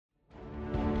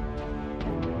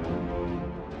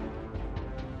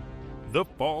The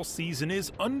fall season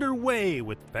is underway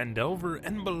with Phandelver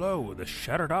and Below the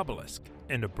Shattered Obelisk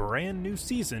and a brand new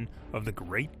season of the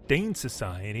Great Dane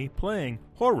Society playing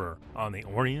Horror on the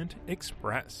Orient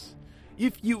Express.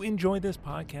 If you enjoy this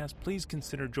podcast, please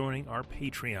consider joining our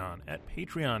Patreon at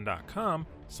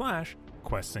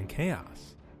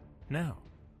patreon.com/questsandchaos. Now,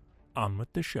 on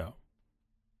with the show.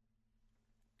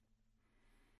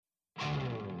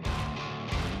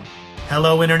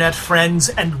 Hello, Internet friends,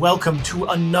 and welcome to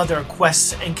another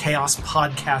Quests and Chaos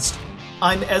podcast.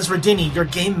 I'm Ezra Dinney, your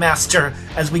game master,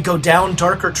 as we go down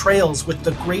darker trails with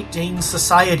the Great Dane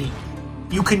Society.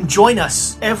 You can join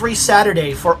us every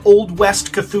Saturday for Old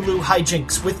West Cthulhu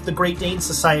hijinks with the Great Dane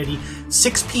Society,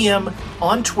 6 p.m.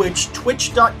 on Twitch,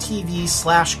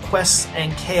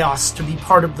 twitch.tv/questsandchaos to be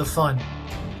part of the fun.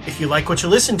 If you like what you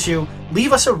listen to,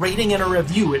 leave us a rating and a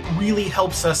review. It really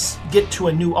helps us get to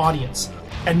a new audience.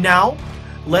 And now,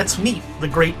 let's meet the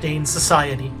Great Dane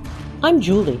Society. I'm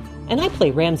Julie, and I play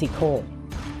Ramsey Cole.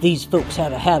 These folks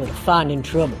have a habit of finding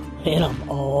trouble, and I'm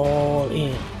all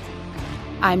in.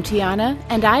 I'm Tiana,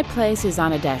 and I play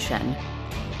Susanna Deshan.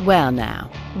 Well now,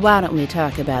 why don't we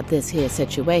talk about this here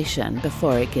situation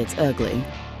before it gets ugly?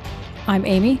 I'm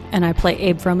Amy, and I play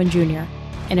Abe Froman Jr.,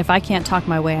 and if I can't talk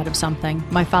my way out of something,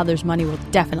 my father's money will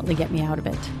definitely get me out of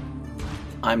it.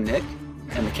 I'm Nick,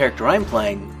 and the character I'm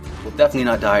playing will definitely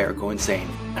not die or go insane,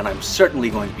 and I'm certainly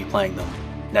going to be playing them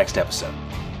next episode.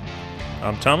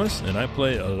 I'm Thomas, and I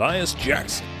play Elias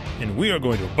Jackson, and we are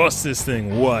going to bust this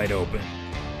thing wide open.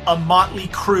 A motley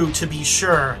crew, to be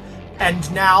sure.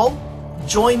 And now,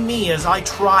 join me as I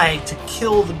try to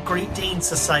kill the Great Dane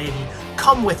Society.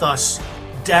 Come with us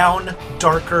down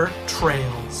darker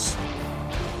trails.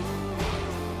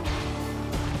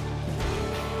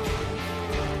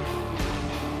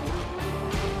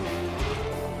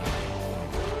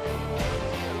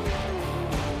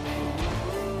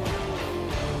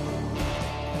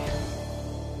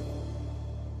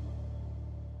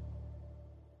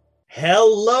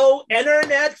 Hello,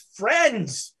 Internet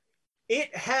friends!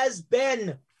 It has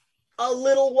been a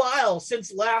little while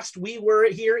since last we were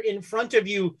here in front of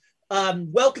you.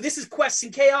 Welcome. This is Quests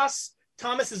and Chaos.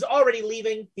 Thomas is already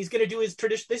leaving. He's going to do his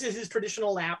tradition. This is his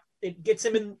traditional lap. It gets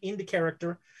him into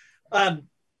character.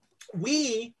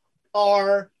 We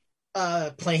are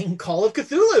playing Call of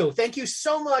Cthulhu. Thank you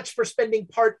so much for spending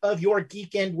part of your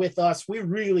geekend with us. We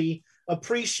really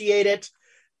appreciate it.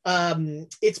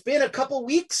 It's been a couple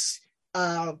weeks.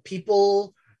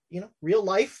 People, real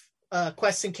life,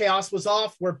 Quests and Chaos was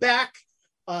off. We're back.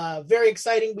 Very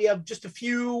exciting. We have just a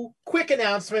few quick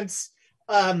announcements.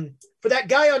 For that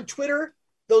guy on Twitter,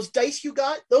 those dice you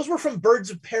got, those were from Birds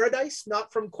of Paradise,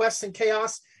 not from Quests and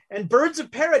Chaos. And Birds of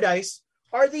Paradise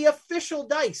are the official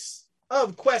dice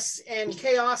of Quests and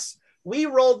Chaos. We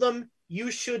rolled them.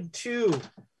 You should too.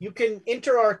 You can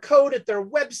enter our code at their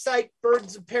website,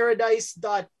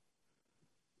 birdsofparadise.va.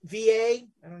 I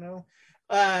don't know.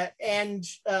 And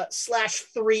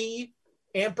 /3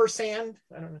 ampersand.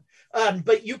 I don't know.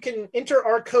 But you can enter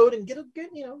our code and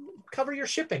cover your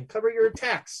shipping, cover your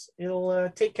tax. It'll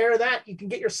take care of that. You can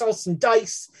get yourself some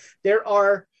dice. There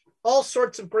are all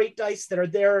sorts of great dice that are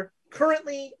there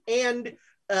currently. And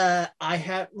I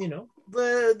have, the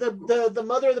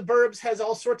mother of the Burbs has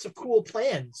all sorts of cool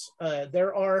plans.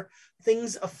 There are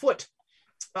things afoot.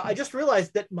 I just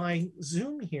realized that my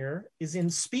Zoom here is in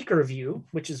speaker view,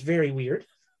 which is very weird.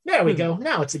 There we go.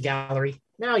 Now it's a gallery.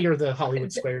 Now you're the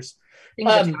Hollywood Squares.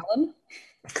 I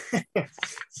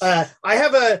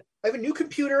have a new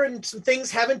computer and some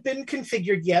things haven't been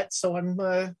configured yet. So I'm,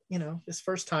 this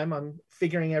first time I'm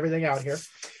figuring everything out here.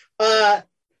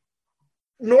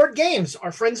 Nord Games,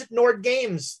 our friends at Nord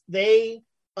Games, they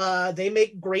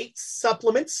make great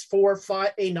supplements for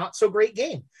a not so great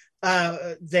game.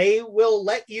 They will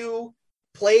let you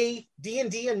play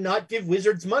D&D and not give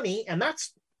wizards money, and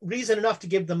that's reason enough to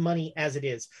give them money as it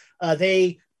is.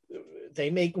 They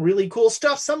make really cool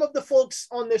stuff. Some of the folks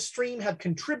on this stream have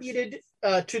contributed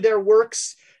to their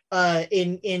works.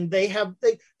 They have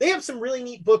some really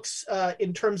neat books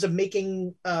in terms of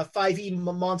making 5e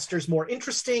monsters more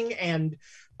interesting and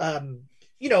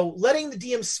letting the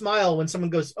DM smile when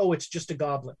someone goes, "Oh, it's just a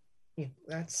goblin."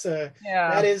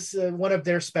 That is one of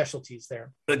their specialties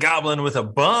there. The goblin with a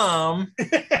bomb.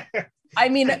 I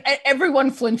mean, everyone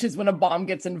flinches when a bomb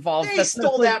gets involved. They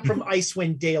stole that from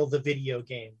Icewind Dale, the video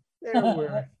game. There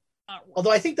were,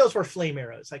 although I think those were flame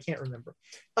arrows. I can't remember.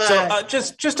 So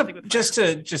just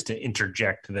to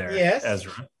interject there, yes.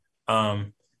 Ezra.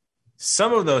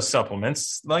 Some of those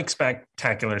supplements, like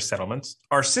Spectacular Settlements,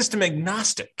 are system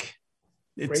agnostic.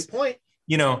 Great point.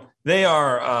 they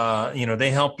are,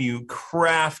 they help you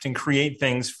craft and create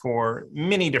things for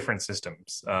many different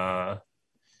systems.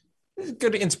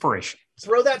 Good inspiration.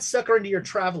 Throw that sucker into your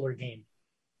Traveler game.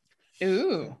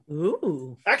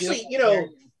 Ooh. Actually,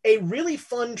 a really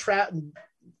fun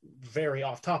very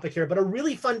off topic here, but a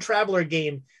really fun Traveler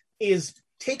game is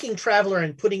taking Traveler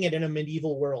and putting it in a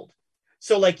medieval world.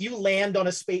 So like you land on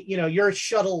a space, your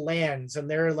shuttle lands and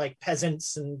there are like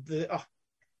peasants and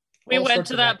we went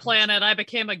to that planet. I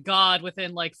became a god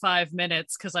within like 5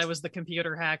 minutes because I was the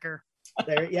computer hacker.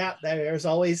 There's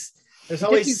always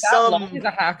He's some. a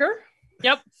hacker?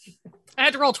 Yep. I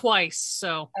had to roll twice,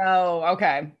 so. Oh,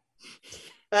 okay.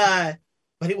 But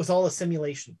it was all a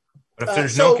simulation. But if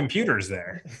there's no computers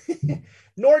there.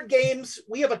 Nord Games,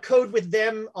 we have a code with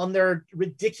them on their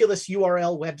ridiculous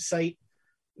URL website,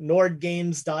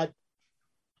 nordgames.gov/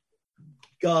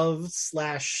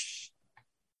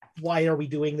 why are we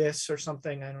doing this or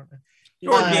something? I don't know.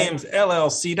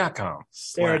 NordGamesLLC.com.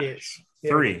 There it is.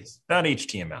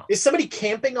 3.html. Is somebody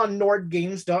camping on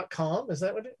nordgames.com? Is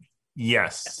that what it is?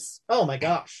 Yes. Oh my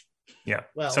gosh. Yeah.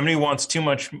 Well, somebody wants too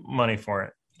much money for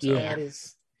it. So. That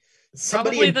is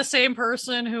probably the same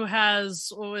person who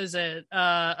has, what was it?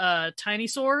 Tiny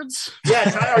Swords?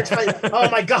 Yeah, oh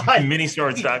my god.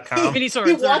 Miniswords.com. Mini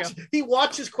Swords. He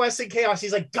watches Quest and Chaos.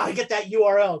 He's like, gotta get that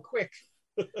URL quick.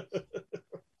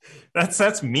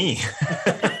 That's me.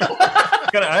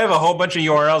 I have a whole bunch of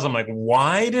URLs. I'm like,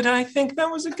 why did I think that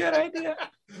was a good idea?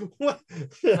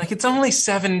 Like, it's only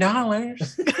 $7.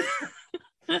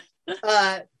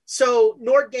 So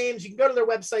Nord Games, you can go to their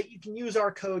website. You can use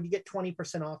our code. You get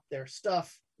 20% off their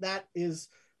stuff. That is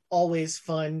always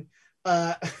fun.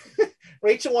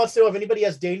 Rachel wants to know if anybody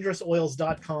has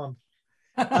dangerousoils.com.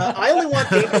 I only want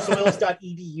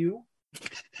dangerousoils.edu.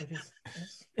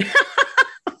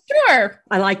 Sure.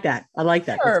 I like that.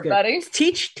 Sure, buddy.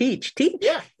 Teach.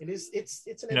 Yeah, it is.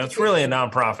 It's an it's really a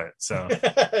nonprofit. So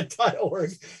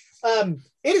 .org.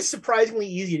 It is surprisingly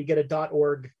easy to get a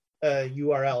 .org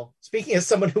URL. Speaking as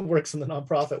someone who works in the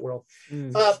nonprofit world,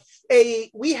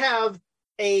 we have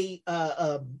a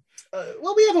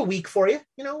week for you.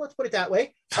 Let's put it that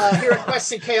way. Here at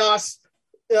Quest and Chaos,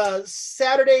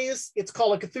 Saturdays it's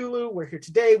Call of Cthulhu. We're here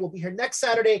today. We'll be here next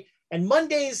Saturday, and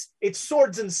Mondays it's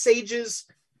Swords and Sages.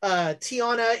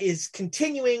 Tiana is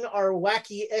continuing our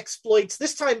wacky exploits.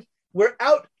 This time we're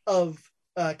out of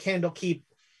Candlekeep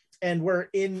and we're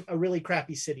in a really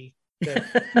crappy city.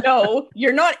 No,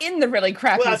 you're not in the really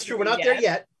crappy. Well, that's true. We're not there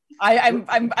yet. I'm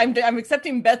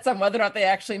accepting bets on whether or not they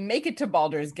actually make it to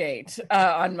Baldur's Gate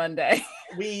on Monday.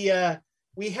 We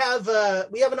have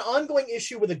an ongoing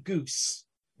issue with a goose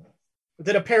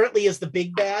that apparently is the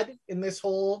big bad in this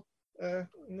whole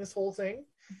thing.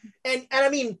 And I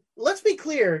mean, let's be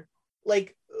clear,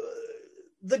 like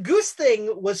the goose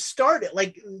thing was started,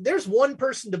 like there's one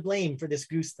person to blame for this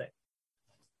goose thing.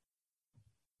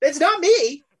 It's not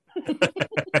me.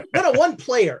 No, one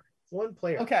player.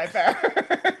 Okay,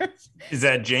 fair. Is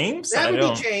that James? That would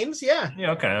be James, yeah.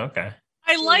 Yeah, okay.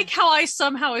 I like how I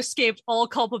somehow escaped all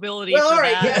culpability for that.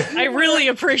 Right, yeah, I really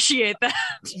appreciate that.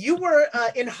 You were,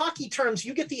 in hockey terms,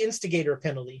 you get the instigator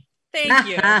penalty. Thank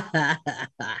you.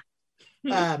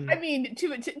 I mean,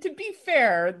 to be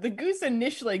fair, the goose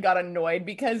initially got annoyed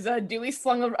because Dewey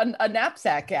slung a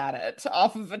knapsack at it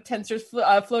off of a Tensor's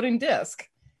floating disc.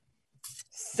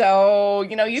 So,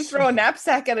 you throw a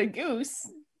knapsack at a goose,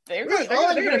 they're going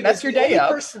to mess your day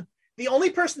up. The only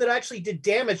person that actually did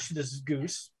damage to this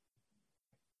goose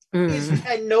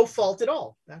had no fault at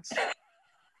all. That's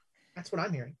what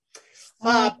I'm hearing.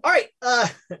 All right.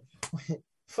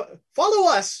 Follow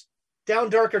us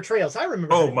down darker trails. I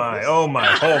remember. Oh my.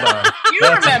 Hold on. You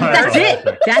remember?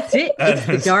 That's it. It's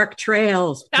the dark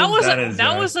trails. That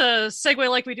was a segue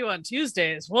like we do on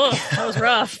Tuesdays. Whoa, that was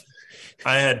rough.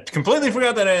 I had completely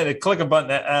forgot that I had to click a button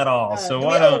at all. So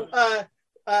why don't?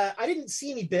 I didn't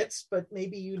see any bits, but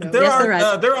maybe there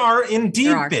are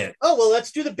indeed bits. Oh well,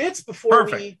 let's do the bits before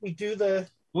we do the.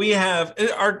 We have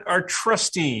our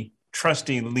trusty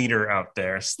leader out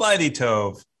there, Slithy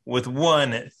Tove, with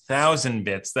 1,000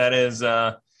 bits. That is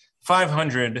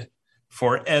 500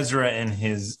 for Ezra and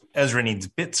his Ezra Needs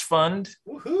Bits Fund.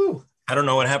 Woohoo! I don't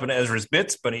know what happened to Ezra's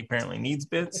bits, but he apparently needs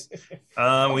bits.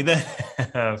 We then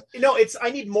have... I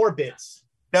need more bits.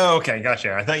 Oh, okay,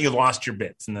 gotcha. I thought you lost your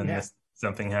bits, and then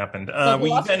something happened.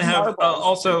 We then have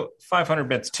also 500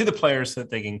 bits to the players so that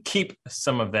they can keep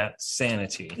some of that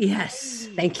sanity. Yes,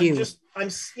 thank you.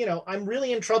 I'm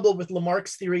really in trouble with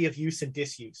Lamarck's theory of use and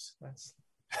disuse. That's...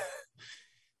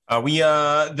 We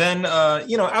then,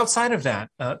 outside of that,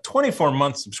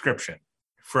 24-month subscription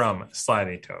from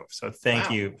Slidey Tove. So thank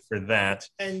Wow. you for that.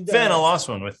 And Finn, a lost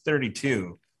one with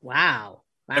 32. Wow.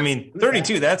 I mean,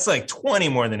 32, that's like 20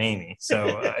 more than Amy.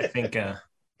 So I think...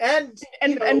 And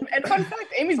fun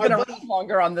fact, Amy's been around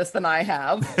longer on this than I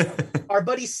have. Our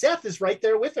buddy Seth is right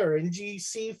there with her.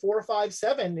 NGC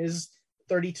 457 is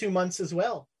 32 months as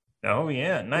well. Oh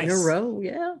yeah, nice. In a row,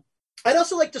 yeah. I'd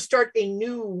also like to start a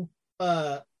new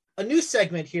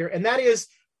segment here, and that is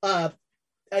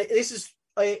this is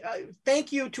a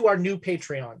thank you to our new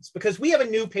Patreons, because we have a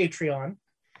new Patreon.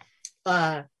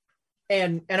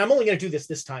 And I'm only going to do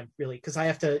this time, really, because I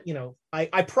have to,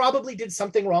 I probably did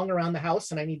something wrong around the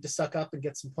house and I need to suck up and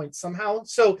get some points somehow.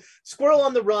 So Squirrel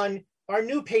on the Run, our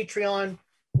new Patreon,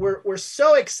 we're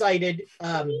so excited.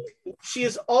 She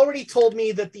has already told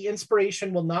me that the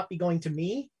inspiration will not be going to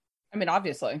me. I mean,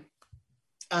 obviously.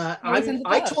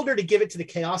 I told her to give it to the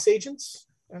Chaos Agents.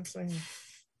 I'm saying,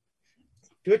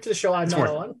 do it to the show I'm not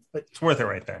on. But it's worth it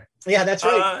right there. Yeah, that's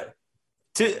right.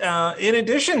 In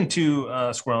addition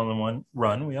to Squirrel on the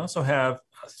Run, we also have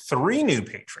 3 new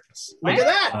patrons. Look at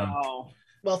that!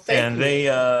 Well, thank you. And they,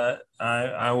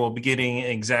 I will be getting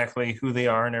exactly who they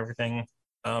are and everything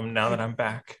now that I'm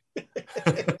back.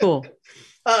 Cool.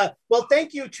 Well,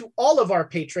 thank you to all of our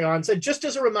Patreons. And just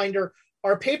as a reminder,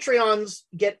 our Patreons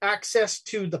get access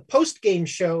to the post-game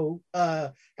show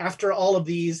after all of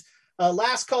these.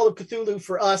 Last Call of Cthulhu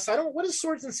for us. I don't know, what is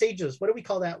Swords and Sages? What do we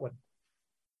call that one?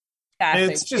 Sassy.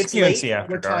 It's just late.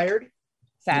 after We're dark. tired.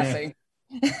 Sassy.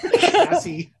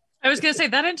 Sassy. I was going to say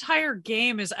that entire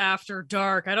game is After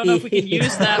Dark. I don't know if we can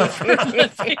use that for the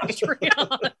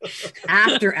Patreon.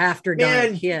 After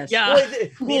Man, dark, yes. Yeah.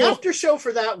 Boy, the after show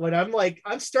for that one,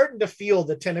 I'm starting to feel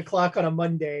the 10 o'clock on a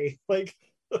Monday. Like,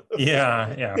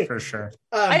 yeah, for sure.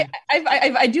 I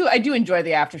do enjoy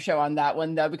the after show on that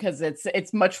one though, because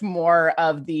it's much more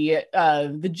of the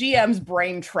GM's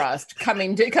brain trust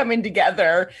coming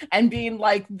together and being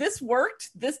like, this worked,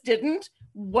 this didn't.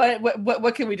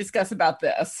 What can we discuss about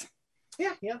this?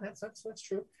 Yeah, that's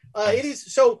true. It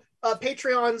is so.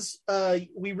 Patreons,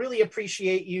 we really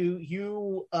appreciate you.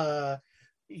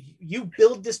 You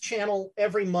build this channel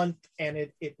every month, and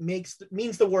it means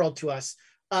the world to us.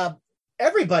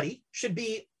 Everybody should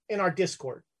be in our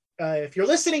Discord. If you're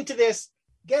listening to this,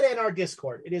 get in our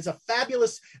Discord. It is a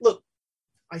fabulous look.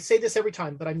 I say this every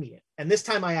time, but I mean it, and this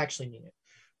time I actually mean it.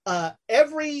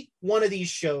 Every one of these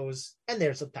shows, and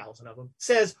there's 1,000 of them,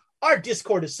 says our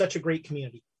Discord is such a great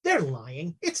community. They're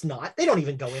lying. It's not. They don't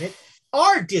even go in it.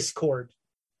 Our Discord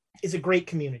is a great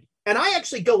community, and I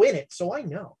actually go in it, so I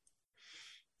know.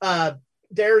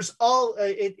 There's all.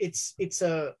 It's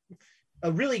a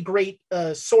really great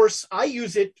source. I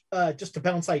use it just to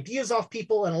bounce ideas off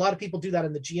people, and a lot of people do that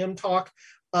in the GM talk.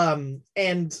 I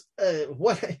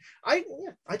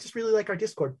just really like our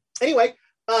Discord. Anyway,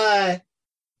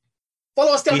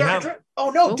 follow us down there. Oh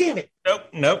no, damn it!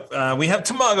 Nope. We have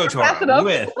Tamago Tora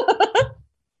with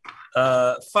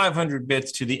 500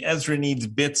 bits to the Ezra Needs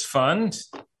Bits Fund.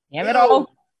 Damn it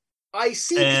all! I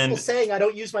see people saying I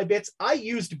don't use my bits. I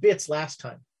used bits last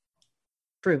time.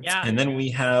 True. Yeah. And then we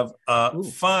have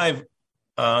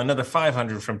another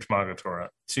 500 from Tamago Tora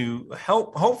to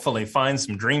help hopefully find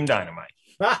some Dream Dynamite.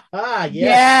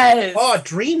 Yes. Oh,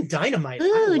 Dream Dynamite.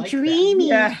 Ooh, like dreamy.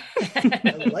 That.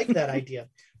 I like that idea.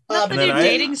 The new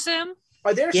dating sim?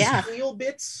 Are there steel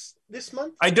bits this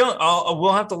month? I don't.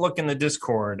 We'll have to look in the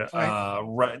Discord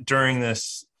right during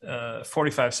this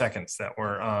 45 seconds that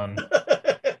we're on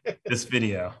this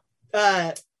video.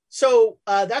 So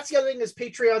that's the other thing is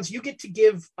Patreons. You get to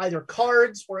give either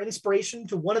cards or inspiration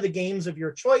to one of the games of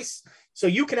your choice, so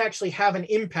you can actually have an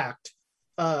impact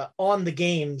on the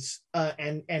games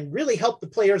and really help the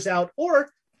players out, or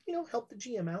help the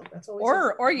GM out. That's always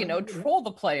or troll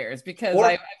the players because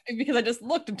I just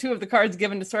looked at 2 of the cards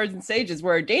given to Swords and Sages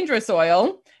were Dangerous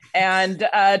Oil and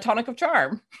Tonic of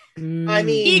Charm. I mean,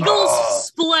 Eagle's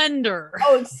Splendor.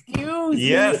 Oh, excuse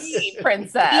me,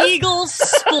 princess. Eagle's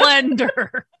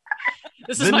Splendor.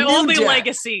 This is my only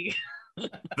legacy.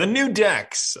 The new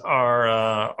decks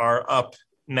are up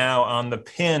now on the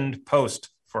pinned post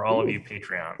for all of you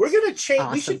Patreons. We're gonna change.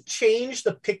 Awesome. We should change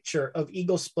the picture of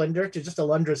Eagle Splendor to just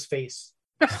Alundra's face.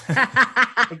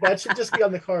 That should just be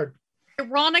on the card.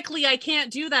 Ironically, I can't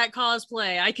do that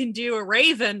cosplay. I can do a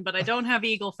raven, but I don't have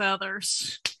eagle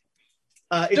feathers.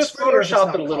 Just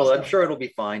Photoshop it a little. I'm sure it'll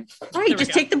be fine. All right,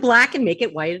 just take the black and make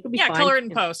it white. It'll be fine. Yeah, color it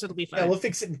in post. It'll be fine. Yeah, we'll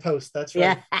fix it in post. That's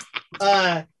right.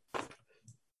 Yeah.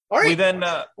 All right. We then,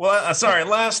 last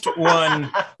one.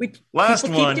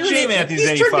 J Matthews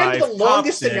 85. He's turned into the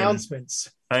longest announcements.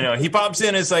 I know. He pops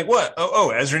in. It's like, what?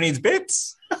 Oh, Ezra needs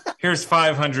bits. Here's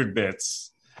 500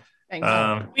 bits. Thanks.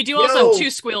 We do also have 2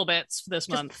 squeal bits this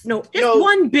month. No, just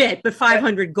one bit, but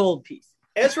 500 gold piece.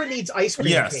 Ezra needs ice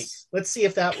cream cake. Let's see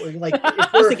if that would like.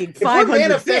 If we're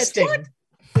manifesting,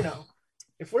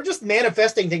 if we're just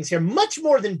manifesting things here, much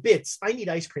more than bits. I need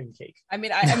ice cream cake. I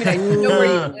mean, I know where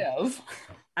you live.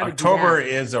 October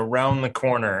is around the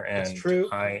corner, and That's true.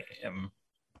 I am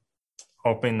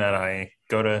hoping that I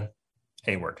go to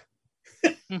Hayward.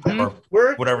 Or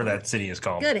whatever that city is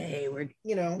called. Go to Hayward.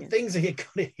 Things that go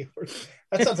to Hayward.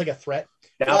 That sounds like a threat.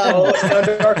 Down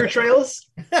darker trails.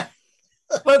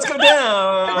 Let's go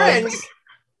down. Friends,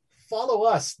 follow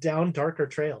us down darker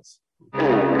trails.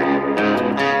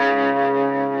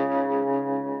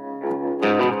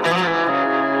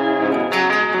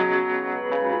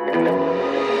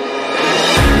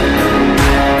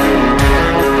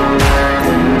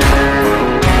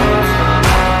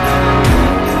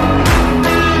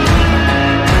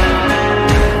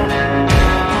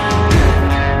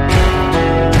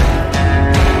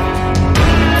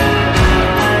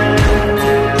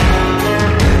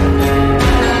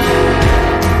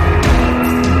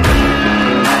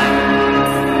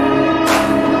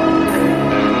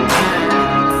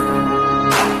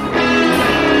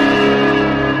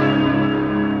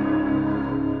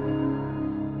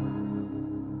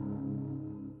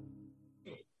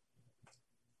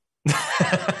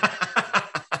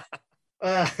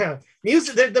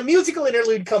 The musical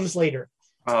interlude comes later.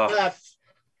 All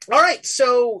right,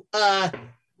 so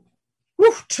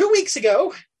 2 weeks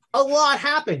ago, a lot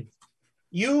happened.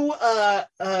 You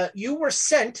were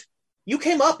sent. You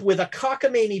came up with a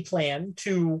cockamamie plan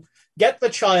to get the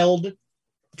child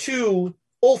to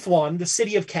Ulthuan, the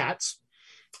city of cats,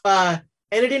 and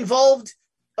it involved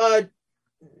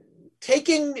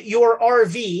taking your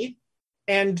RV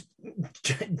and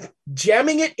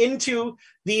jamming it into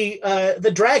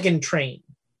the dragon train,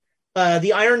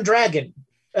 the Iron Dragon,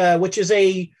 which is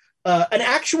an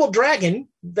actual dragon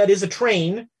that is a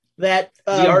train that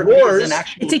roars.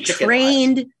 It's a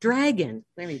trained dragon.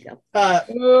 There you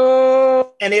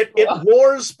go. And it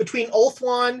roars between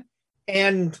Ulthuan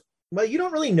and, well, you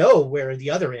don't really know where the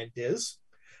other end is.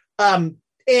 And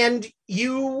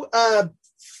you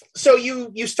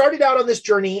started out on this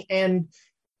journey, and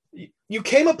you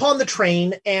came upon the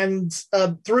train, and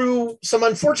through some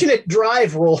unfortunate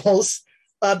drive rolls,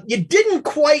 you didn't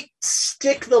quite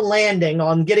stick the landing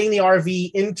on getting the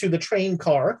RV into the train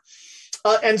car.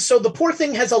 And so the poor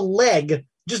thing has a leg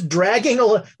just dragging,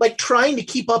 like trying to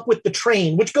keep up with the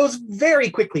train, which goes very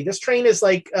quickly. This train is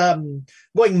like going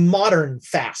modern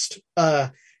fast.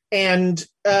 And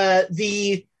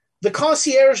the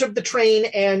concierge of the train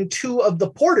and 2 of the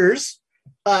porters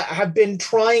have been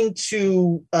trying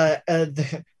to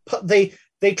they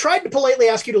tried to politely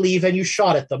ask you to leave, and you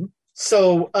shot at them.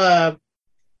 So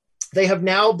they have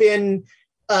now been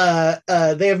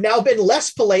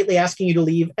less politely asking you to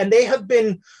leave, and they have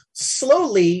been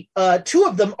slowly. 2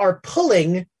 of them are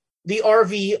pulling the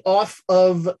RV off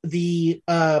of the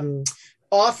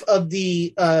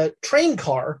train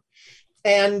car,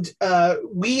 and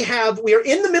we are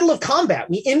in the middle of combat.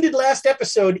 We ended last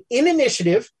episode in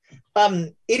initiative.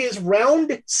 It is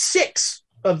round 6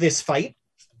 of this fight.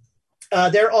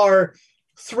 There are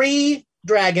 3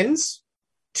 dragons,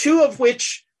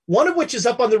 one of which is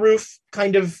up on the roof,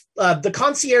 kind of. The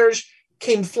concierge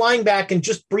came flying back and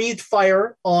just breathed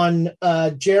fire on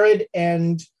Jared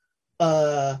and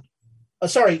on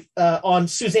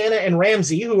Susanna and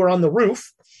Ramsey, who are on the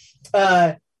roof.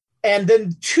 And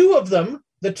then 2 of them,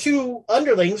 the 2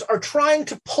 underlings, are trying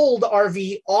to pull the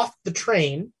RV off the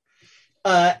train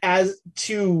as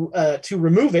to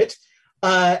remove it.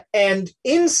 And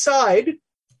inside,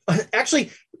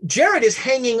 actually, Jared is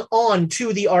hanging on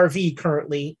to the RV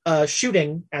currently,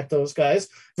 shooting at those guys.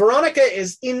 Veronica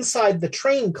is inside the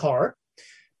train car.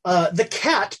 The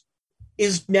cat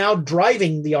is now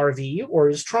driving the RV, or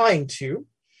is trying to.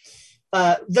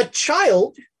 The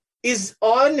child is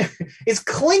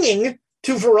clinging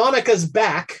to Veronica's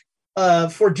back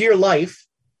for dear life.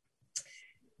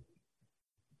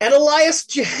 And Elias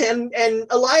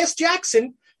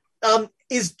Jackson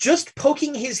is just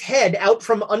poking his head out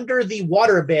from under the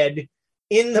waterbed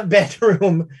in the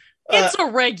bedroom. It's a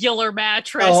regular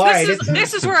mattress.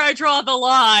 This is where I draw the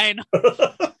line.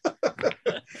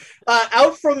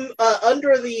 Out from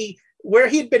under where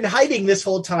he'd been hiding this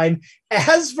whole time,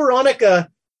 as Veronica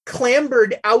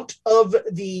clambered out of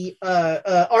the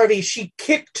RV, she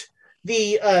kicked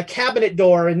the cabinet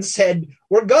door and said,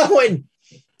 "We're going."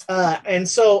 And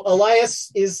so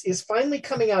Elias is finally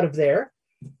coming out of there.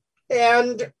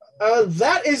 And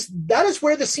that is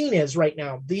where the scene is right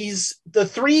now. The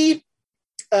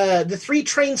three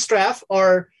train staff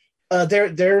are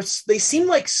they seem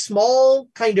like small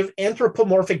kind of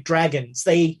anthropomorphic dragons.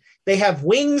 They have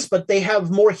wings, but they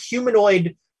have more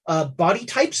humanoid body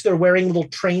types. They're wearing little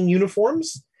train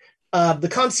uniforms. The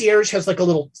concierge has a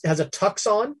tux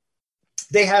on.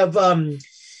 They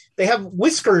have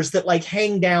whiskers that like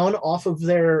hang down off of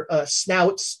their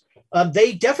snouts.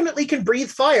 They definitely can breathe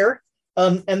fire,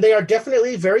 and they are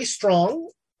definitely very strong.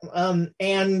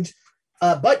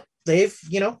 But they've,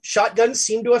 shotguns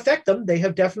seem to affect them. They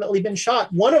have definitely been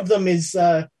shot. One of them is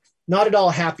not at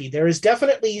all happy. There is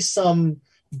definitely some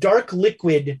dark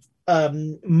liquid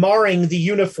marring the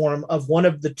uniform of one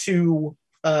of the two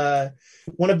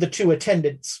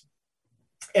attendants.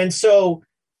 And so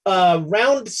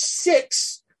round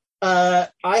 6, I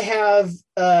have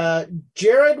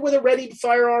Jared with a readied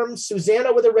firearm,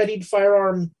 Susanna with a readied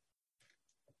firearm,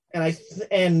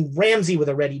 and Ramsey with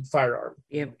a readied firearm.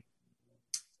 Yep.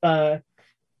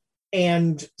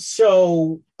 And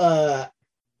so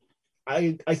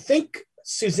I think,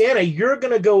 Susanna, you're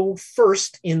going to go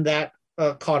first in that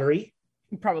coterie.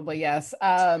 Probably, yes.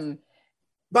 By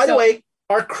the way,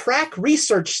 our crack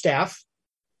research staff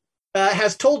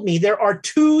has told me there are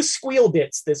 2 squeal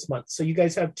bits this month. So you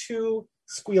guys have 2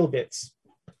 squeal bits.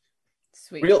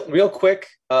 Sweet. Real quick,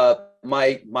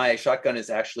 my shotgun is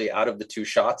actually out of the 2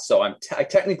 shots, so I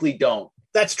technically don't.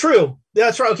 That's true.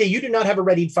 That's right. Okay, you do not have a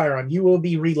readied firearm. You will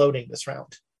be reloading this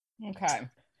round. Okay.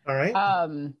 All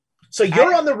right. So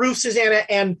you're on the roof, Susanna,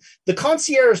 and the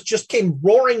concierge just came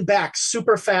roaring back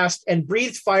super fast and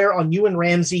breathed fire on you and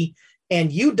Ramsey, and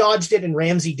you dodged it and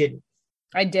Ramsey didn't.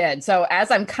 I did. So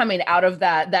as I'm coming out of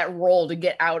that roll to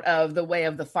get out of the way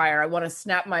of the fire, I want to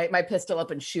snap my pistol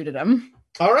up and shoot at him.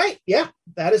 All right. Yeah,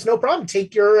 that is no problem.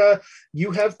 Take your,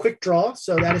 you have quick draw,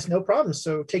 so that is no problem.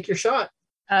 So take your shot.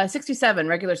 67,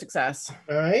 regular success.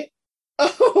 All right.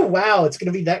 Oh, wow. It's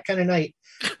going to be that kind of night.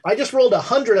 I just rolled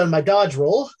 100 on my dodge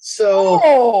roll.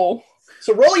 So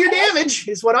roll your damage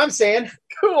is what I'm saying.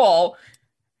 Cool.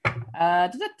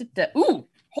 Ooh,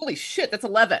 holy shit. That's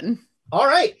 11. All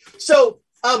right. So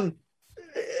the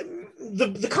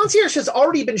concierge has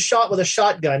already been shot with a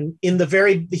shotgun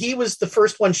he was the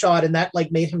first one shot, and that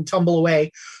like made him tumble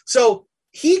away. So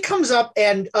he comes up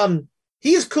and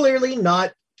he is clearly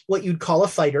not what you'd call a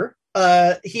fighter.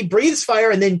 He breathes fire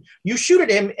and then you shoot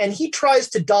at him and he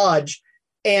tries to dodge,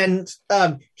 and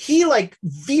he like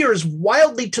veers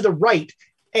wildly to the right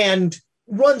and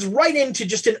runs right into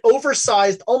just an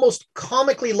oversized, almost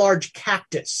comically large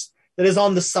cactus that is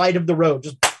on the side of the road.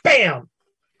 Just bam!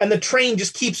 And the train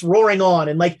just keeps roaring on.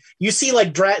 And like you see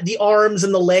like the arms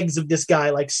and the legs of this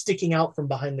guy like sticking out from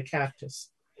behind the cactus.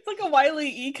 It's like a Wile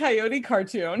E. Coyote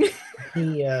cartoon.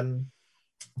 He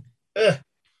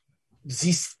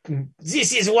this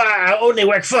is why I only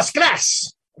work first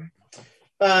class.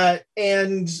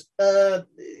 And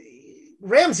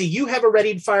Ramsey, you have a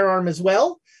readied firearm as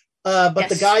well. But yes.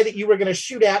 The guy that you were going to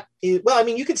shoot at, you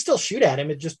can still shoot at him.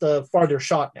 It's just a farther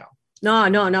shot now. No.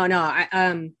 Now,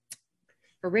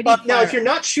 if you're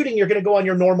not shooting, you're going to go on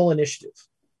your normal initiative.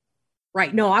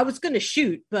 Right. No, I was going to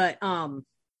shoot, but I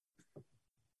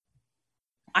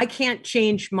can't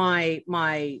change my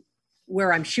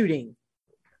where I'm shooting.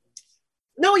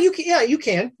 No, you can. Yeah, you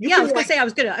can. I was going to say I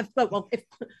was going to. But well, if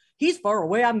he's far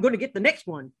away, I'm going to get the next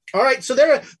one. All right. So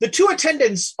the 2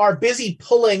 attendants are busy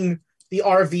pulling the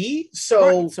RV.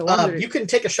 So, right, you can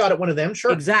take a shot at one of them.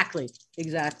 Sure. Exactly.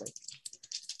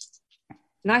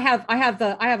 And I have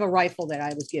a rifle that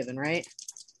I was given, right?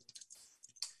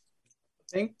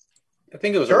 I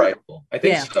think it was a rifle. I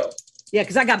think so. Yeah,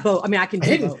 because I got both. I mean, I can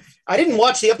do both. I didn't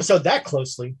watch the episode that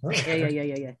closely.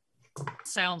 Yeah.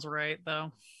 Sounds right,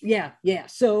 though. Yeah.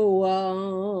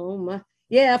 So,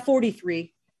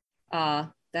 43.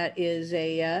 That is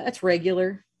that's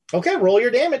regular. Okay, roll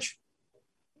your damage.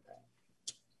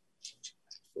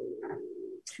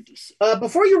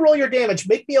 Before you roll your damage,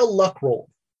 make me a luck roll.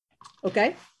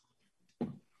 Okay. All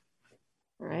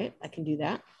right, I can do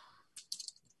that.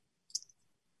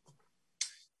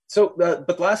 So,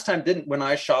 but last time when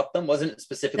I shot them, wasn't it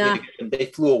specifically to get them? They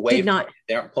flew away.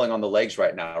 They aren't pulling on the legs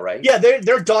right now, right? Yeah,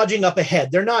 they're dodging up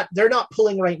ahead. They're not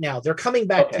pulling right now. They're coming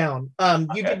back down.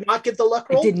 You did not get the luck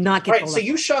roll? I did not get the luck roll. So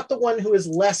you shot the one who is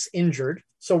less injured.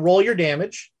 So roll your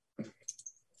damage.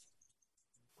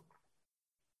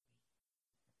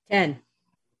 10.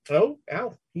 Oh,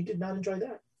 ow. He did not enjoy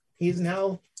that. He is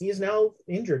now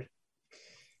injured.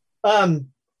 All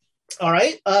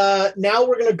right. Now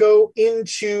we're going to go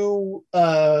into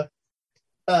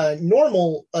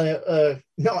normal,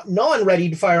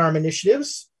 non-readied firearm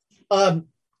initiatives. On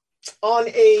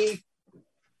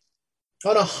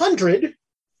 100,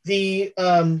 the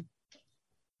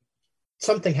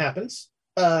something happens.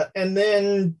 And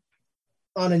then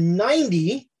on a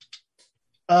 90,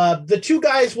 the two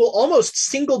guys will almost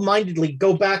single-mindedly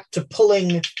go back to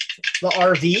pulling the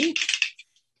RV.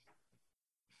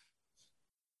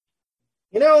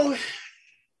 You know,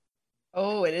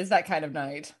 Oh, it is that kind of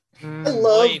night. I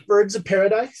love Boy. Birds of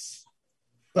Paradise,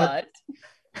 But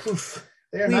oof,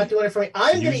 they're not doing it for me.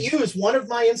 I'm going to use one of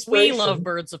my We inspirations. love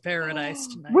Birds of Paradise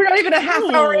tonight. we're not even a half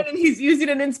hour in and he's using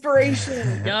an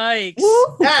inspiration. Yikes.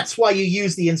 That's why you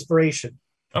use the inspiration.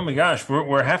 Oh my gosh,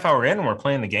 we're a half hour in and we're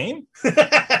playing the game?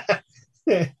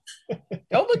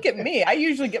 Don't look at me. I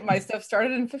usually get my stuff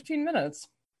started in 15 minutes.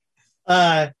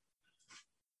 So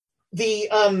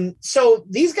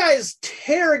these guys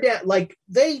tear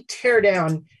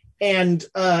down and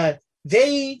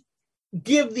they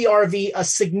give the RV a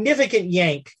significant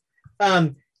yank.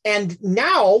 And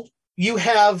now you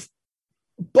have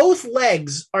both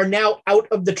legs are now out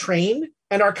of the train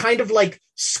and are kind of like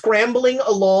scrambling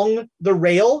along the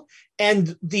rail,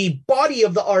 and the body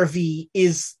of the RV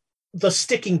is the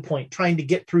sticking point trying to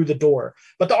get through the door.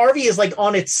 But the RV is like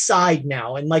on its side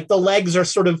now, and like the legs are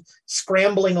sort of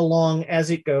scrambling along as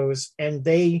it goes, and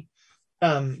they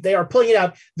are pulling it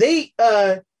out. They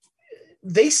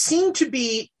seem to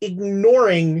be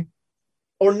ignoring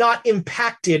or not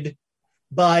impacted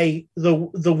by the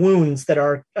wounds that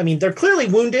are, I mean, they're clearly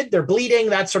wounded, they're bleeding,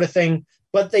 that sort of thing,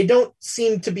 but they don't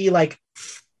seem to be like,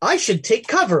 I should take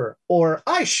cover or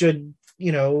I should,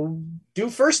 do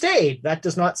first aid. That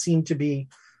does not seem to be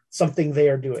something they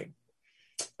are doing.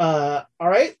 All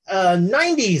right.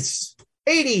 90s,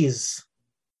 80s,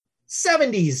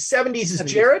 70s. 70s is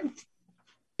Jared.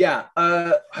 Yeah.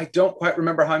 I don't quite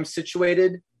remember how I'm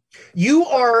situated.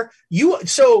 Speaking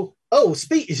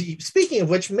of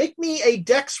which, make me a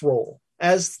dex roll,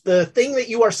 as the thing that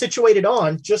you are situated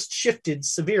on just shifted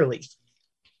severely.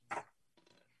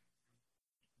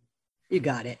 You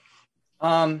got it.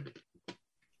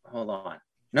 Hold on.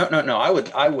 No. I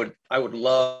would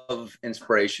love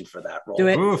inspiration for that roll. Do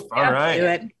it. Oof, all right. Do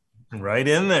it. Right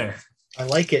in there. I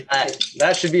like it.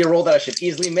 That should be a roll that I should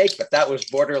easily make, but that was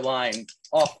borderline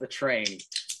off the train.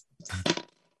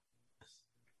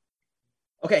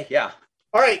 Okay, yeah.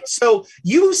 All right, so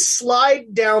you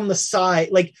slide down the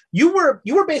side, like you were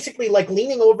basically like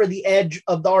leaning over the edge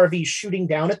of the RV, shooting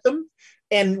down at them.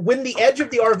 And when the edge of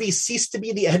the RV ceased to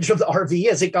be the edge of the RV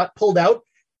as it got pulled out,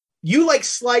 you like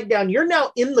slide down. You're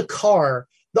now in the car.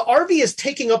 The RV is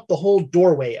taking up the whole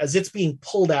doorway as it's being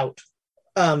pulled out.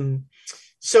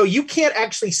 So you can't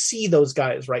actually see those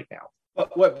guys right now.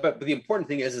 But the important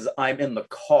thing is I'm in the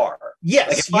car.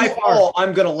 Yes, like if I fall,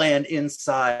 I'm going to land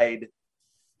inside.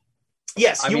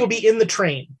 Yes, you will be in the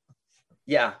train.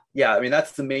 Yeah. I mean,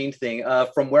 that's the main thing.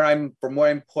 From where I'm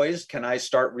poised, can I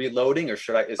start reloading, or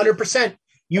should I? 100%.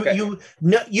 You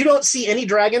don't see any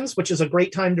dragons, which is a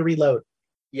great time to reload.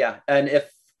 Yeah, and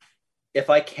if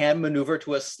I can maneuver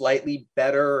to a slightly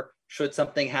better, should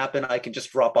something happen, I can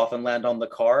just drop off and land on the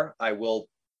car. I will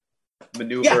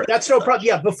maneuver. Yeah, that's no problem.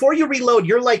 Yeah, before you reload,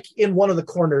 you're like in one of the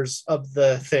corners of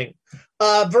the thing.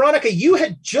 Veronica, you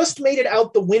had just made it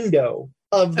out the window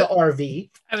of the RV.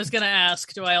 I was going to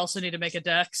ask, do I also need to make a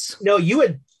dex? No, you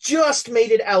had just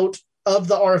made it out of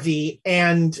the RV,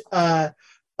 and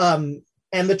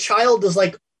the child is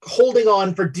like holding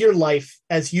on for dear life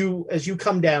as you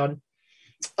come down,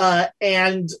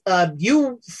 and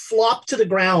you flop to the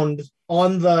ground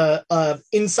on the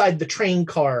inside the train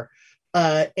car,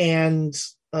 and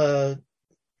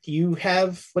you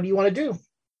have, what do you want to do?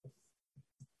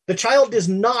 The child is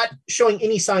not showing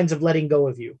any signs of letting go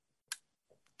of you.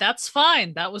 That's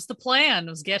fine. That was the plan,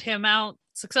 was get him out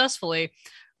successfully.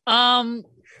 You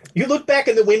look back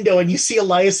in the window and you see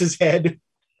Elias's head.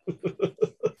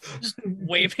 Just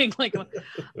waving like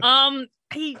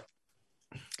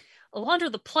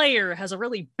Alondra the player has a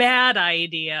really bad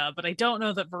idea, but I don't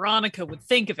know that Veronica would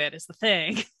think of it, is the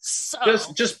thing. So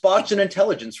just botch an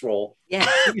intelligence roll. Yeah.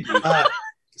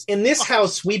 In this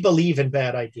house, we believe in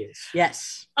bad ideas.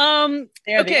 Yes.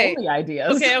 They're okay. the only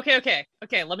ideas.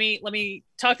 Okay. Let me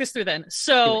talk this through then.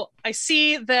 So I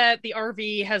see that the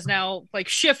RV has now like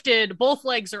shifted. Both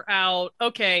legs are out.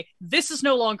 Okay, this is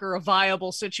no longer a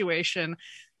viable situation.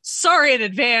 Sorry in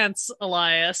advance,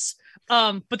 Elias.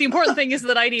 But the important thing is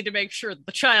that I need to make sure that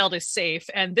the child is safe,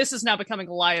 and this is now becoming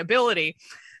a liability.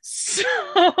 So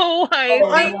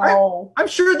I'm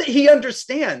sure that he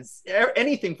understands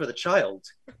anything for the child.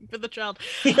 For the child.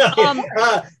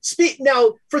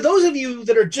 Now, for those of you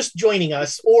that are just joining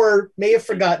us or may have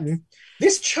forgotten,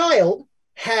 this child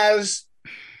has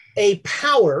a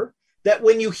power that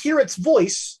when you hear its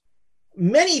voice,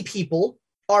 many people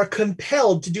are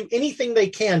compelled to do anything they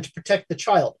can to protect the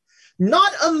child.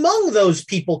 Not among those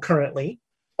people currently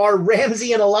are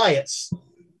Ramsey and Elias,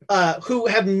 who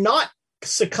have not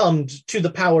succumbed to the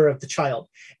power of the child.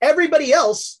 Everybody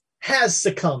else has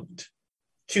succumbed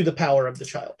to the power of the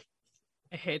child.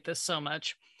 I hate this so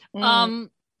much.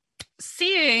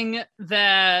 Seeing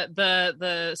that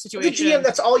the situation, The GM,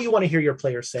 that's all you want to hear your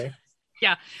players say.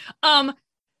 Yeah.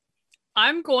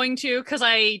 I'm going to, because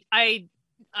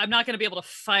I'm not going to be able to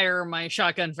fire my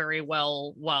shotgun very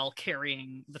well while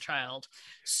carrying the child.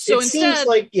 So it instead, seems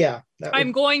like,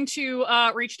 I'm going to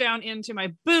reach down into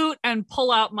my boot and pull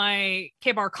out my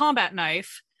K-Bar combat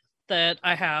knife that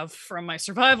I have from my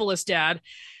survivalist dad.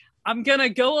 I'm going to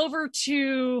go over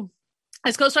to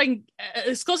as close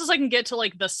as I can get to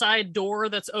like the side door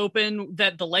that's open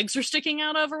that the legs are sticking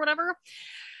out of or whatever.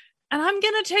 And I'm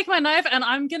going to take my knife and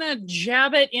I'm going to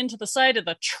jab it into the side of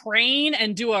the train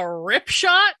and do a rip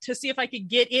shot to see if I could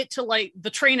get it to like the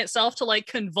train itself to like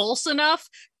convulse enough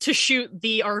to shoot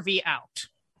the RV out.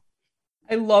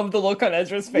 I love the look on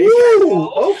Ezra's face. Ooh,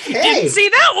 okay. Didn't see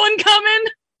that one coming.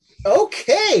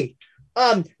 Okay.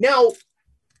 Now,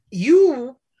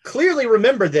 you clearly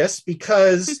remember this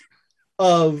because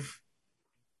of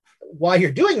why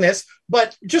you're doing this,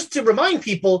 but just to remind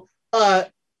people,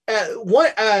 the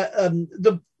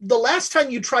last time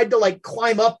you tried to like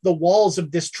climb up the walls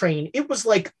of this train, it was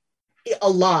like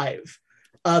alive.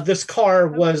 This car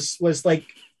was like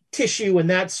tissue and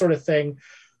that sort of thing.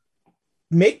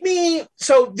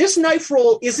 So this knife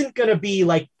roll isn't going to be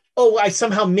like, oh, I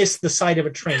somehow missed the side of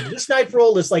a train. This knife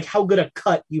roll is like how good a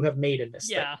cut you have made in this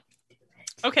thing.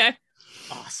 Okay.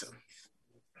 Awesome.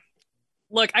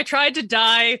 Look, I tried to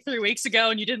die 3 weeks ago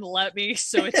and you didn't let me,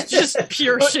 so it's just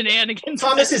pure shenanigans.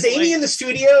 Thomas, is Amy in the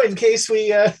studio in case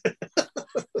we...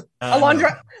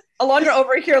 Alondra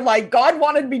over here like, God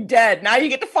wanted me dead. Now you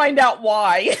get to find out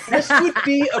why. This would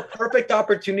be a perfect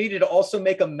opportunity to also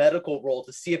make a medical roll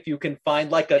to see if you can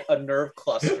find like a nerve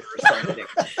cluster or something.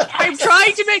 I'm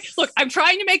trying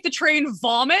to make the train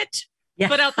vomit,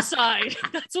 but out the side.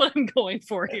 That's what I'm going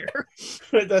for here.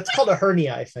 That's called a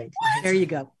hernia, I think. What? There you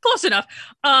go. Close enough.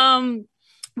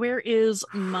 Where is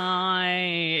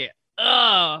my...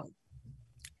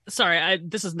 Sorry,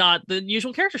 this is not the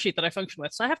usual character sheet that I function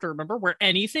with, so I have to remember where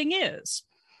anything is.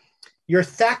 Your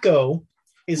THAC0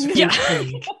 is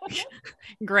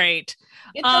Great.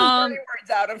 Get those dirty words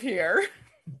out of here.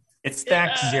 It's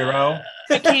THAC0.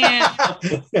 I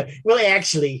can't. Well,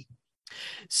 actually.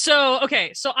 So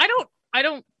I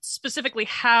don't specifically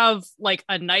have like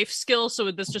a knife skill, so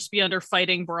would this just be under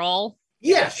fighting brawl?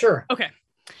 Yeah, sure. Okay.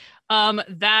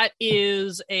 That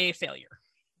is a failure.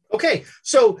 Okay,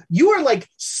 so you are like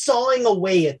sawing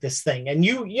away at this thing, and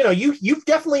you've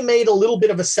definitely made a little bit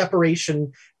of a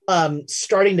separation,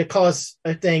 starting to cause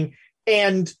a thing,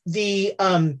 and the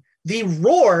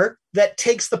roar that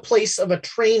takes the place of a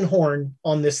train horn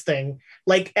on this thing,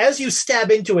 like as you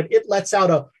stab into it, it lets out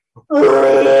a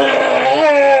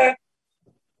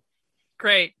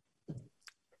great.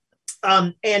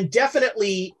 And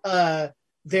definitely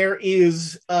there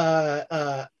is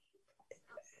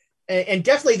and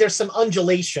definitely there's some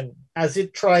undulation as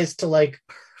it tries to like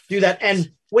do that.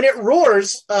 And when it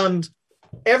roars,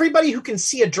 everybody who can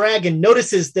see a dragon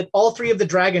notices that all three of the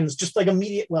dragons just like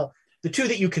the two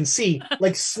that you can see,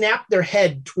 like snap their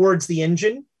head towards the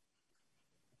engine.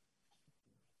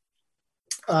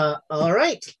 All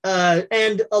right.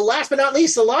 And last but not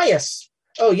least, Elias.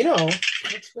 Oh,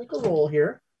 let's make a roll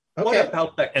here. Okay. What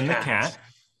about the cat? And the cat.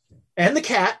 And the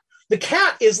cat. The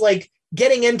cat is like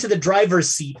getting into the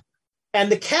driver's seat. And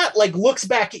the cat like looks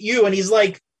back at you and he's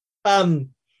like,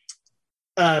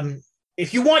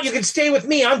 if you want, you can stay with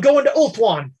me. I'm going to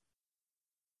Ulthuan.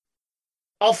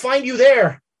 I'll find you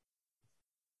there.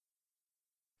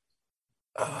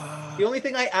 The only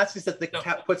thing I ask is that the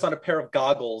cat puts on a pair of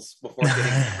goggles before getting in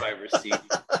the driver's seat,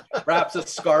 wraps a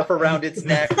scarf around its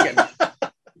neck, and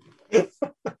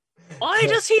why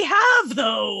does he have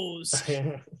those?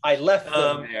 I left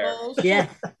them there. Yeah,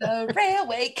 the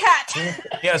railway cat.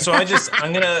 Yeah, so I'm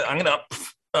gonna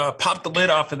pop the lid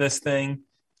off of this thing.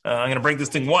 I'm gonna break this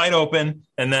thing wide open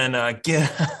and then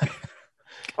get.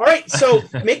 All right, so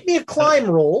make me a climb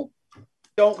roll.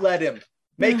 Don't let him.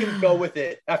 Make him go with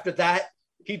it. After that,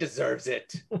 he deserves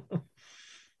it.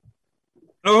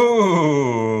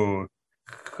 Ooh,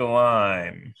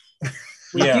 climb.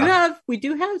 We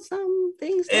do have some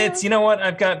things. It's, you know what?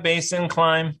 I've got base and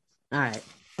climb. All right.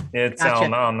 No,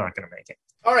 I'm not going to make it.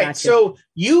 All right. Gotcha. So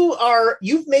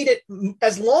you've made it,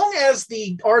 as long as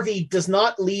the RV does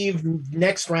not leave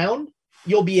next round,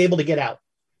 you'll be able to get out.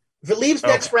 If it leaves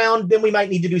next round, then we might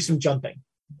need to do some jumping.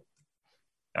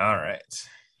 All right.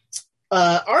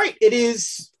 All right. It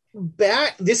is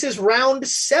back. This is round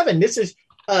 7. This is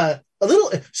a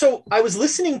little. So I was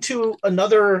listening to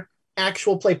another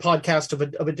actual play podcast of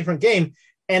a different game,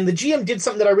 and the GM did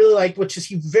something that I really liked, which is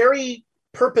he very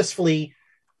purposefully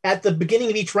at the beginning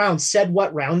of each round said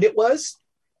what round it was,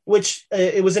 which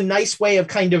it was a nice way of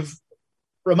kind of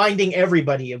reminding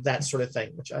everybody of that sort of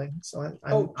thing. Which Jared's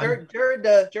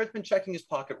been checking his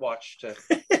pocket watch to.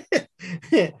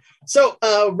 So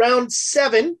round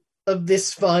 7 of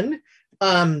this fun,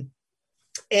 and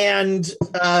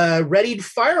readied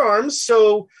firearms.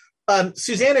 So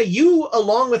Susanna, you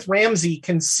along with Ramsey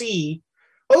can see.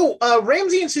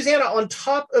 Ramsey and Susanna on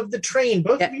top of the train.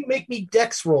 Both of you make me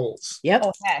dex rolls. Yep.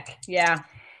 Oh heck, yeah,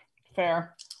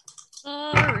 fair.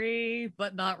 Sorry,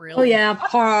 but not really. Oh yeah,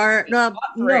 hard. No,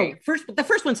 Great. the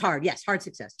first one's hard. Yes, hard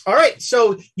success. All right,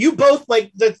 so you both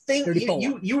like the thing.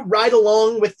 34. You ride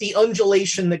along with the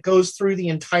undulation that goes through the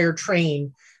entire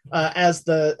train as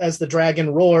the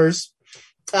dragon roars.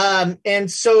 And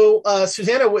so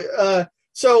Susanna.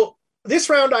 So this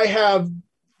round I have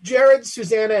Jared,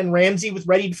 Susanna, and Ramsey with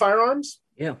readied firearms.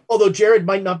 Yeah. Although Jared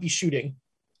might not be shooting.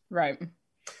 Right.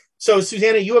 So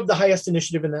Susanna, you have the highest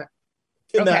initiative in that.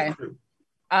 Okay. That group.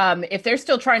 If they're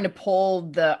still trying to pull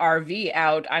the RV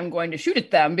out, I'm going to shoot at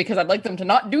them because I'd like them to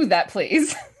not do that,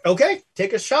 please. Okay,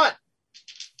 take a shot.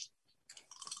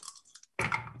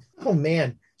 Oh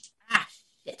man.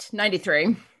 Shit.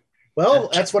 93. Well,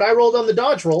 that's what I rolled on the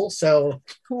dodge roll. So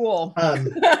Cool.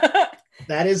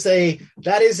 that is a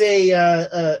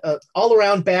all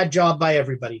around bad job by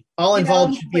everybody. All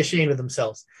involved should be ashamed of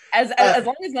themselves. As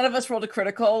long as none of us rolled a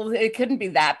critical, it couldn't be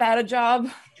that bad a job.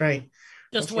 Right.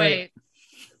 Just Okay.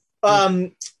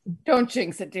 wait. Don't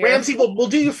jinx it, dear. Ramsey, we'll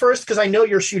do you first because I know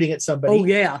you're shooting at somebody. Oh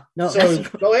yeah. No. So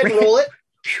go ahead and roll it.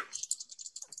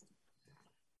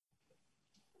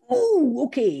 Oh,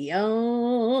 okay.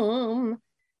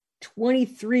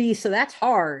 23. So that's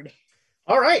hard.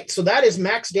 All right. So that is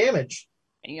max damage.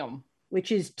 Damn.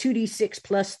 Which is 2d6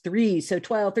 plus 3. So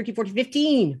 12, 13, 14,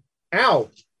 15. Ow.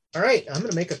 All right. I'm going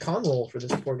to make a con roll for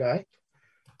this poor guy.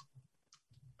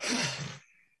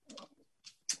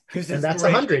 And that's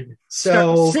 100.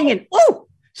 So Start singing. Oh,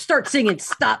 start singing.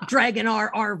 Stop dragging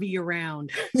our RV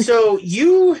around. So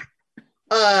you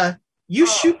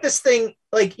shoot this thing,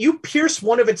 like you pierce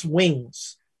one of its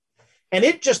wings and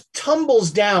it just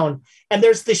tumbles down, and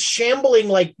there's this shambling,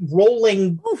 like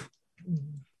rolling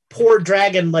poor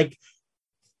dragon, like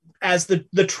as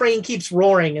the train keeps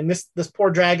roaring, and this poor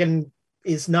dragon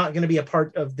is not going to be a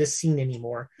part of this scene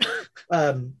anymore.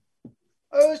 I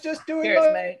was just doing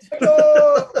Cheers, mate.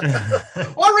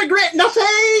 I regret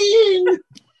nothing.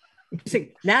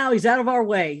 Now he's out of our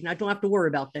way. I don't have to worry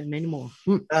about them anymore.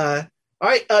 All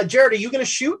right, Jared, are you going to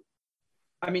shoot?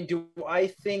 I mean, do I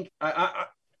think I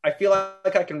feel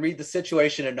like I can read the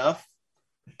situation enough?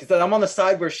 Because I'm on the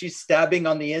side where she's stabbing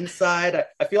on the inside.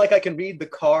 I feel like I can read the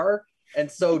car.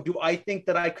 And so do I think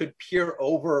that I could peer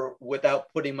over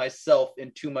without putting myself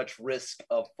in too much risk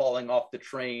of falling off the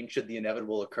train should the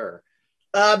inevitable occur?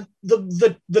 I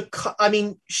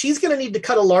mean, she's going to need to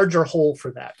cut a larger hole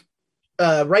for that.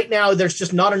 Right now, there's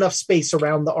just not enough space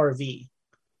around the RV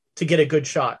to get a good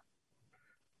shot.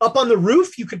 Up on the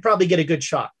roof, you could probably get a good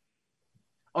shot.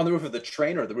 On the roof of the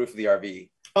train or the roof of the RV?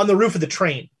 On the roof of the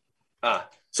train.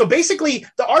 So basically,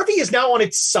 the RV is now on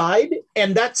its side,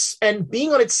 and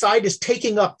being on its side is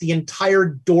taking up the entire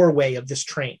doorway of this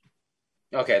train.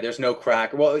 Okay, there's no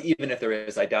crack. Well, even if there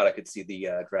is, I doubt I could see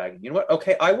the dragon. You know what?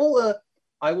 Okay, I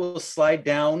will slide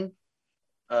down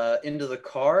into the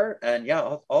car, and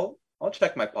yeah, I'll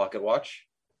check my pocket watch.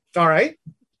 All right.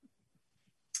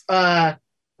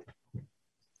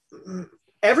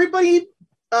 Everybody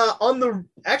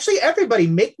everybody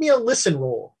make me a listen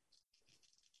roll.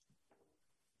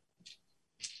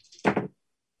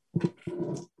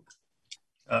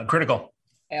 Critical.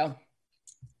 Yeah.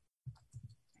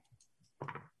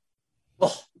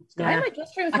 Oh, I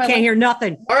can't hear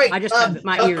nothing. All right. I just have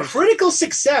my ears. Critical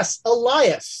success,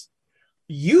 Elias.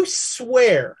 You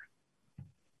swear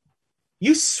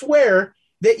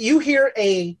that you hear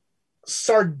a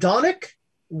sardonic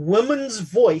woman's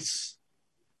voice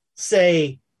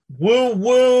say woo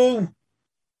woo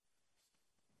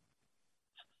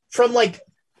from like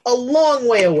a long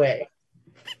way away.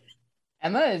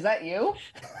 Emma, is that you?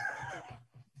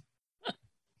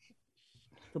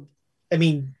 I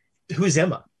mean, who's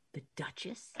Emma? The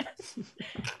Duchess?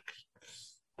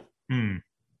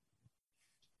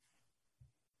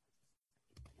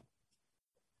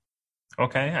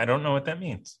 Okay, I don't know what that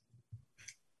means.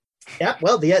 Yeah,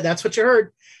 well, yeah, that's what you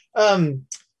heard.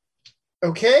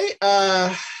 Okay.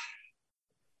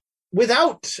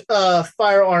 Without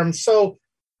firearms. So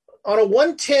on a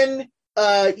 110,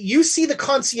 you see the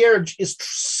concierge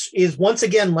is once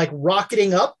again like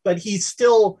rocketing up, but he's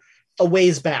still a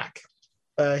ways back.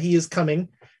 He is coming.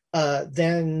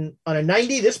 Then on a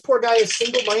 90, this poor guy is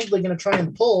single-mindedly going to try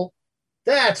and pull.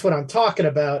 That's what I'm talking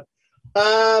about.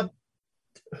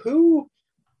 Who?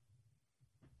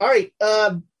 All right.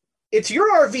 It's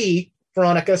your RV,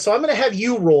 Veronica. So I'm going to have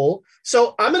you roll.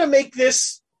 So I'm going to make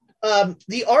this.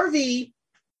 The RV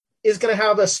is going to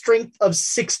have a strength of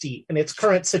 60 in its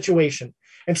current situation.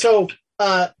 And so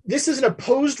this is an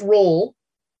opposed roll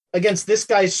against this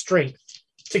guy's strength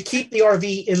to keep the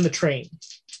RV in the train.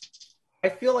 I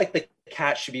feel like the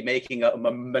cat should be making a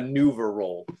maneuver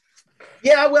roll.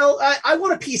 Yeah, well, I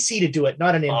want a PC to do it,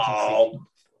 not an NPC. Oh.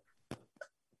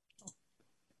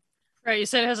 Right, you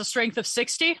said it has a strength of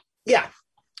 60? Yeah.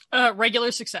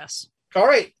 Regular success. All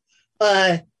right.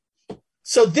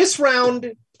 So this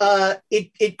round,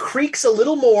 it creaks a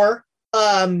little more.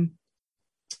 And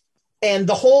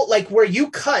the whole, like where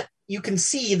you cut, you can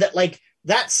see that like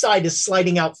that side is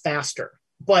sliding out faster,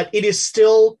 but it is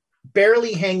still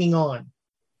barely hanging on.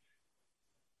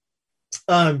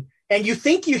 And you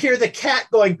think you hear the cat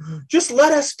going, just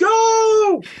let us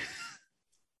go.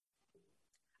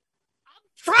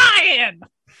 Trying.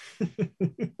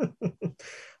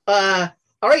 All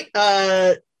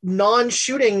right.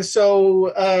 Non-shooting.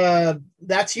 So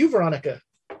that's you, Veronica.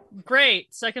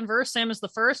 Great. Second verse, same as the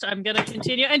first. I'm going to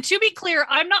continue. And to be clear,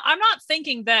 I'm not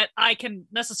thinking that I can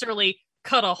necessarily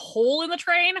cut a hole in the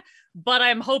train, but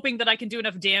I'm hoping that I can do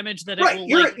enough damage that it will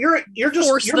you're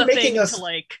making us to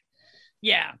like,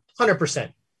 yeah,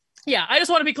 100%. Yeah, I just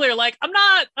want to be clear. Like, I'm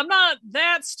not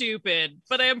that stupid,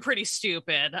 but I am pretty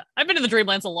stupid. I've been in the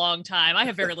Dreamlands a long time. I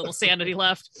have very little sanity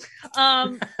left.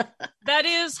 That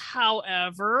is,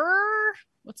 however,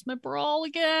 what's my brawl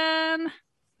again?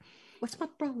 Look,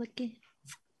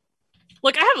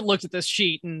 I haven't looked at this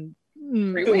sheet in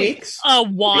 3 weeks. A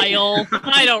while.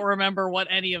 I don't remember what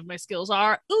any of my skills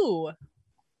are. Ooh.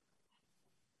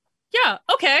 Yeah,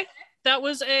 okay. That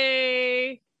was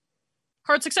a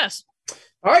hard success.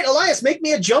 All right, Elias, make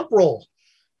me a jump roll.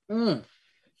 I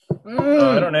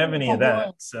don't have any of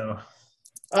that, so.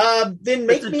 Then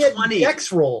make me a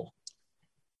dex roll.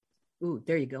 Ooh,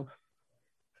 there you go.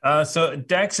 So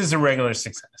dex is a regular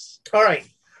success. All right.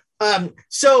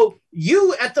 So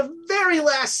you, at the very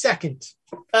last second,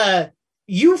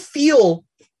 you feel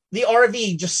the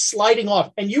RV just sliding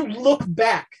off, and you look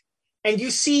back, and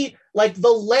you see like the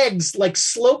legs like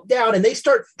slope down, and they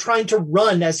start trying to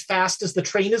run as fast as the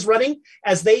train is running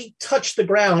as they touch the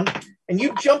ground, and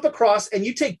you jump across, and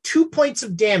you take 2 points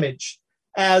of damage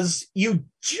as you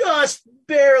just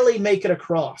barely make it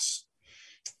across.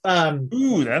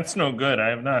 Ooh, that's no good. I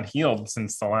have not healed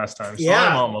since the last time, so yeah,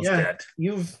 I'm almost dead.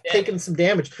 You've taken some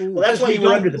damage. Well, that's why you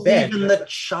were under the bed. Even the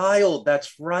child,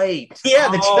 that's right. Yeah,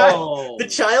 the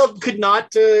child could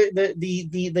not.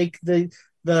 The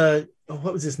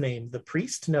what was his name? The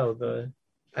priest? No,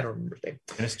 I don't remember his name.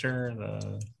 Minister,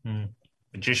 the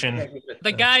magician,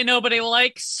 the guy nobody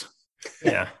likes.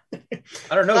 Yeah,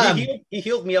 I don't know. He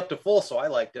healed me up to full, so I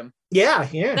liked him. Yeah.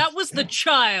 That was the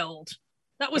child.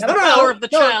 That was the power of the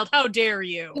child. How dare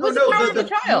you? The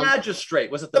child.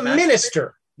 Magistrate. Was it the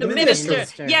minister? The minister.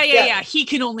 Yeah. He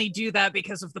can only do that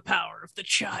because of the power of the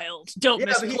child. Don't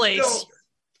misplace.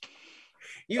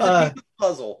 He was a piece of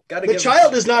puzzle. The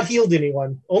child has not healed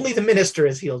anyone. Only the minister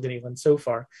has healed anyone so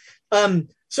far.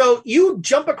 So you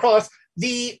jump across.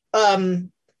 The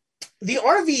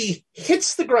RV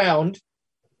hits the ground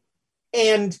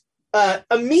and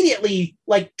immediately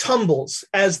like tumbles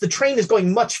as the train is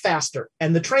going much faster,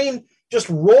 and the train just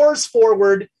roars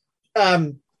forward.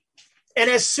 And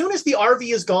as soon as the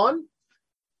RV is gone,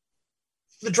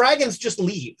 the dragons just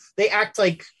leave. They act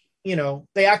like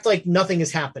nothing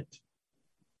has happened.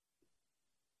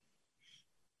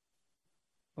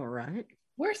 All right.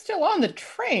 We're still on the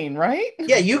train, right?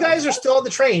 Yeah, you guys are still on the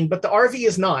train, but the RV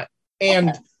is not.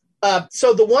 And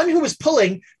so the one who was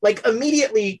pulling, like,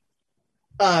 immediately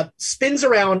spins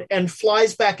around and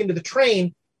flies back into the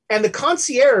train. And the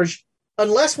concierge,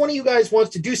 unless one of you guys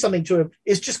wants to do something to him,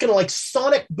 is just going to, like,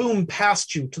 sonic boom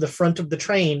past you to the front of the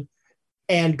train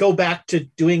and go back to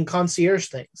doing concierge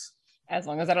things. As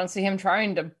long as I don't see him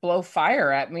trying to blow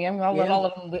fire at me,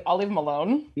 I'll leave him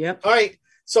alone. Yep. All right.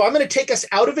 So I'm going to take us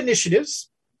out of initiatives.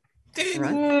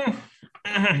 Right.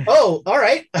 Oh, all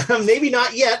right. Maybe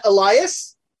not yet.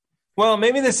 Elias? Well,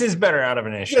 maybe this is better out of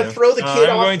initiative. I'm going to throw the kid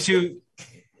off. I'm going to...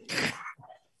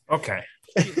 Okay.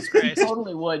 Jesus Christ.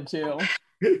 Totally would, too.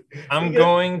 I'm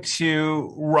going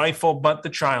to rifle butt the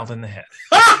child in the head.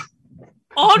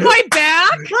 On my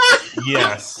back?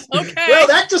 Yes. Okay. Well,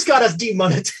 that just got us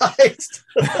demonetized.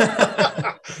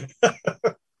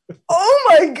 Oh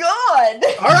my god!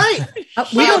 All right.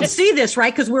 We don't see this,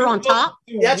 right? Because we're on top.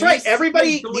 That's right.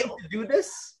 Everybody, going to do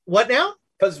this what now?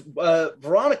 because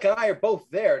Veronica and I are both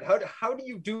there. How do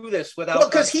you do this without? Well,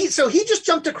 because he just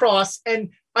jumped across, and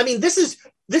I mean, this is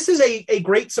a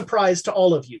great surprise to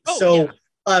all of you. Oh, So,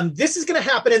 this is going to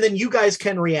happen, and then you guys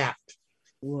can react.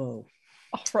 Whoa.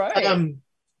 All right.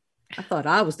 I thought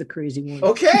I was the crazy one.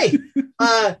 Okay. Give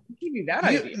you that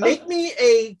idea. Make me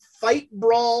a fight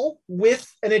brawl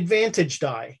with an advantage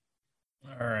die.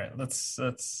 All right, let's.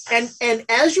 And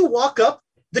as you walk up,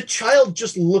 the child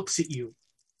just looks at you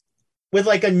with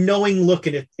like a knowing look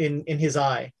at it in his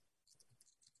eye.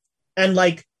 And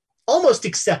like almost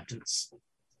acceptance.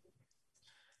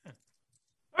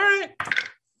 All right.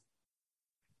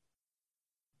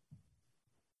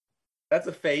 That's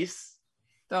a face.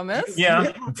 Don't miss?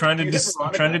 Yeah, I'm trying to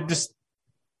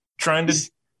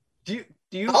Do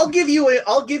you? I'll give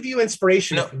you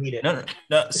inspiration if you need it.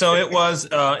 No. So it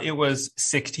was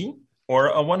 60 or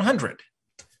a 100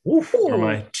 Ooh. for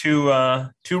my two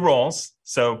rolls.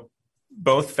 So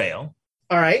both fail.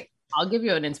 All right. I'll give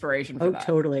you an inspiration for that.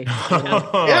 Totally. Yeah,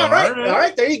 all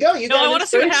right. There you go. You No, got I an want to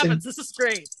see what inspiration. happens. This is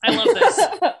great. I love this.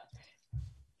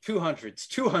 200s.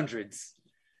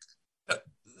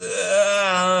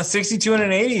 62 and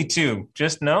an 82.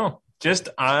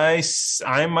 I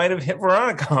might have hit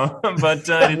Veronica, but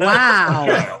I did not.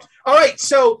 Wow. All right.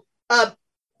 So,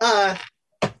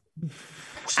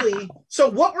 actually, so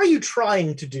what were you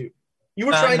trying to do? You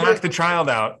were trying knock to the child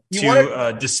out You to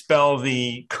wanted- dispel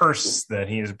the curse that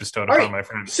he has bestowed All upon right. my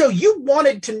friend. So you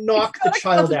wanted to knock the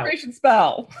child out. Concentration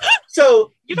spell.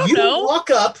 So You don't know.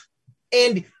 walk up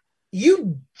and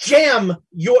you jam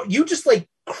you just like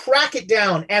crack it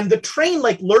down, and the train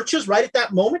like lurches right at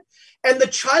that moment, and the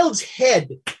child's head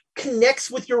connects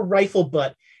with your rifle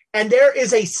butt, and there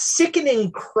is a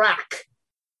sickening crack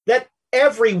that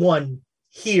everyone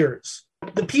hears.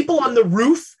 The people on the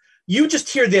roof, you just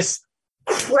hear this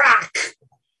crack,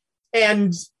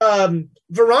 and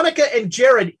Veronica and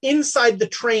Jared inside the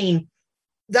train,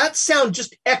 that sound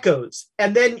just echoes,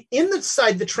 and then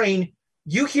inside the train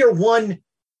you hear one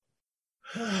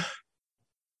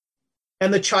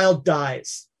and the child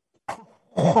dies.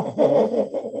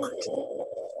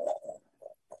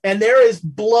 And there is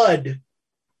blood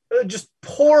just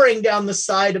pouring down the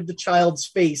side of the child's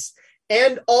face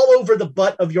and all over the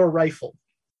butt of your rifle.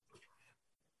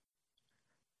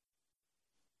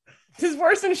 This is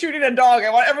worse than shooting a dog. I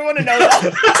want everyone to know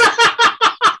that.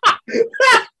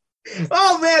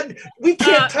 Oh man, we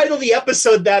can't title the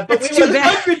episode that, but we That's too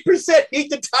bad. 100% need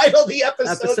to title the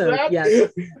episode that.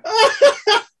 yes.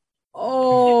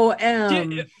 Oh,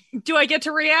 Do I get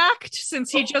to react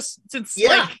since I'm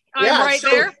Yeah, right so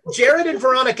there? Jared and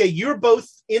Veronica, you're both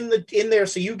in there,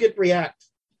 so you get react.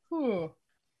 Ooh.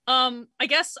 I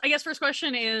guess first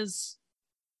question is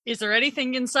there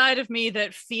anything inside of me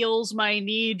that feels my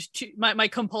need to my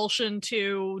compulsion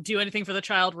to do anything for the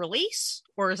child release,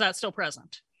 or is that still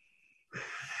present?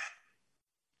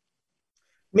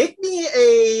 Make me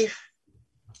a.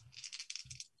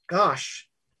 Gosh,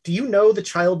 do you know the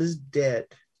child is dead?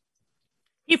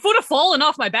 He would have fallen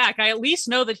off my back. I at least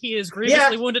know that he is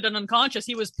grievously wounded and unconscious.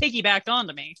 He was piggybacked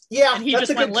onto me. Yeah, and he that's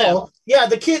just a good went call. limp. Yeah,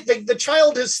 the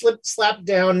child has slapped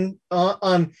down.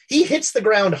 He hits the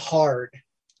ground hard.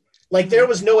 Like there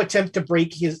was no attempt to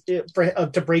break his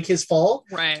fall.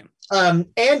 Right.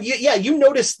 And you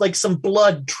notice like some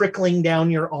blood trickling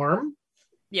down your arm.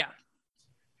 Yeah.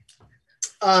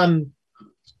 I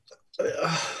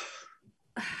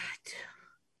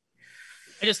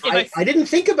didn't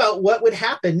think about what would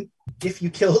happen if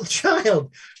you killed the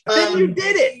child. Then you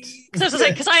did it. So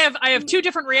because I have two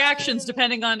different reactions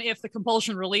depending on if the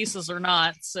compulsion releases or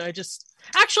not. So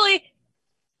actually,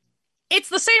 it's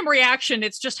the same reaction.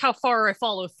 It's just how far I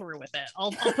follow through with it.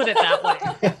 I'll put it that way.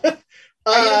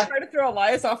 Are you gonna try to throw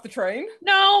Elias off the train?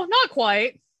 No, not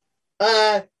quite.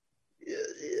 I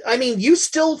mean, you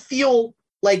still feel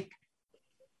like,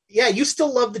 you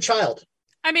still love the child.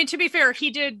 I mean, to be fair,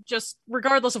 he did just,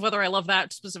 regardless of whether I love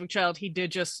that specific child, he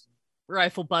did just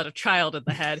rifle butt a child in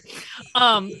the head.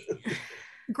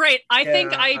 Great. I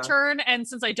think I turn, and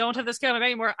since I don't have this kind of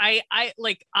anymore, I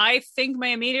think my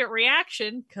immediate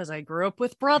reaction, because I grew up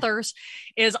with brothers,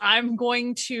 is I'm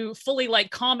going to fully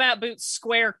combat boots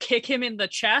square, kick him in the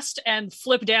chest, and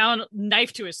flip down,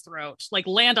 knife to his throat,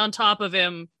 land on top of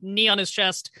him, knee on his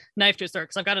chest, knife to his throat,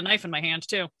 because I've got a knife in my hand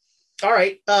too. All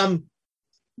right.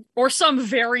 Or some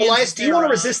variant. Elias, do you want to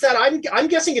resist that? I'm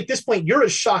guessing at this point you're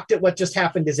as shocked at what just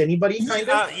happened as anybody, kind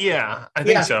of. Yeah, I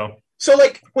think so. So,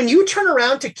 like, when you turn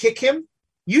around to kick him,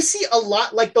 you see a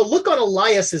lot, like, the look on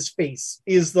Elias's face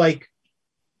is, like,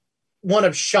 one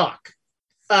of shock.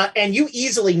 And you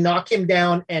easily knock him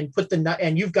down and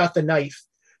and you've got the knife.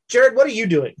 Jared, what are you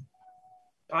doing?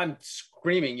 I'm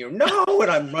screaming, no,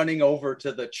 and I'm running over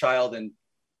to the child and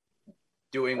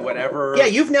doing whatever. Yeah,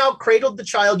 you've now cradled the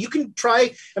child. You can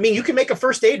you can make a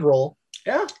first aid roll.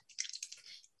 Yeah.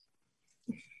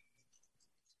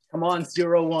 Come on,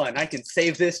 01. I can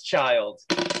save this child.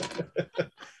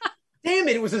 Damn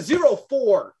it was a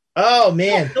 04. Oh,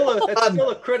 man. It's still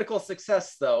a critical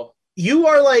success, though. You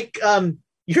are like,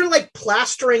 you're like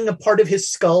plastering a part of his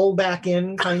skull back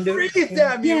in, kind of. Breathe,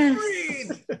 damn you,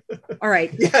 breathe. All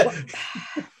right. Yeah.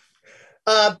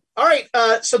 All right.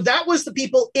 So that was the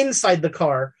people inside the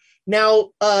car.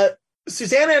 Now,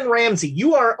 Susanna and Ramsey,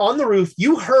 you are on the roof.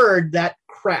 You heard that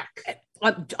crack.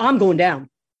 I'm going down.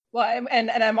 Well, and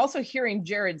I'm also hearing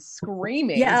Jared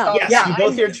screaming. Yeah. So Yes, you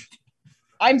both hear.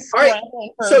 I'm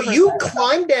scrambling. Right. So you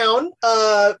climb down.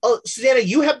 Susanna,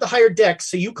 you have the higher deck,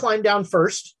 so you climb down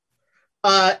first.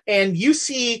 And you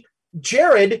see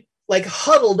Jared like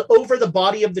huddled over the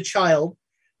body of the child.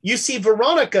 You see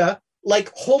Veronica like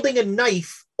holding a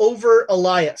knife over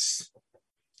Elias.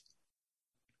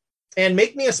 And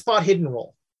make me a spot hidden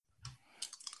roll.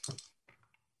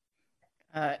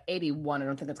 81. I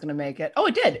don't think that's going to make it. Oh,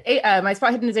 it did. My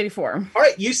spot hidden is 84. All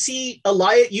right. You see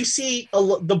Elias. You see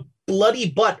the bloody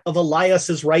butt of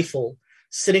Elias's rifle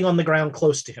sitting on the ground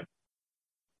close to him.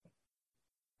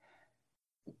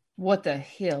 What the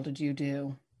hell did you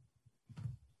do?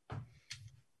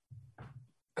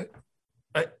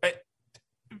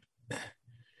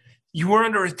 You were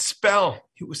under its spell.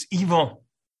 It was evil.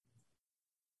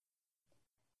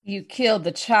 You killed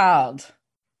the child.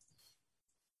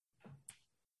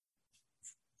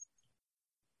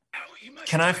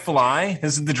 Can I fly?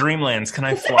 This is the Dreamlands. Can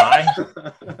I fly?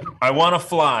 I want to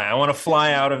fly. I want to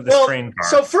fly out of this train car.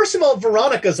 So first of all,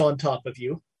 Veronica's on top of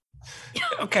you.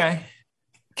 Okay.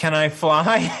 Can I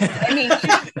fly? I mean,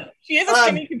 she is a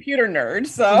skinny computer nerd,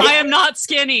 so I am not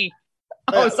skinny.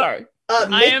 Oh, sorry.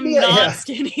 I am not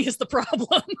skinny is the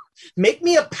problem. Make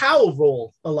me a POW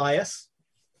roll, Elias.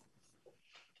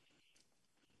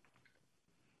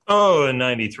 Oh,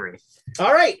 93.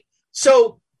 All right.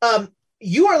 So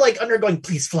you are like undergoing,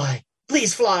 please fly,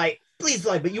 please fly, please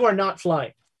fly, but you are not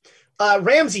flying.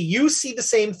 Ramsey, you see the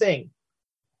same thing.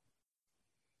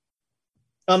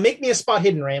 Make me a spot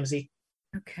hidden, Ramsey.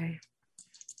 Okay.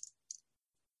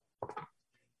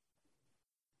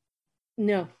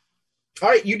 No. All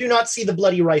right, you do not see the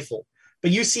bloody rifle,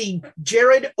 but you see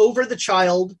Jared over the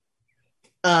child,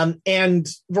 and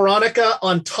Veronica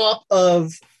on top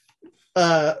of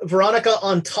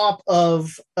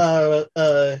Elias.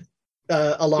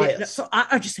 Yeah, so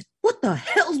I just said, "What the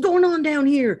hell's going on down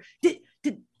here? Did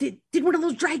one of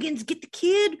those dragons get the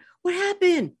kid? What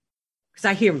happened?" Because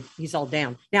I hear him; he's all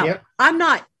down. Now Yep. I'm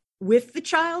not with the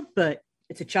child, but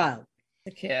it's a child.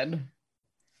 The kid.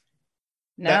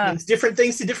 That means different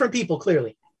things to different people,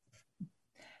 clearly.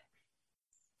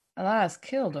 Elias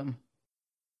killed him.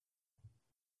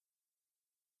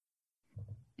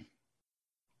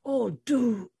 Oh,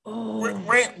 dude. Oh,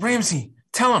 Ramsey,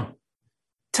 tell him.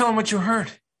 Tell him what you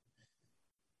heard.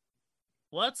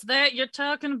 What's that you're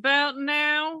talking about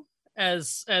now?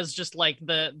 As just like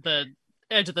the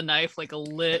edge of the knife, like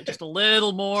just a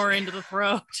little more into the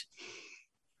throat.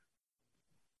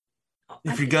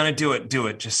 If you're gonna do it.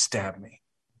 Just stab me.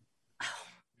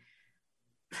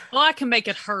 Well, I can make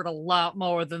it hurt a lot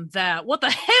more than that. What the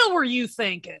hell were you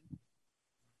thinking?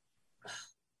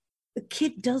 the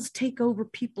kid does take over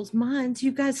people's minds.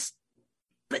 You guys,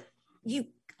 but you,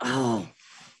 oh.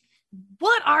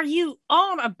 What are you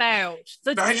on about?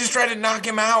 I just tried to knock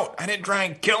him out. I didn't try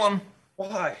and kill him.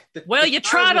 Why? Well, you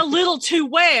tried a little too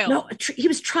well. No, he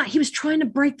was trying to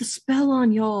break the spell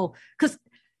on y'all because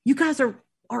you guys are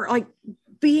like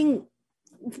being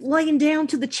laying down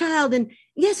to the child, and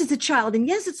yes, it's a child, and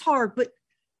yes, it's hard, but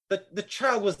the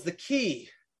child was the key.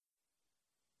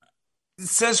 It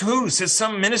says who? It says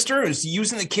some minister who's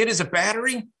using the kid as a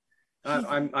battery?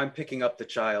 I'm picking up the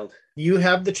child. You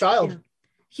have the child. Yeah,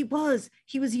 he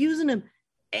was using him,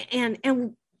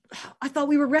 and I thought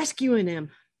we were rescuing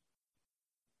him.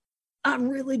 I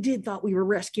really did thought we were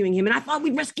rescuing him, and I thought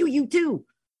we'd rescue you too.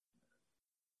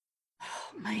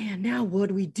 Oh man, now what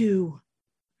do we do?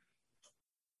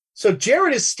 So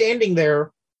Jared is standing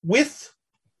there with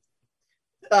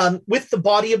the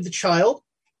body of the child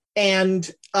and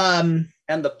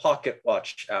the pocket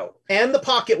watch out. And the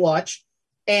pocket watch.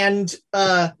 And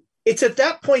it's at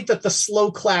that point that the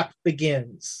slow clap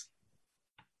begins.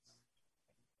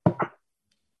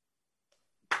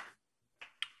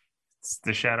 It's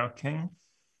the Shadow King.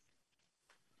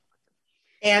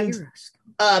 And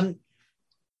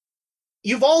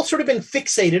you've all sort of been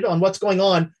fixated on what's going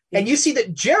on, and you see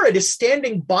that Jared is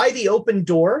standing by the open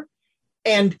door,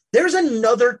 and there's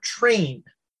another train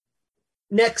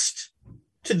next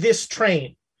to this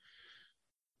train.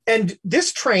 And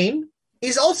this train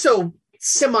is also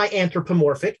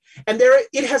semi-anthropomorphic, and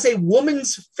it has a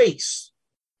woman's face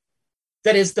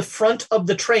that is the front of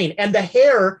the train, and the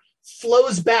hair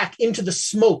flows back into the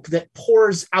smoke that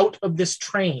pours out of this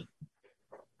train.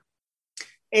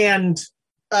 And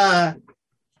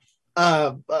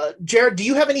Jared, do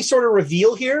you have any sort of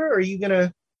reveal here? Or are you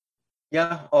gonna?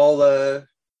 Yeah,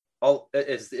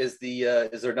 is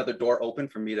there another door open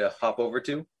for me to hop over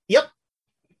to? Yep.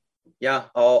 Yeah,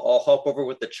 I'll hop over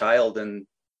with the child, and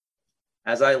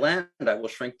as I land, I will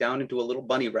shrink down into a little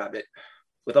bunny rabbit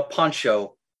with a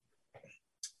poncho.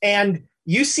 And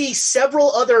you see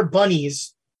several other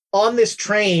bunnies on this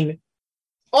train.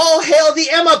 All hail the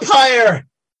Empire!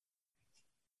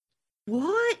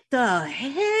 What the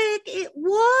heck?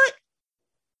 What?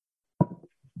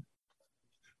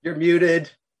 You're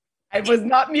muted. I was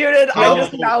not muted. I'm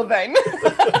just mouthing.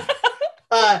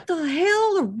 The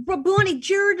hell? The bunny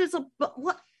Jared is a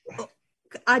what?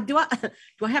 Do I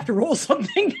have to roll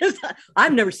something?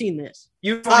 I've never seen this.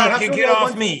 You can get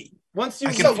off me. Once you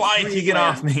I can fly if you get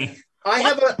off me. I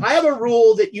have a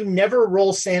rule that you never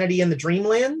roll sanity in the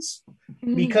Dreamlands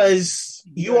because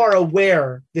you are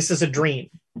aware this is a dream.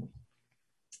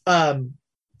 A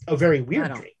very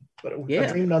weird dream, but a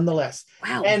dream nonetheless.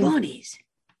 Wow, bunnies.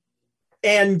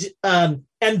 And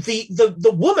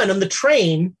the woman on the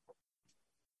train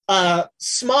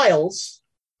smiles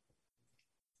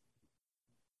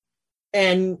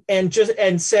and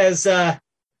says,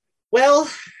 well,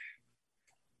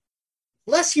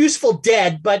 less useful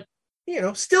dead, but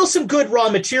still some good raw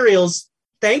materials.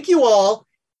 Thank you all.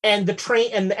 And the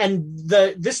train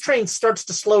this train starts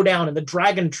to slow down, and the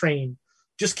dragon train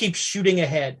just keeps shooting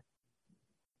ahead.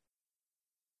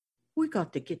 We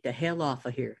got to get the hell off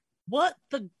of here. What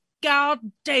the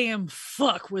goddamn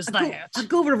fuck was that? I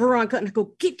go over to Veronica and I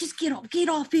go, get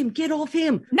off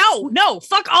him. No,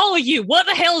 fuck all of you. What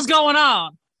the hell is going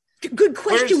on? Good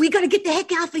question. We got to get the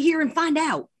heck out of here and find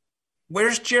out.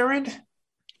 Where's Jared?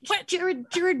 What?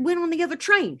 Jared went on the other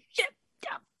train.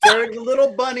 Jared, a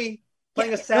little bunny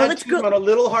playing a sad tune on a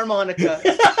little harmonica.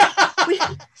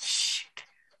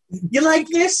 You like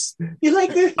this? We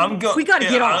got to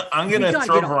get off. I'm going to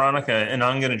throw Veronica and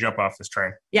I'm going to jump off this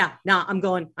train. Yeah, no, I'm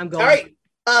going. All right.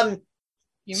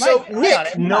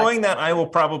 Nick, knowing that I will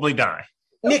probably die.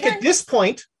 Nick, at this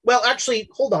point, well, actually,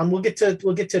 hold on. We'll get to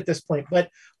at this point. But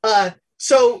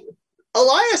so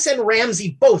Elias and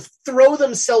Ramsey both throw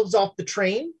themselves off the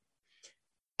train,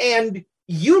 and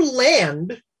you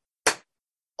land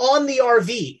on the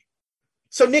RV.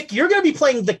 So Nick, you're going to be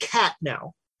playing the cat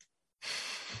now.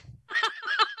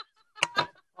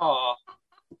 Aw.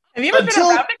 Have you ever been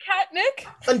around a cat, Nick?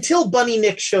 Until Bunny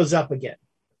Nick shows up again.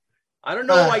 I don't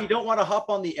know why you don't want to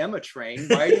hop on the Emma train.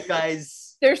 Why are you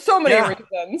guys? There's so many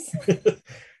reasons.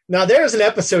 Now there's an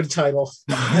episode title.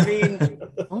 I mean,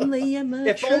 only Emma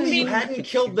if only you hadn't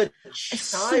killed the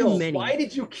child. Why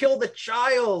did you kill the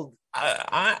child?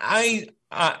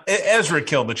 Ezra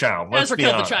killed the child. Ezra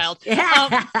killed the child.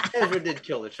 Ezra did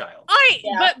kill the child.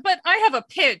 But I have a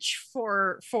pitch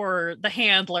for the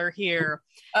handler here.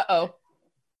 Uh-oh.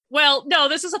 Well, no,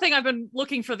 this is a thing I've been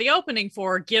looking for the opening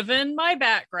for, given my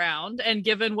background and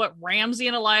given what Ramsey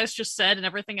and Elias just said and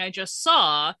everything I just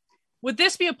saw. Would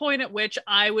this be a point at which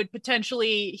I would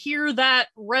potentially hear that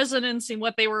resonance in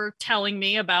what they were telling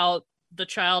me about the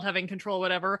child having control,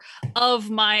 whatever, of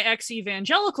my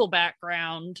ex-evangelical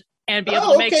background and be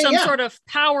able to make some sort of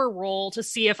power roll to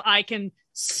see if I can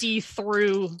see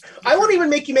through? I won't even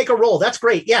make you make a roll. That's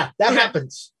great. Yeah, that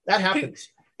happens. That happens.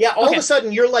 Yeah, all of a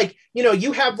sudden you're like,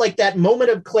 you have like that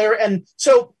moment of clarity. And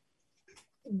so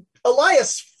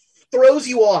Elias throws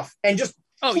you off and just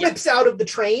flips out of the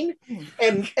train.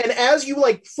 And as you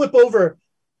like flip over,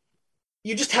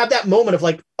 you just have that moment of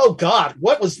like, oh God,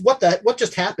 what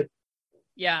just happened?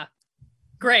 Yeah.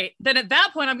 Great. Then at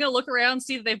that point, I'm going to look around,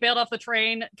 see that they've bailed off the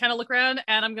train, kind of look around,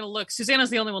 and I'm going to look.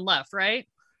 Susanna's the only one left, right?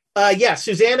 Yeah,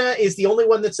 Susanna is the only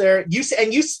one that's there. You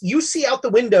see out the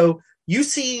window, you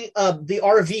see the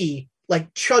RV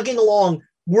like chugging along,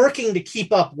 working to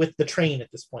keep up with the train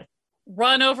at this point.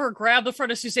 Run over, grab the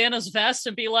front of Susanna's vest,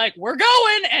 and be like, "We're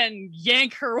going!" and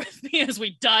yank her with me as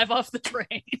we dive off the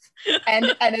train.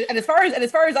 and as far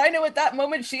as I know, at that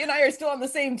moment, she and I are still on the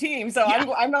same team, so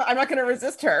I'm not going to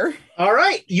resist her. All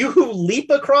right, you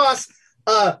leap across.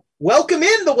 welcome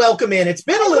in the welcome in. It's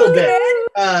been a little bit.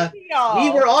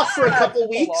 We were off for a couple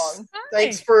weeks.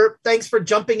 Thanks for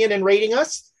jumping in and rating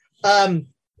us.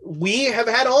 We have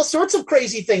had all sorts of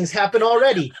crazy things happen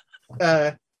already,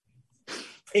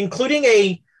 including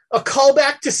a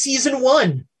callback to season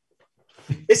 1.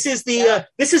 This is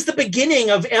the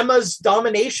beginning of Emma's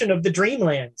domination of the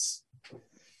Dreamlands.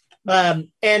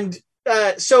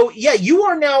 So you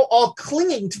are now all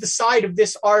clinging to the side of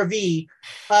this RV.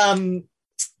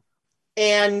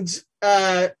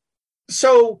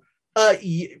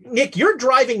 Nick, you're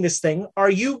driving this thing.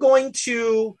 Are you going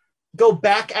to go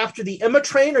back after the Emma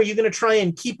train? Or are you going to try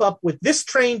and keep up with this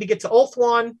train to get to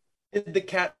Ulthuan? Did the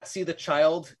cat see the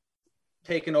child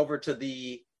taken over to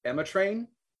the Emma train?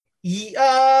 He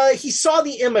saw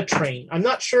the Emma train. I'm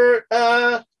not sure.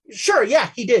 Sure, yeah,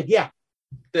 he did, yeah.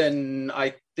 Then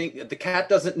I think the cat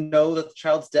doesn't know that the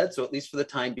child's dead, so at least for the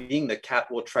time being, the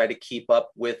cat will try to keep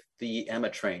up with the Emma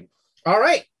train. All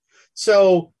right.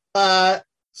 So the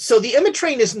Emma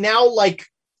train is now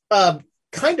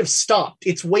kind of stopped.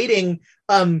 It's waiting.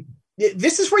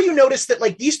 This is where you notice that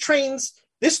these trains,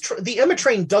 the Emma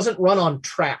train doesn't run on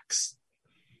tracks.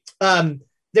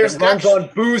 There's runs on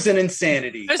booze and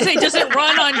insanity. I say, does it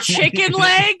run on chicken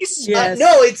legs? Yes.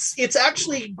 No, it's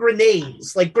actually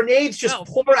grenades. Grenades just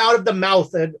pour out of the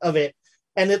mouth of it,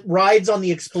 and it rides on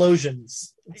the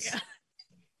explosions. Yeah.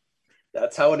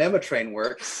 That's how an Emma train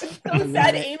works. So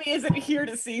sad Amy isn't here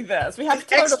to see this. We have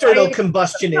to external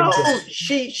combustion engine.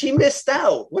 She missed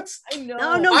out. I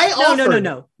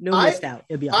know. No, missed out.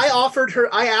 It'll be awesome. I offered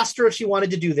her. I asked her if she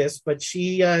wanted to do this, but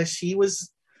she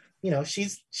was,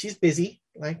 she's busy.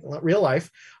 Like real life.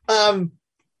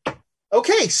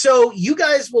 Okay, so you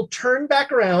guys will turn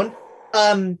back around.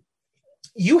 There's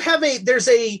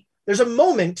a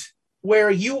moment where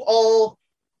you all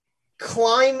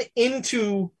climb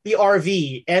into the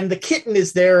RV and the kitten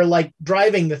is there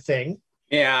driving the thing.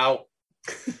 Yeah.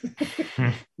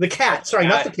 The cat, sorry,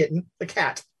 not the kitten, the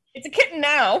cat. It's a kitten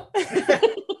now.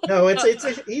 No,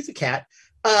 he's a cat.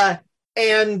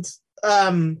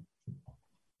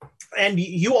 And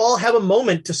you all have a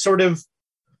moment to sort of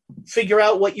figure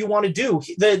out what you want to do.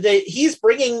 He's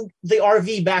bringing the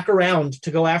RV back around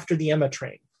to go after the Emma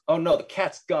train. Oh no, the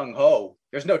cat's gung-ho.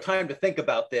 There's no time to think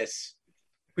about this.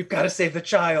 We've got to save the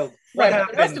child. Right,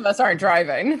 the rest of us aren't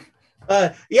driving.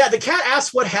 The cat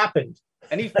asks what happened.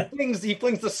 And he flings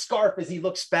the scarf as he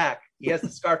looks back. He has the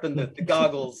scarf and the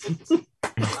goggles.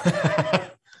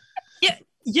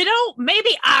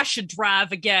 Maybe I should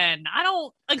drive again.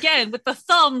 With the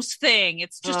thumbs thing,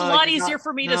 it's just a lot easier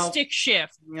for me to stick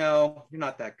shift. No, you're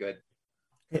not that good.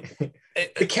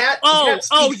 The cat.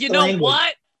 You know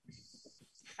what?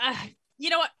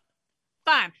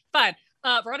 Fine.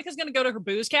 Veronica's going to go to her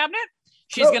booze cabinet.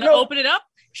 She's going to open it up.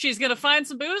 She's going to find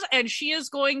some booze, and she is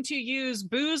going to use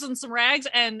booze and some rags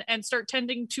and start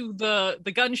tending to the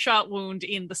gunshot wound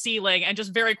in the ceiling, and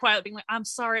just very quietly being like, I'm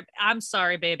sorry,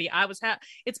 baby.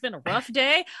 It's been a rough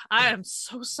day. I am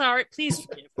so sorry. Please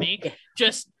forgive me.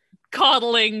 Just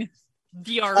coddling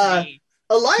the RV.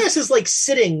 Elias is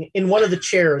sitting in one of the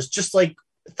chairs, just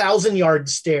 1,000-yard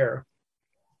stare.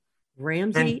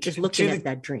 Ramsey is looking at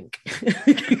that drink.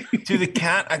 To the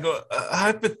cat, I go,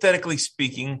 hypothetically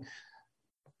speaking,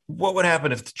 what would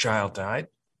happen if the child died?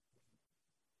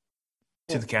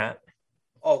 To the cat.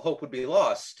 All hope would be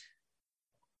lost.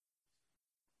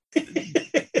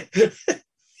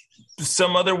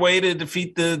 Some other way to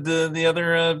defeat the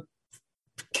other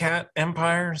cat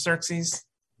empire, Xerxes?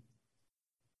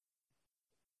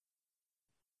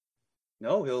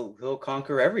 No, he'll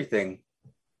conquer everything.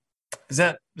 Is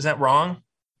that wrong?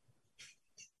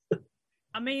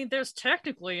 I mean, there's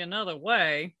technically another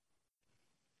way.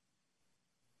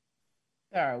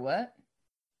 Sorry, what?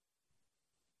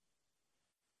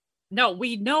 No,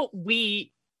 we know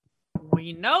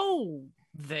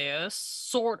this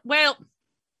sort. Well,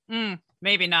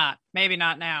 maybe not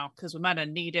now, because we might have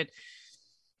needed.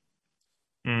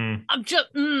 I'm just.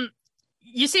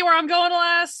 You see where I'm going,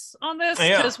 Lass, on this?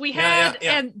 Because we had,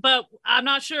 but I'm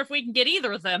not sure if we can get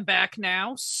either of them back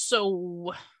now.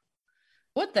 So,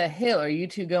 what the hell are you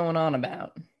two going on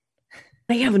about?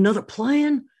 They have another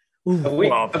plan.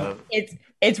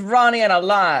 It's Ronnie and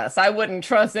Elias. I wouldn't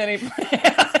trust any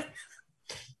plan.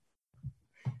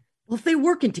 Well, if they're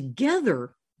working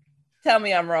together. Tell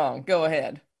me I'm wrong. Go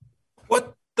ahead.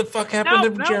 What the fuck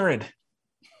happened to Jared?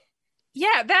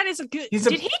 Yeah, that is a good.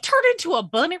 Did he turn into a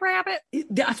bunny rabbit?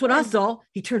 That's what I saw.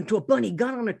 He turned into a bunny,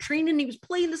 got on a train, and he was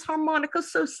playing this harmonica.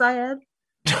 So sad.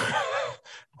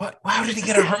 What? How did he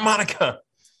get a harmonica?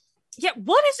 Yeah,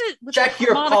 what is it? With Check the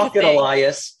your harmonica pocket, thing?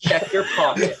 Elias. Check your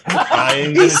pocket. I'm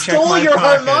He gonna check stole my your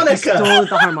pocket. harmonica. Stole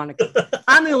the harmonica.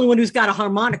 I'm the only one who's got a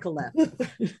harmonica left.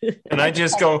 And I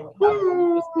just go,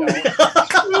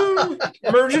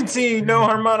 emergency, no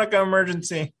harmonica,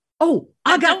 emergency. Oh,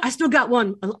 I still got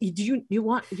one. Do you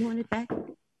want it back?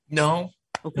 No,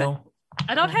 Okay. no.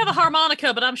 I don't have a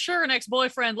harmonica, but I'm sure an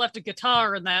ex-boyfriend left a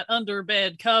guitar in that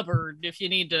underbed cupboard if you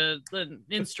need an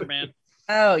instrument.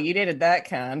 Oh, you dated that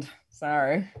kind.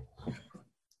 Sorry.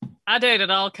 I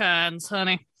dated all kinds,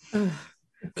 honey.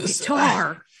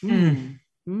 Guitar.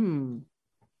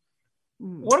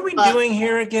 What are we doing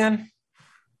here again?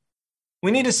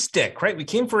 We need a stick, right? We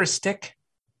came for a stick.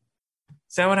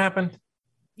 Is that what happened?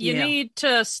 You need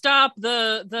to stop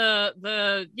the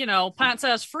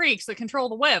pint-sized freaks that control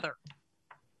the weather.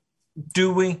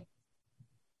 Do we?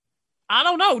 I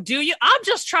don't know. Do you? I'm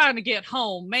just trying to get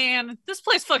home, man. This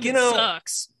place fucking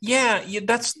sucks. Yeah,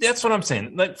 that's what I'm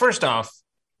saying. Like, first off,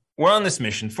 we're on this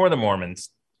mission for the Mormons.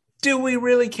 Do we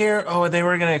really care? Oh, they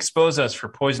were going to expose us for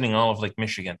poisoning all of Lake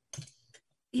Michigan.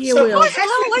 Yeah, So, well,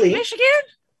 technically- Lake Michigan?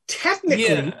 Technically,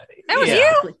 Yeah, That was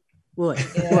yeah. you? what?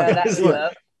 Yeah, that's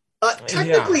Look.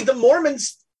 Technically, the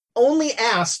Mormons only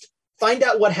asked, find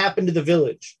out what happened to the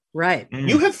village. Right.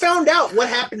 You have found out what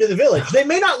happened to the village. They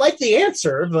may not like the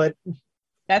answer, but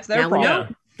That's their Now we problem.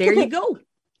 know. There you go. The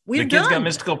We've kids got done.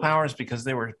 mystical powers because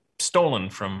they were stolen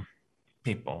from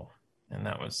people, and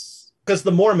that was because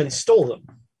the Mormons stole them.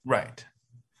 right.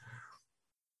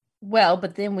 Well,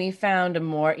 but then we found a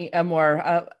more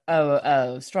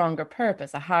stronger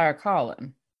purpose, a higher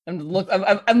calling. I'm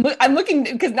looking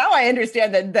because now I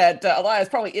understand that Elias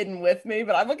probably isn't with me,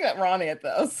 but I'm looking at Ronnie at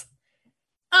this.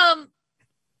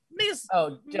 Ms.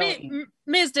 Oh, don't you?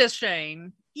 Ms.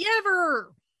 Deschain, you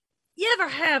ever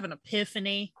have an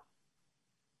epiphany?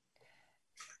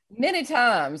 Many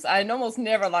times. I almost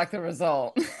never like the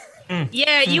result.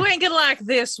 Yeah, you ain't gonna like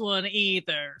this one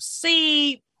either.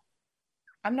 See,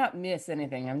 I'm not miss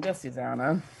anything. I'm just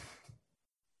Susanna.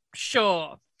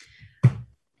 sure.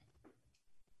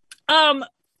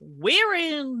 We're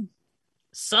in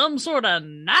some sort of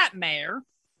nightmare,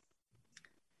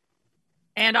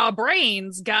 and our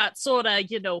brains got sort of,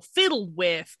 fiddled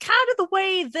with, kind of the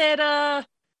way that,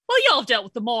 well, y'all have dealt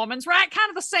with the Mormons, right? Kind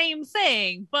of the same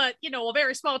thing, but, a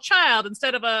very small child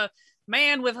instead of a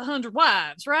man with 100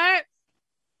 wives, right?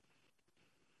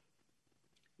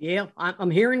 Yeah,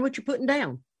 I'm hearing what you're putting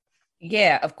down.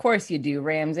 Yeah, of course you do,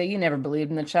 Ramsey. You never believed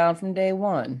in the child from day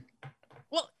one.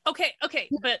 Well, okay,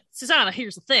 but Susanna,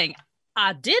 here's the thing.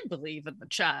 I did believe in the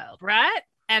child, right?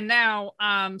 And now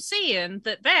I'm seeing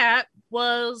that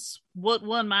was what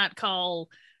one might call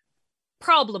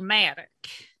problematic.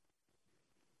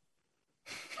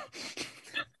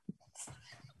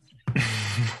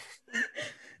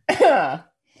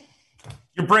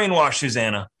 You're brainwashed,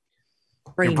 Susanna.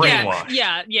 You're brainwashed.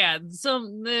 Yeah.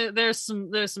 There's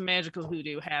some magical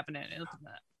hoodoo happening.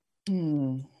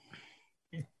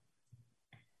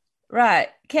 Right.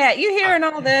 Kat, you hearing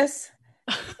all this?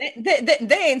 They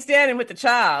ain't standing with the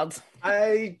child.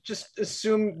 I just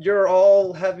assume you're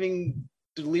all having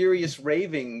delirious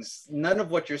ravings. None of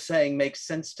what you're saying makes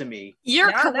sense to me.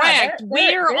 You're No, correct.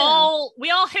 they're we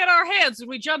all hit our heads when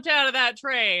we jumped out of that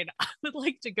train. I would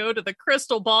like to go to the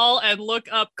crystal ball and look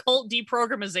up cult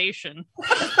deprogrammization.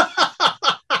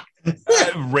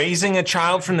 Raising a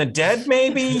child from the dead,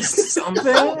 maybe something.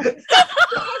 Go talk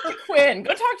to Quinn.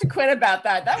 Go talk to Quinn about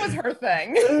that. That was her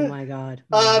thing. Oh my God.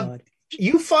 Oh my God.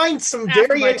 You find some After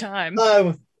very my time.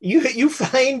 You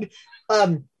find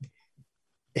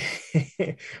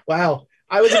wow.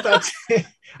 I was about to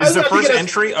Is the first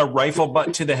entry a rifle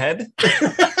butt to the head?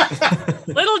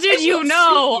 Little did you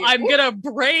know, I'm gonna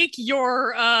break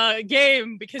your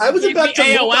game because I was you about to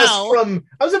gave me move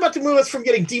AOL. us from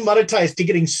getting demonetized to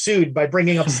getting sued by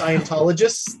bringing up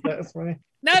Scientologists. That's right.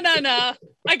 No.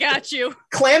 I got you.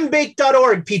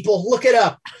 Clambake.org, people, look it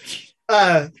up.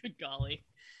 Good golly.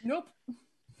 Nope.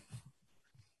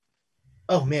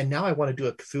 Oh man, now I want to do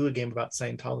a Cthulhu game about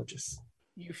Scientologists.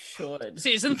 You should.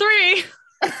 Season 3.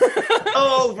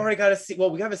 Oh, we've already got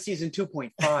we have a season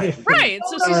 2.5. Right.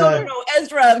 Oh, So no,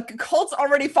 Ezra, cults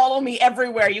already follow me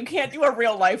everywhere. You can't do a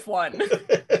real life one.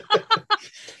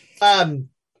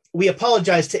 We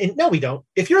apologize to no, we don't.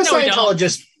 If you're a No, we don't.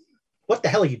 Scientologist, what the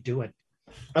hell are you doing?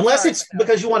 Unless it's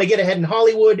because you want to get ahead in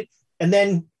Hollywood, and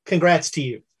then congrats to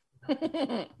you.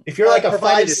 If you're like a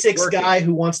Provided it's 5'6" working. guy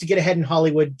who wants to get ahead in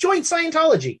Hollywood, join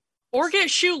Scientology. or get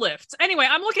shoe lifts. Anyway,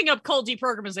 I'm looking up cult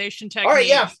deprogrammization techniques. All right,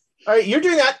 yeah. All right, you're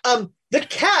doing that. The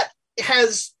cat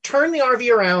has turned the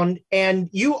RV around, and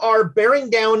you are bearing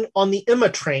down on the Emma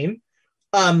train.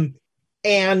 And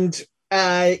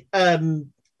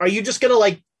are you just gonna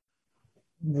like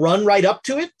run right up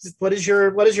to it? What is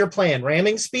your plan?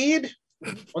 Ramming speed?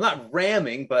 Well, not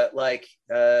ramming, but like,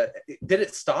 did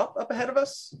it stop up ahead of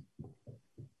us?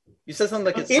 You said something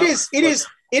like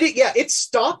it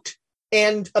stopped,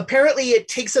 and apparently it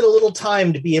takes it a little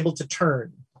time to be able to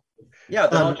turn. Yeah,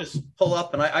 then I'll just pull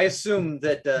up, and I assume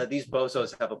that these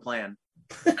bozos have a plan.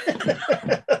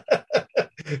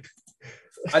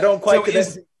 I don't quite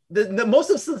the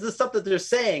most of the stuff that they're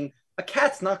saying. A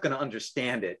cat's not going to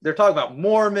understand it. They're talking about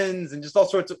Mormons and just all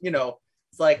sorts of,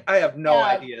 it's like, I have no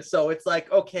idea. So it's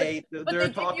like, okay, they're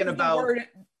talking about.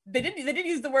 They did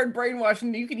use the word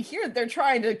brainwashing. You can hear they're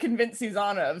trying to convince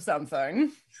Susanna of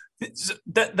something.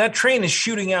 That train is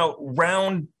shooting out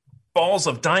round balls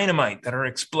of dynamite that are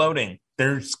exploding.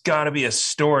 There's got to be a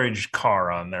storage car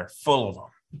on there full of them.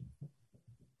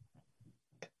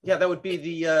 Yeah, that would be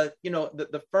the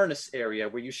furnace area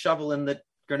where you shovel in the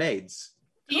grenades.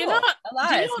 Do you not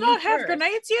have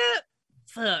grenades yet?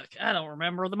 Fuck, I don't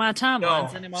remember my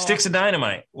timelines anymore. Sticks of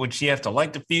dynamite, which you have to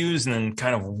light the fuse and then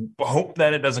kind of hope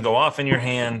that it doesn't go off in your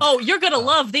hand. Oh, you're going to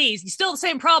love these. You still have the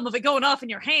same problem of it going off in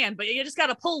your hand, but you just got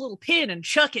to pull a little pin and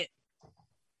chuck it.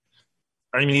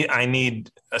 I need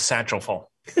a satchel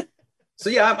full. So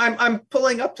yeah, I'm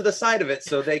pulling up to the side of it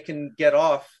so they can get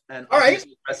off and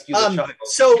rescue the child.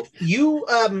 So you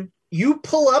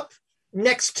pull up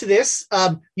next to this.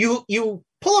 You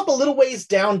pull up a little ways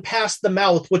down past the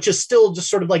mouth, which is still just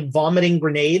sort of like vomiting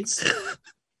grenades.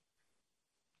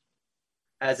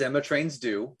 As Emma trains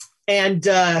do. And,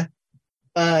 the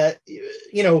eyes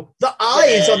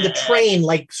on the train,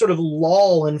 like sort of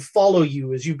loll and follow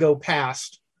you as you go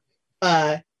past.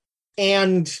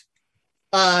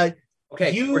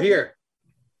 Okay, we're here.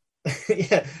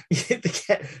 Yeah,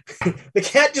 the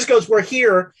cat just goes, "We're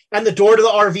here," and the door to the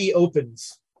RV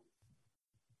opens.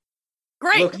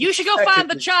 Great, look, you should go find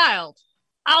the child.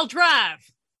 I'll drive.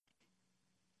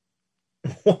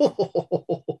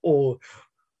 Well,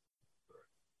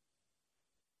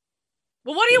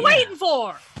 what are you waiting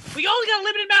for? We only got a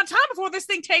limited amount of time before this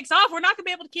thing takes off. We're not going to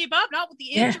be able to keep up, not with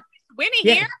the engine. Winnie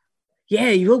here.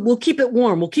 Yeah, we'll keep it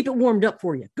warm. We'll keep it warmed up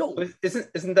for you. Go.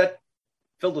 Isn't that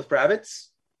filled with rabbits?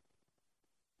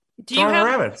 Do you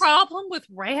have a problem with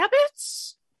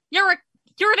rabbits? You're an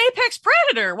apex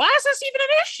predator. Why is this even an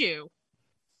issue?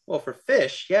 Well, for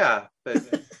fish, yeah, but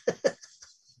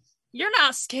you're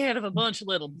not scared of a bunch of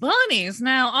little bunnies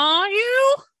now, are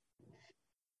you?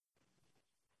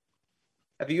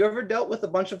 Have you ever dealt with a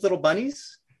bunch of little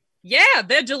bunnies? Yeah,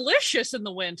 they're delicious in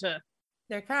the winter.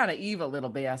 They're kind of evil little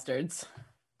bastards.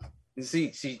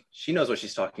 See, she knows what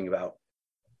she's talking about.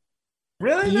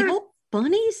 Really? Evil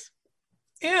bunnies?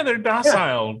 Yeah, they're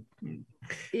docile.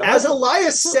 Yeah. As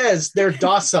Elias says, they're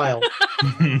docile.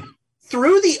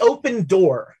 Through the open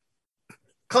door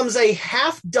comes a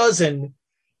half dozen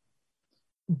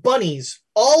bunnies,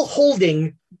 all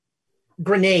holding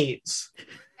grenades.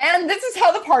 And this is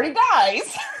how the party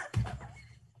dies.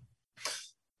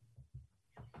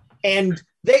 And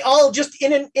they all just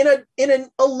in an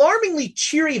alarmingly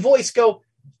cheery voice go,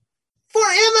 "For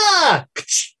Emma!"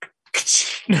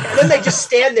 And then they just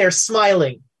stand there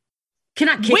smiling. Can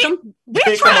I kick them?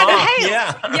 We're trying to help.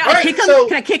 Yeah. Right,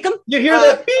 can I kick them? You hear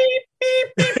that beep, beep,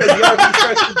 beep as the RV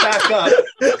starts to back up.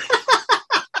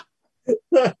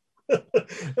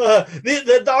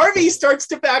 The RV starts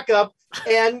to back up.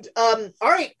 And, all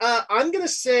right, I'm going to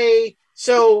say,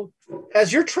 so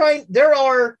as you're trying, there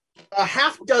are a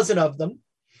half dozen of them.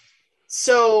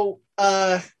 So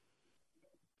I'm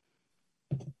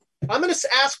going to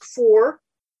ask for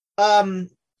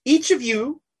each of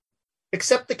you,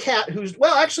 except the cat who's,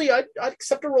 well, actually, I'd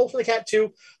accept a roll for the cat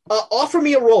too. Offer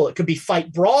me a roll. It could be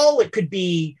fight brawl. It could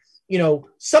be,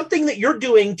 something that you're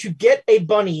doing to get a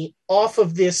bunny off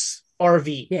of this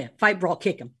RV. Yeah, fight brawl,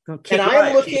 kick him. And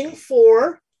I'm looking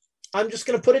for, I'm just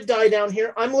going to put a die down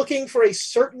here. I'm looking for a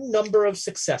certain number of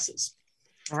successes.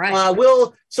 All right.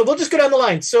 We'll just go down the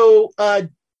line. So,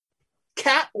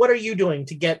 Kat, what are you doing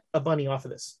to get a bunny off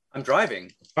of this? I'm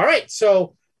driving. All right.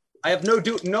 So I have no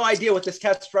idea what this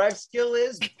cat's drive skill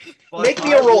is. Make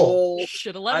me a roll.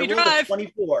 Should have let me drive.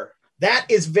 24. That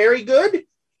is very good.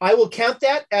 I will count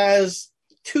that as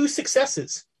 2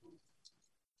 successes.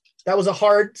 That was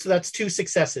so that's 2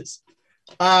 successes.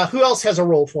 Who else has a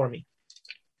roll for me?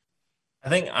 I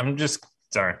think I'm just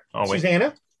sorry. I'll wait.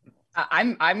 Susanna?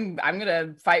 I'm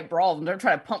gonna fight brawl. I'm gonna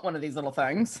try to pump one of these little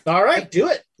things. All right, do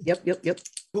it. Yep.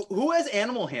 Who has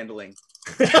animal handling?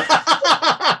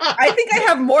 I think I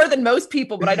have more than most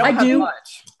people, but I don't have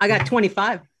much. I got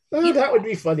 25. Oh, that would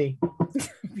be funny.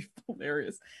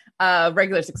 Hilarious.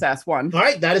 Regular success 1. All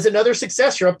right, that is another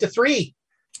success. You're up to 3.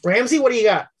 Ramsey, what do you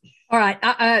got? All right,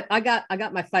 I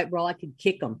got my fight brawl. I can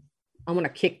kick them. I'm gonna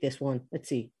kick this one. Let's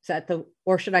see. Is that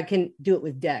or should I can do it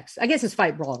with Dex? I guess it's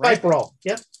fight brawl, right? Fight brawl.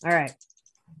 Yep. All right.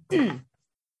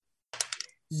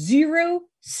 0-6,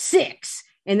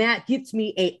 and that gets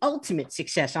me a ultimate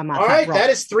success on my All fight right, brawl. that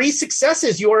is 3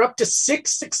 successes. You are up to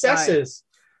 6 successes.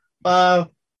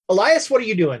 Elias, what are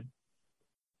you doing?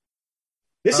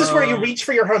 This is where you reach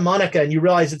for your harmonica and you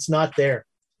realize it's not there.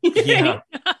 Yeah.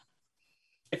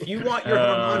 If you want your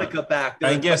harmonica back,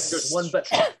 I guess there's one but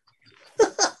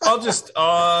I'll just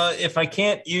if I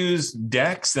can't use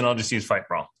Dex, then I'll just use Fight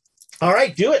Brawl. All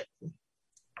right, do it.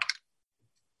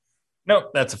 Nope,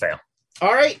 that's a fail.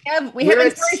 All right. We have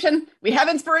inspiration. We have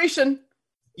inspiration.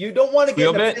 You don't want to get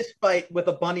Squeal in a bit? fist fight with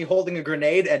a bunny holding a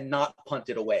grenade and not punt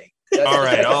it away. All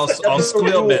right, I'll that's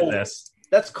squeal the bit rule. this.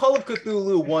 That's Call of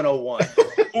Cthulhu 101.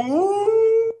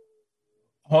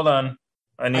 Hold on.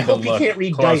 I need I to hope you look can't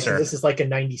read dice. closer. This is like a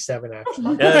 97,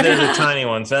 actually. Yeah, there's a tiny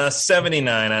one.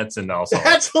 79. That's an also.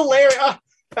 That's hilarious.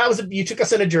 You took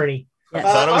us on a journey. Thought it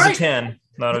was all a right. 10.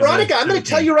 Thought it was Veronica, a I'm going to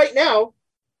tell you right now,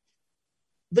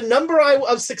 the number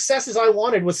of successes I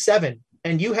wanted was 7,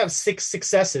 and you have 6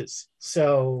 successes.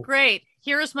 So Great.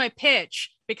 Here's my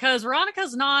pitch. Because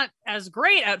Veronica's not as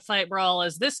great at Fight Brawl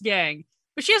as this gang,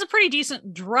 but she has a pretty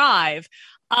decent drive.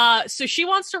 So she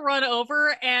wants to run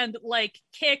over and like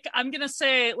kick. I'm gonna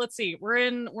say, let's see, we're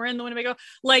in the Winnebago.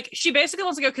 Like she basically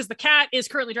wants to go because the cat is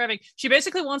currently driving. She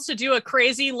basically wants to do a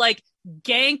crazy like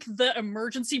gank the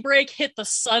emergency brake, hit the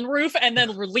sunroof, and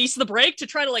then release the brake to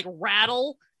try to like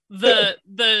rattle the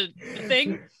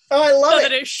thing. Oh, I love so it.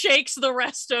 that it shakes the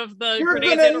rest of the You're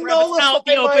grenades gonna in around out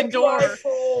the nullify my open door. drive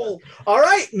roll. All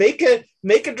right, make a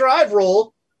drive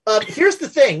roll. Here's the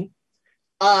thing.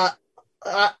 Let's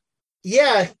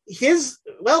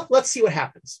see what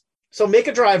happens. So make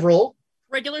a drive roll.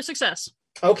 Regular success.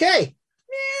 Okay.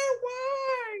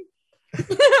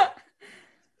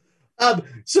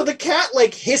 So the cat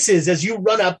like hisses as you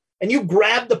run up and you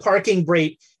grab the parking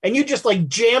brake and you just like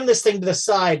jam this thing to the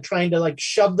side, trying to like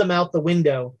shove them out the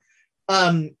window.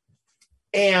 And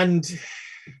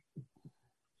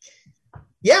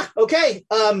yeah, okay.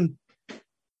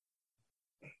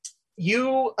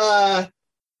 You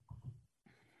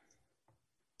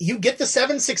get the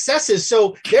 7 successes.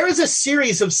 So there is a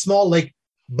series of small, like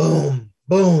boom,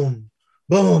 boom,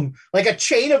 boom, like a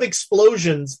chain of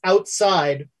explosions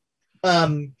outside. But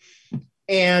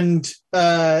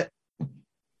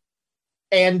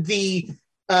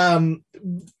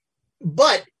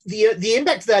the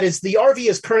impact of that is the RV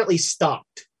is currently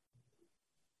stopped.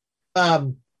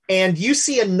 And you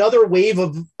see another wave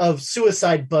of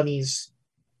suicide bunnies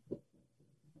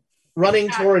running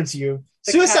towards you.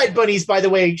 Suicide bunnies, by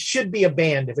the way, should be a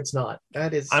band if it's not.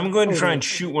 That is. I'm going to try and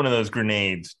shoot one of those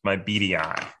grenades, my beady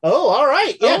eye. Oh, all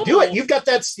right. Yeah, do it. You've got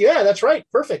that. Yeah, that's right.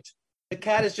 Perfect. The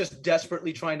cat is just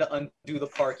desperately trying to undo the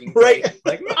parking. Right.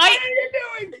 Like, what are you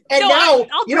doing? And I'll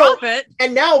drop it.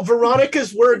 And now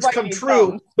Veronica's words come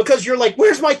true because you're like,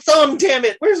 "Where's my thumb? Damn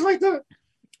it! Where's my thumb?"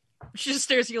 She just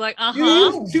stares at you like, You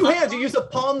use 2 hands. You use a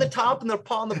paw on the top and the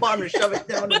paw on the bottom to shove it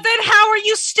down. But then how are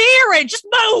you steering? Just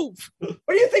move. What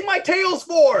do you think my tail's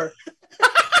for?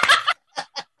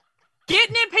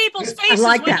 Getting in people's I faces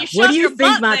like when that. you shove What do you your think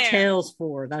butt my there. tail's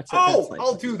for? That's like,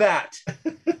 I'll do that.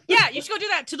 Yeah, you should go do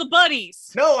that to the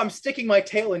buddies. No, I'm sticking my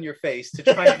tail in your face to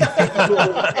try and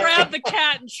Grab the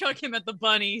cat and chuck him at the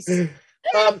bunnies.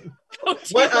 Thomas,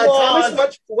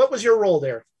 what was your roll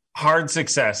there? Hard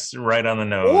success, right on the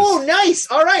nose. Oh, nice.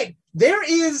 All right. There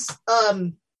is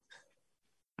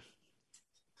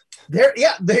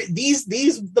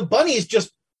the bunnies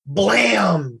just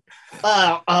blam.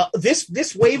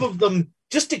 This wave of them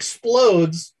just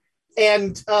explodes,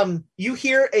 and you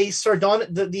hear a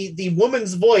sardonic the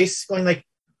woman's voice going like,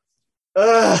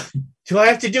 do I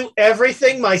have to do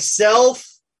everything myself?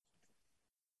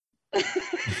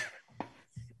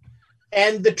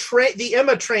 And the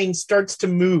Emma train starts to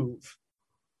move.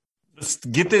 Let's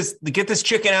get this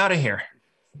chicken out of here.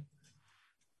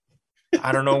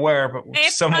 I don't know where, but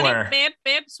somewhere. Honey,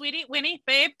 babe, sweetie, Winnie,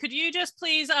 babe, could you just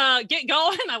please get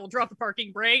going? I will drop the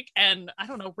parking brake and I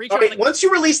don't know, reach All over right, once you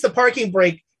release the parking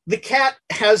brake, the cat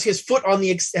has his foot on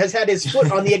the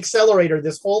accelerator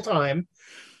this whole time,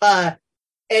 and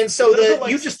so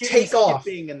you just take off.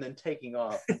 And then taking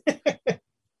off.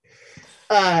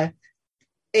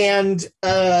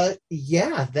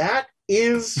 Yeah, that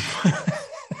is.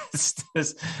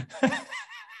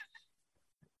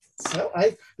 So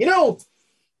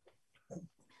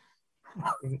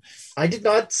I did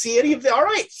not see any of the. All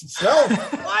right, so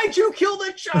why'd you kill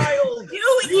the child?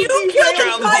 You killed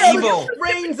the child.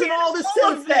 Brains and all the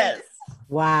senses.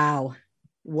 wow.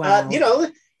 Wow.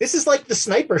 This is like the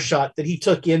sniper shot that he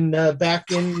took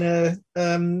back in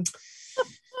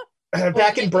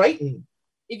Brighton.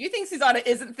 If you think Susanna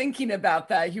isn't thinking about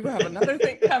that, you have another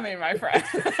thing coming, my friend.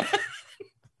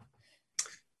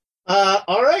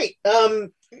 All right.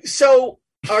 So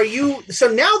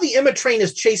now the Emma train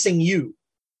is chasing you.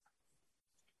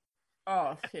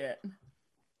 Oh shit.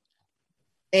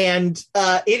 And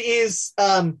it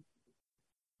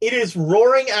is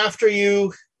roaring after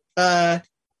you.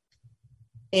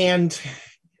 And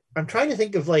I'm trying to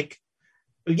think of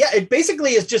it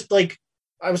basically is just like,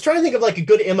 I was trying to think of like a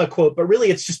good Emma quote, but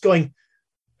really it's just going,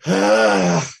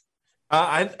 I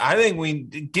think we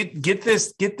get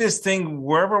this thing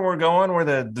wherever we're going,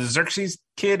 where the Xerxes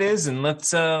kid is, and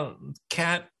let's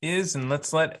cat is, and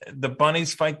let's let the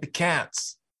bunnies fight the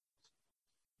cats.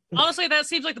 Honestly, that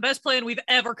seems like the best plan we've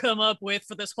ever come up with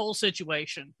for this whole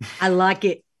situation. I like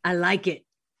it.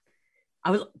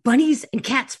 Bunnies and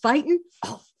cats fighting?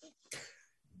 Oh.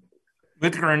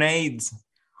 With grenades.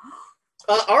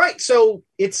 All right, so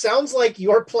it sounds like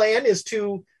your plan is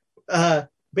to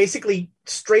basically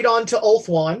straight on to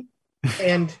Ulthuan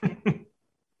and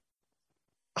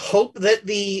hope that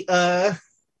the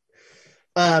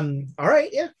all right,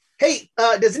 yeah. Hey,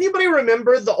 does anybody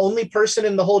remember the only person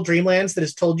in the whole Dreamlands that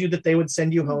has told you that they would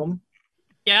send you home?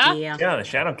 Yeah? Yeah, the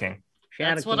Shadow King.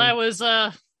 That's what I was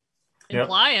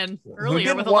implying earlier. Who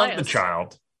didn't with want Elias. the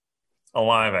child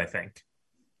alive, I think.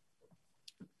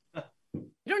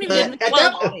 You don't even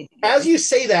as you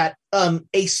say that, a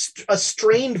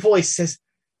strained voice says,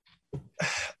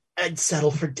 "I'd settle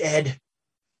for dead."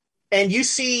 And you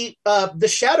see the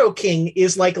Shadow King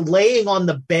is like laying on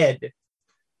the bed,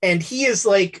 and he is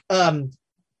like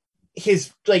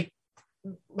his his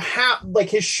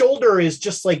shoulder is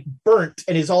just like burnt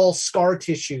and is all scar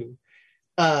tissue,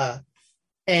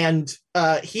 and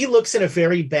he looks in a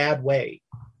very bad way.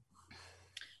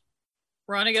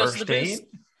 Ronnie goes to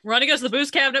the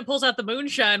booze cabinet, pulls out the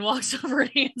moonshine, walks over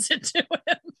and hands it to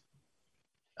him.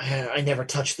 I never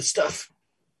touched the stuff.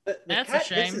 The That's cat a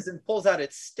shame. hisses and pulls out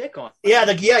its stick on.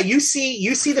 You see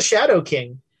the Shadow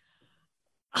King.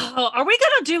 Oh, are we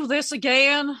gonna do this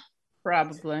again?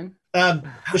 Probably.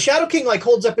 The Shadow King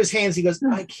holds up his hands. He goes,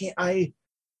 "I can't. I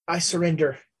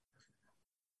surrender.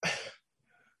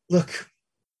 Look,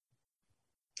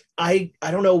 I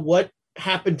don't know what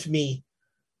happened to me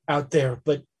out there,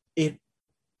 but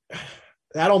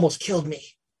that almost killed me.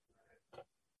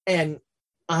 And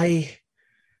I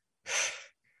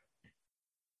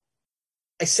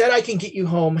said I can get you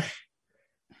home,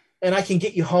 and I can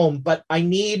get you home, but I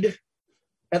need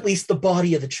at least the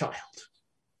body of the child."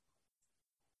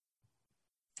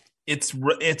 It's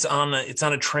on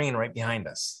a train right behind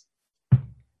us.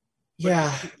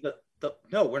 Yeah.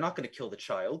 No, we're not going to kill the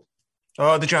child.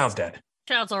 Oh, the child's dead.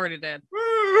 Child's already dead.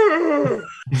 I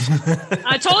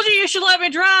told you should let me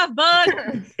drive, bud.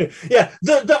 Yeah,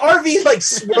 the RV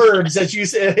swerves as you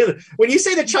say. When you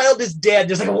say the child is dead,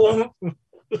 there's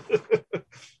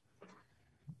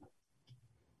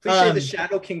Please say the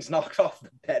Shadow King's knocked off the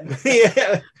bed.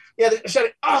 yeah, the Shadow.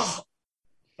 Oh,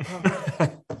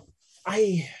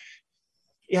 I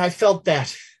felt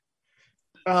that.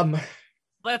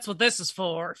 That's what this is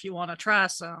for. If you want to try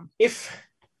some. If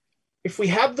we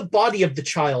have the body of the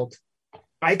child,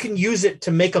 I can use it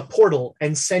to make a portal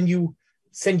and send you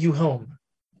home.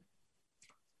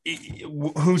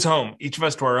 Who's home? Each of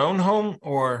us to our own home,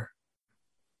 or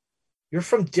you're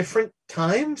from different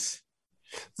times?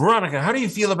 Veronica, how do you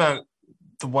feel about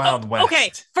the Wild West?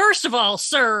 Okay, first of all,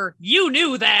 sir, you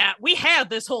knew that. We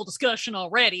had this whole discussion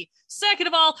already. Second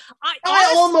of all,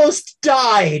 I almost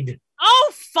died.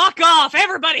 Oh, fuck off.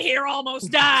 Everybody here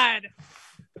almost died.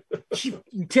 You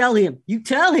tell him.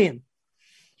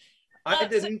 I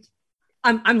didn't.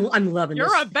 I'm loving this.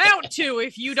 You're about to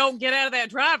if you don't get out of that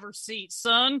driver's seat,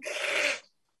 son.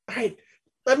 All right,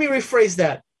 let me rephrase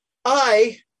that.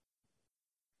 I,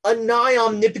 a nigh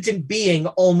omnipotent being,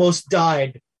 almost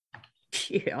died.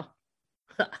 Yeah.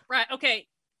 Right, okay.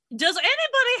 Does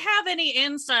anybody have any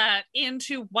insight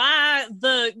into why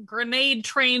the grenade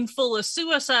train full of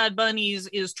suicide bunnies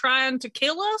is trying to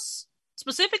kill us,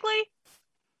 specifically?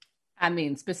 I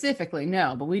mean, specifically,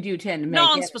 no, but we do tend to make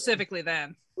non-specifically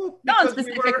then. Well,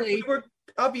 non-specifically. we were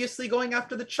obviously going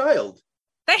after the child.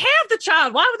 They have the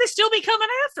child. Why would they still be coming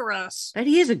after us? That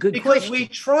is a good because question. We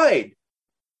tried.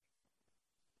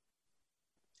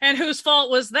 And whose fault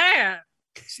was that?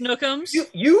 Snookums?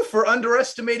 You for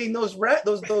underestimating those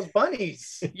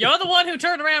bunnies. You're the one who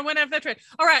turned around and went after that train.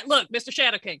 All right, look, Mr.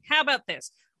 Shadow King, how about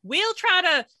this? We'll try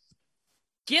to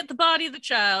get the body of the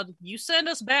child. You send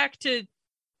us back to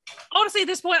Honestly, at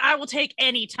this point, I will take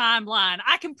any timeline.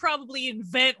 I can probably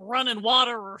invent running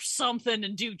water or something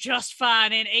and do just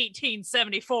fine in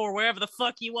 1874, wherever the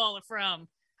fuck you all are from.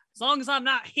 As long as I'm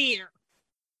not here.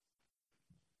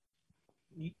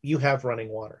 You have running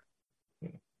water.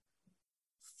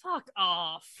 Fuck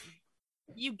off.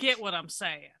 You get what I'm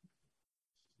saying.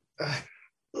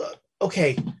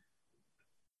 Okay.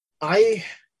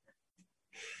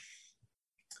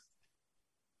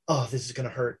 Oh, this is going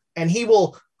to hurt. And he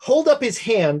will hold up his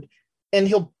hand and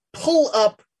he'll pull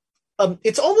up.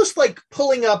 It's almost like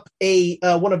pulling up a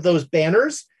one of those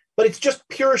banners, but it's just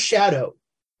pure shadow.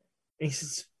 And he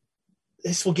says,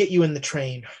 "This will get you in the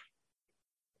train."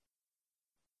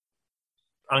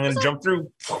 I'm going to jump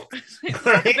through.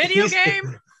 Video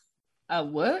game?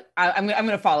 What? I'm going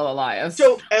to follow Elias.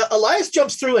 So Elias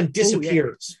jumps through and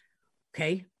disappears.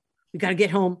 Okay. We got to get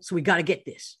home, so we got to get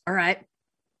this. All right.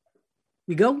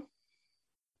 We go?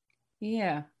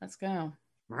 Yeah, let's go. All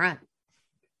right.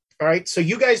 All right. So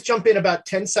you guys jump in about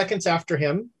 10 seconds after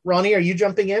him. Ronnie, are you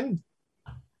jumping in?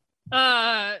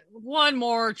 One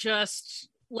more just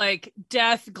like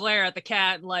death glare at the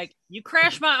cat, like, you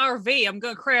crash my RV, I'm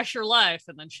gonna crash your life,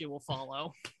 and then she will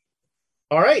follow.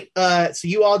 All right. So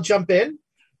you all jump in,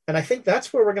 and I think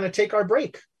that's where we're going to take our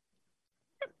break.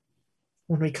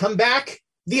 When we come back,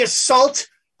 the assault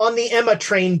on the Emma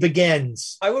train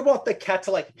begins. I would want the cat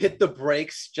to like hit the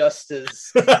brakes just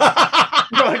as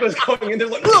Ronnie was going in there,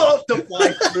 like to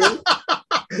fly through.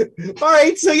 All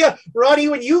right. So yeah, Ronnie,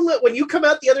 when you come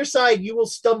out the other side, you will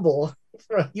stumble.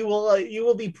 You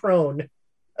will be prone.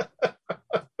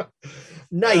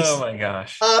 Nice. Oh my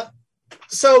gosh.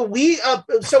 So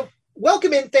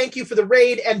welcome in. Thank you for the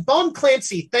raid, and Bomb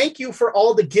Clancy, thank you for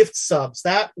all the gift subs.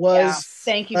 That was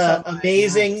thank you so much.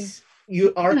 amazing. Nice.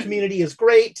 Our community is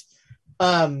great,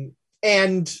 and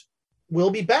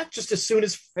we'll be back just as soon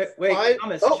as. Wait,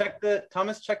 Thomas,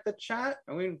 check the chat.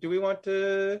 Do we want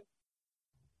to?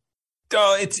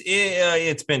 Oh,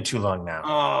 it's been too long now.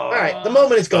 All right, the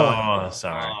moment is gone. Oh,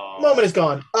 sorry. Moment is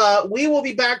gone. We will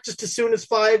be back just as soon as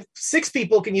 6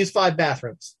 people can use 5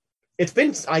 bathrooms. It's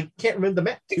been, I can't remember the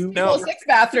math. 6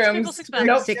 bathrooms. Six bathrooms.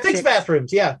 Nope. 6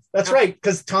 bathrooms. Yeah, that's right.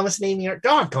 Because Thomas naming our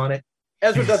dog on it.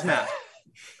 Ezra does math.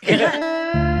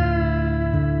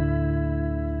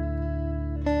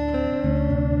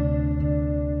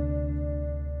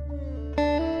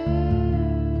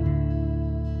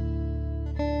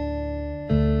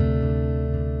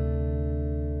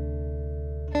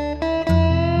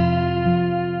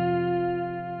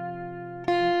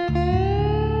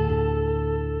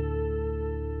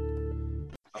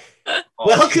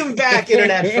 Welcome back,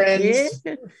 internet friends.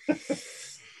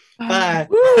 That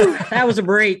was a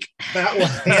break.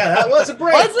 That was a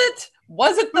break.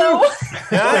 Was it though?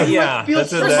 Yeah. That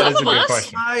is a good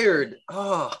question. Tired.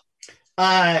 Oh.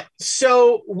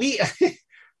 So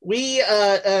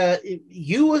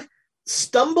you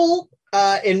stumble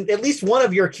in at least one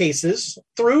of your cases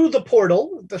through the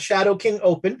portal. The Shadow King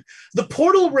opened. The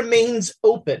portal remains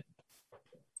open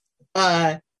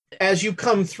as you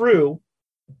come through.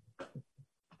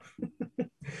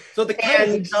 So the cat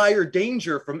is in dire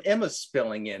danger from Emma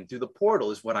spilling in through the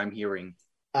portal, is what I'm hearing.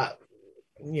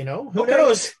 Who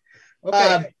knows?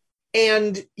 Okay.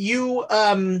 And you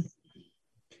are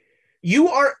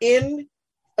in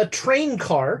a train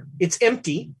car. It's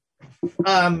empty.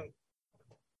 And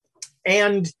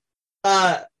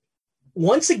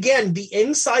once again, the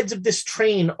insides of this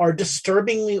train are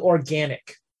disturbingly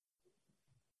organic.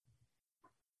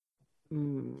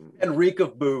 And reek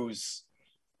of booze.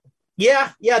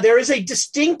 Yeah, there is a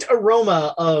distinct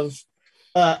aroma of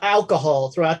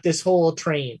alcohol throughout this whole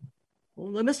train.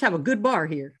 Well, they must have a good bar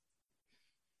here.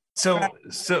 So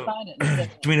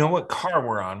do we know what car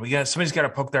we're on? Somebody's got to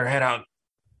poke their head out.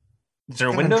 Is there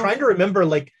a window? I'm trying to remember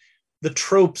like the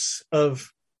tropes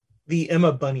of the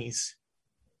Emma bunnies.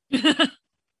 Hi,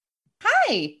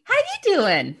 how you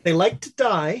doing? They like to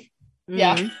die.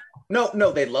 Yeah. Mm-hmm.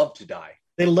 No, they love to die.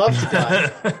 They love to die.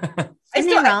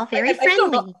 They're all very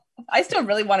friendly. I still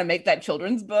really want to make that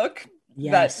children's book.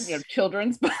 Yes. That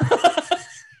children's book.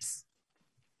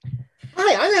 Hi,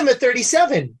 I'm Emma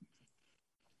 37.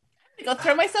 Go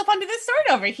throw myself onto this sword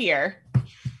over here.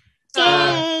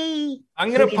 Yay!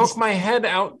 I'm going to poke my head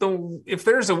out if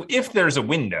there's a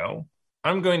window,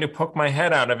 I'm going to poke my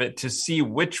head out of it to see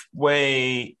which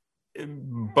way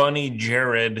Bunny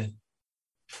Jared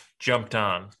jumped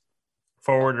on.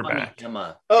 Forward or back?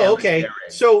 Emma. Oh, okay.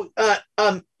 So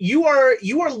you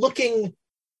are looking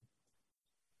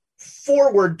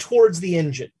forward towards the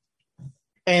engine,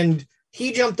 and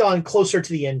he jumped on closer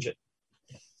to the engine.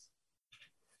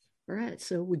 All right,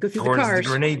 so we go through Towards the cars. the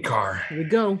grenade car. Here we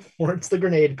go. Towards the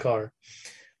grenade car.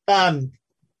 And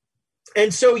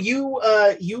so you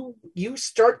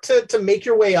start to make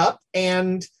your way up,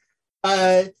 and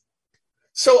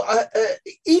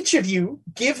each of you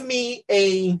give me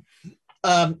a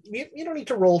you don't need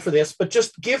to roll for this, but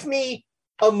just give me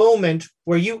a moment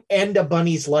where you end a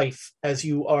bunny's life as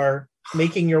you are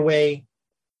making your way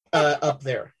up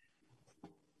there.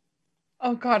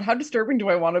 Oh God, how disturbing do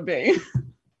I want to be?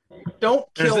 Don't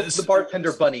kill the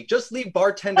bartender bunny. Just leave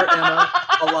bartender Emma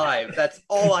alive. That's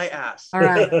all I ask. All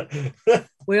right.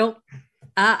 Well,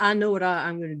 I know what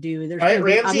I'm going to do. All right,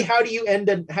 Ramsey, how do you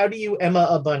Emma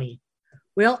a bunny?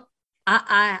 Well,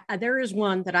 I there is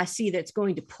one that I see that's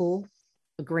going to pull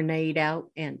a grenade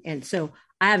out, and so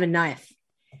I have a knife,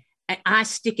 and I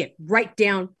stick it right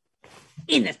down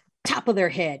in the top of their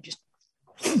head. Just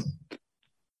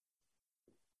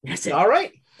that's it. All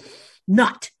right.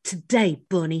 Not today,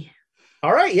 bunny.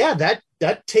 All right, yeah,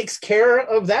 that takes care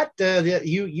of that.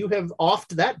 You have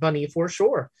offed that bunny for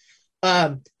sure.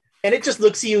 And it just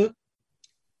looks at you,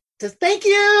 says, "Thank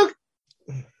you."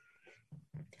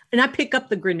 And I pick up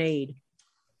the grenade.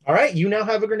 All right, you now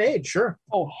have a grenade, sure.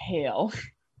 Oh, hell.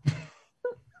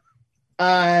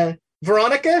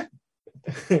 Veronica?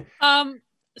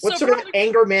 What So sort of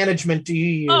anger management do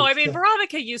you use? Oh, I mean,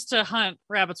 Veronica used to hunt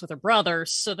rabbits with her brother,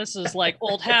 so this is like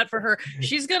old hat for her.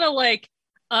 She's gonna like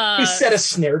you set a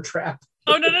snare trap.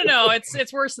 Oh no,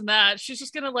 it's worse than that. She's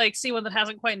just gonna like see one that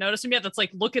hasn't quite noticed him yet, that's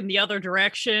like looking the other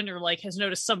direction or like has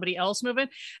noticed somebody else moving,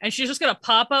 and she's just gonna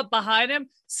pop up behind him,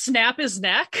 snap his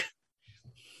neck.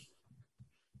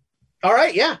 All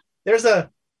right, yeah. There's a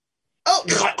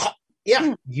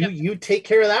yeah, you take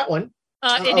care of that one.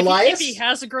 And if he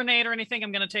has a grenade or anything,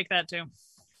 I'm gonna take that too.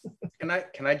 Can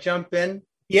I jump in?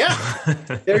 Yeah.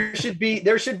 there should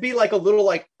be like a little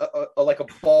like a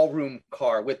ballroom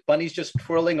car with bunnies just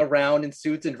twirling around in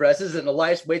suits and dresses, and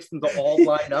Elias waits for them to all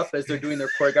line up as they're doing their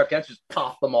choreographed dance, just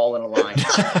pop them all in a line.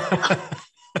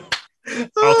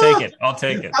 I'll take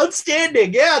it.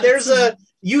 Outstanding. Yeah, there's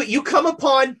you come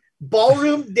upon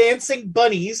ballroom dancing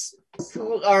bunnies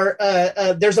who are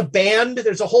there's a band,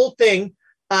 there's a whole thing,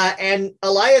 and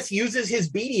Elias uses his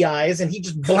beady eyes and he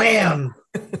just blam.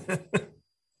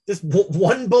 Just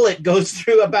one bullet goes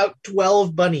through about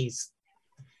 12 bunnies.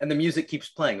 And the music keeps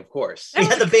playing, of course.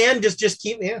 Yeah, the band just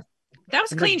keep, yeah. That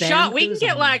was a clean shot. We can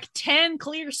get like 10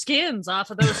 clear skins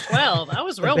off of those 12. That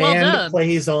was real the well band done.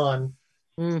 Plays on.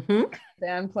 Mm-hmm.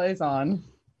 Band plays on.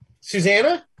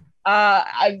 Susanna?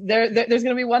 There's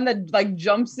gonna be one that like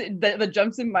jumps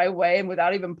in my way, and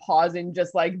without even pausing,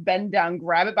 just like bend down,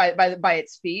 grab it by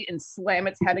its feet, and slam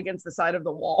its head against the side of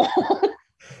the wall.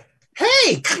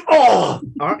 Hey! Oh!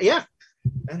 Yeah.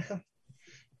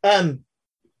 And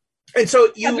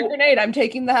so you have a grenade. I'm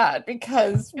taking that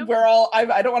because we're all.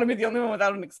 I don't want to be the only one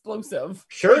without an explosive.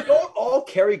 Sure. They don't all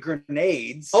carry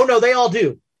grenades. Oh no, they all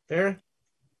do.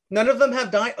 None of them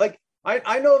have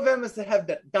I know of them that have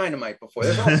dynamite before.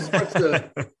 There's all sorts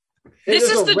of. This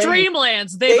is the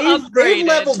Dreamlands. They've upgraded. They've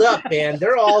leveled up, man.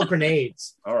 They're all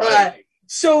grenades. All right.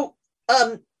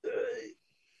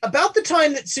 About the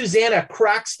time that Susanna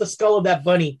cracks the skull of that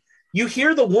bunny, you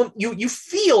hear you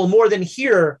feel more than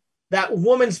hear that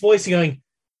woman's voice going,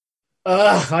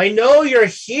 I know you're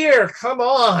here. Come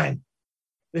on.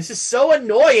 This is so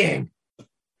annoying.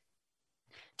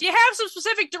 Do you have some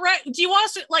specific do you want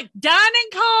us to like dining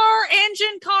car,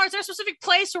 engine car? Is there a specific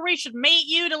place where we should meet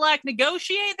you to like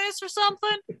negotiate this or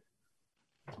something?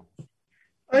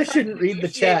 I shouldn't read the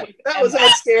chat. That was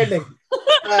outstanding.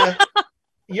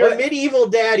 Your medieval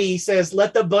daddy says,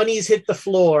 "Let the bunnies hit the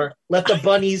floor. Let the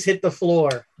bunnies hit the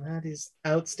floor." That is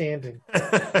outstanding.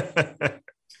 If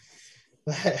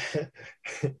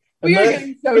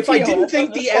I didn't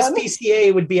think the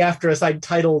SPCA would be after us, I'd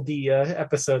title the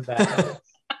episode that.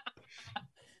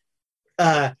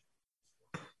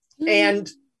 And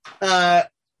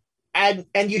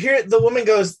you hear the woman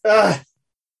goes,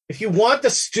 "If you want the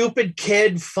stupid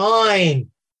kid,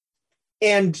 fine."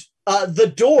 And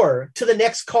the door to the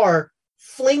next car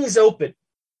flings open,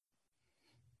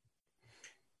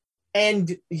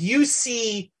 and you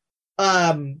see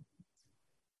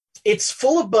it's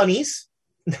full of bunnies.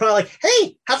 They're like,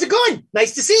 "Hey, how's it going?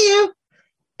 Nice to see you."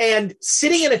 And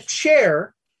sitting in a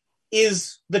chair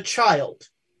is the child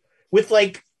with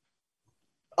like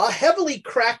a heavily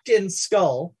cracked in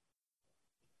skull.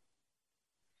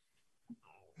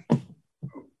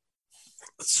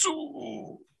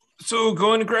 So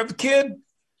going to grab the kid?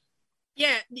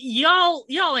 Yeah,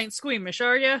 y'all ain't squeamish,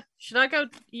 are you? Should I go?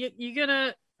 You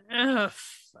gonna?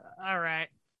 All right.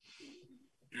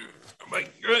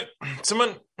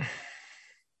 Someone.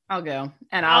 I'll go.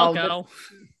 And I'll go.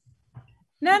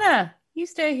 No, you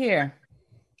stay here.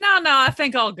 No, I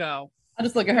think I'll go. I'll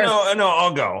just look at her. No,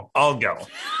 I'll go.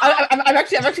 I'm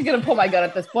actually going to pull my gun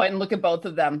at this point and look at both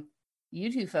of them.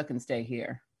 You two fucking stay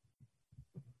here.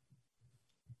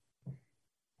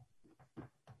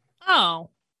 Oh.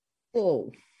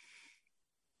 All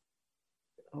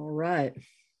right.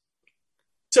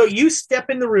 So you step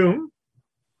in the room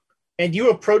and you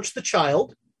approach the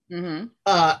child. Mm-hmm.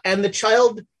 And the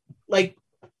child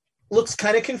looks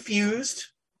kind of confused,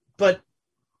 but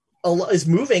is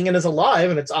moving and is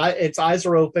alive, and its eyes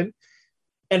are open,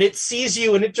 and it sees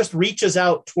you and it just reaches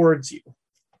out towards you.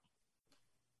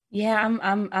 Yeah,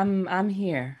 I'm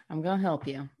here. I'm gonna help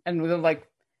you. And we'll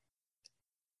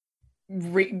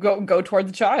go toward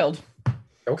the child.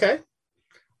 Okay.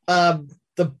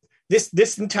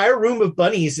 This entire room of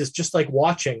bunnies is just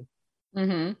watching.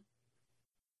 Mm-hmm.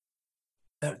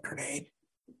 That grenade.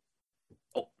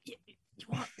 Oh,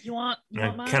 you want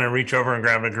mine? Kind of reach over and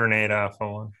grab a grenade off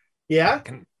of one. Yeah.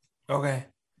 Okay.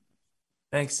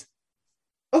 Thanks.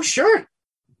 Oh, sure.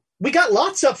 We got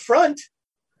lots up front.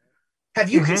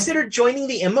 Have you considered joining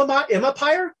the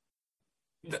Empire?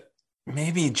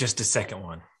 Maybe just a second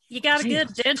one. You got a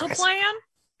good dental plan?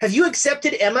 Have you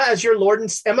accepted Emma as your Lord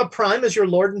and Emma Prime as your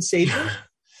Lord and Savior?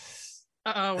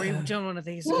 Uh-oh, we're doing one of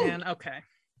these again. Okay.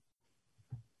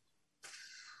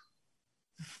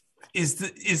 Is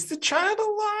the child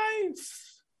alive?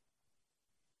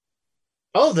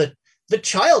 Oh, the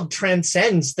child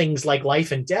transcends things like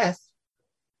life and death.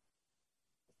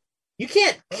 You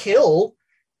can't kill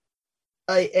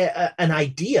an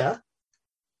idea.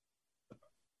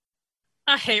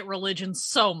 I hate religion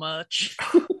so much.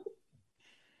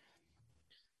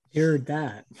 Heard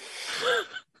that.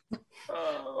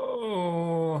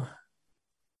 Oh.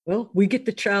 Well, we get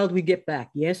the child, we get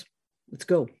back. Yes? Let's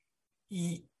go.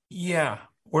 Yeah.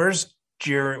 Where's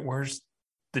Jared? Where's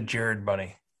the Jared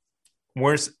bunny?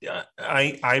 Where's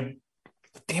I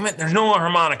damn it, there's no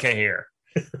harmonica here.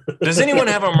 Does anyone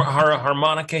have a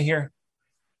harmonica here?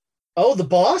 Oh, the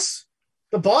boss?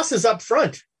 The boss is up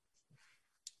front.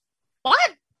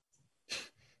 What?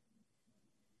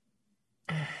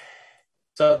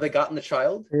 So have they gotten the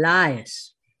child?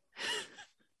 Lies.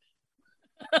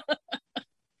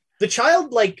 The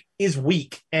child is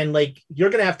weak, and you're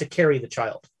gonna have to carry the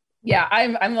child. Yeah,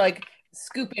 I'm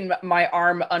scooping my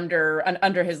arm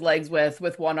under his legs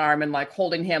with one arm and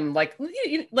holding him like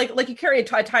you carry a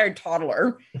tired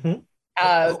toddler.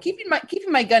 Mm-hmm.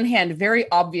 Keeping my gun hand very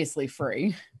obviously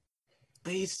free.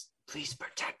 Please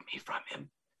protect me from him.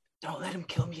 Don't let him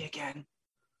kill me again.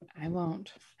 I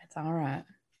won't. It's all right.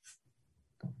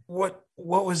 What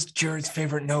was Jared's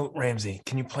favorite note, Ramsey?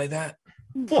 Can you play that?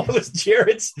 What was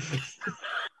Jared's?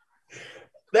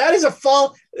 That is a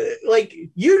fall.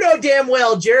 Damn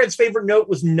well, Jared's favorite note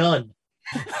was none.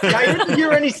 I didn't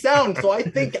hear any sound, so I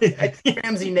think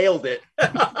Ramsey nailed it.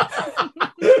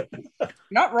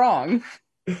 Not wrong.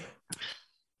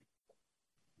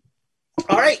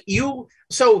 All right,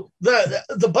 so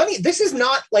the bunny, this is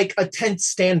not a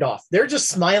tense standoff. They're just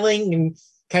smiling and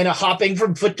kind of hopping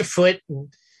from foot to foot.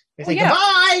 And they say,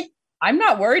 goodbye. I'm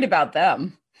not worried about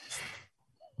them.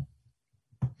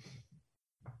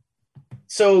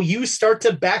 So you start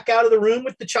to back out of the room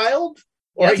with the child?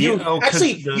 Or the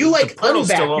portal's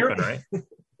unback. Still open, right?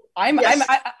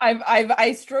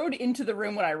 I strode into the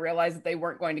room when I realized that they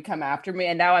weren't going to come after me,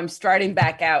 and now I'm striding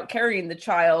back out, carrying the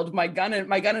child, my gun in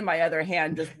my other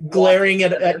hand, just glaring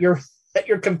at your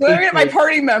computer. Glaring at my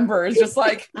party members, just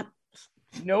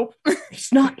nope.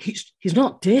 He's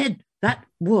not dead. That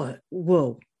whoa.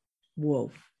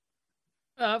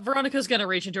 Veronica's gonna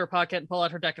reach into her pocket and pull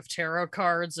out her deck of tarot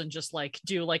cards and just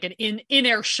do an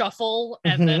in-air shuffle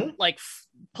and then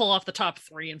pull off the top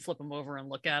 3 and flip them over and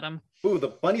look at them. Ooh, the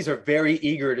bunnies are very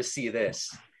eager to see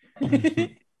this.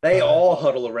 They all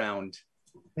huddle around.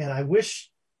 Man, I wish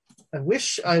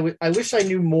I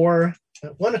knew more.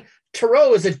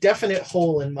 Tarot is a definite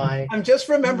hole in my. I'm just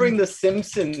remembering The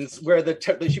Simpsons where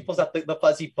she pulls out the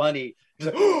fuzzy bunny. She's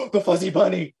like, oh, the fuzzy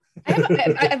bunny. I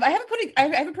have a pretty.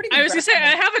 I was gonna say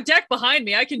I have a deck behind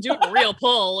me. I can do a real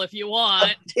pull if you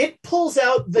want. It pulls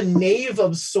out the Knave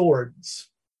of Swords.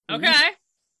 Okay.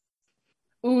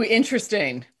 Ooh,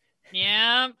 interesting.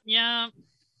 Yeah.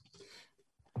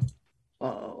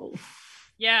 Oh.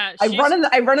 Yeah. I run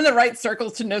in the right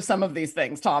circles to know some of these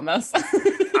things, Thomas.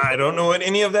 I don't know what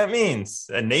any of that means.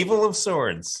 A navel of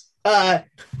swords. I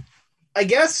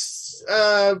guess.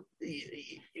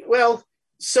 Well.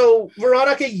 So,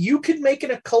 Veronica, you could make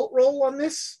an occult roll on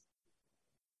this?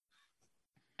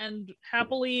 And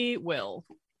happily will.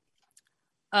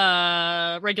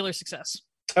 Regular success.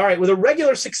 All right, with a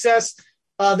regular success,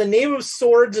 the Knave of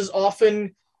Swords is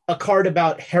often a card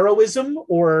about heroism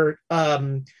or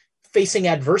facing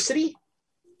adversity.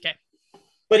 Okay.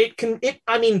 But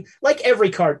I mean, like every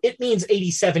card, it means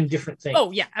 87 different things.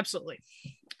 Oh, yeah, absolutely.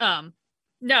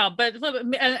 No, but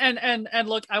and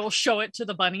look, I will show it to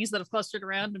the bunnies that have clustered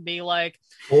around and be like,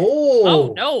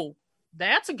 oh no,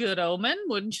 that's a good omen,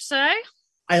 wouldn't you say?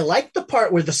 I like the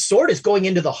part where the sword is going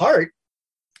into the heart.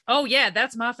 Oh yeah,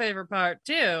 that's my favorite part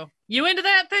too. You into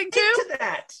that thing too? Into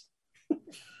that.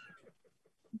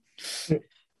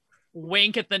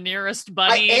 Wink at the nearest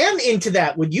bunny. I am into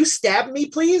that. Would you stab me,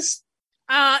 please?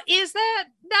 Is that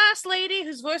nice lady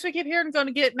whose voice we keep hearing going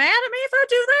to get mad at me if I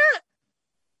do that?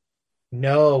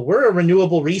 No, we're a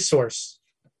renewable resource.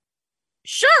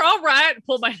 Sure, all right.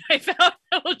 Pull my knife out.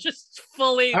 I will just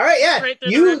fully. All right, yeah.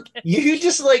 You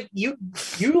just like you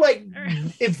like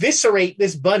right. eviscerate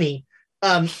this bunny,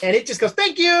 and it just goes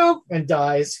thank you and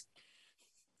dies.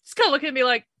 It's gonna look at me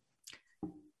like,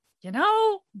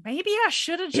 maybe I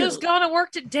should have just gone and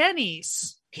worked at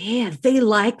Denny's. Yeah, they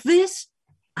like this.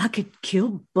 I could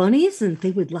kill bunnies and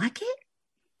they would like it.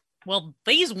 Well,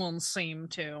 these ones seem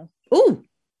to. Oh,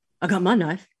 I got my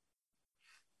knife.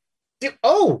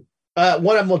 One of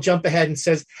them will jump ahead and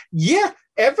says, yeah,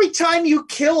 every time you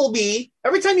kill a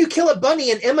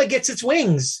bunny, and Emma gets its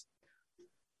wings.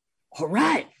 All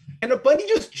right. And a bunny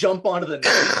just jump onto the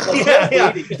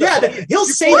knife. Yeah. He'll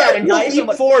say that and he'll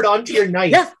leap forward onto your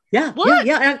knife. Yeah. What?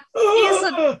 Yeah.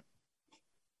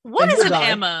 What is an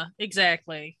Emma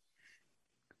exactly?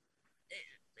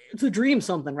 It's a dream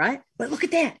something, right? But look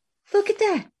at that.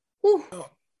 Ooh.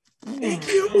 Thank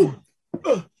you.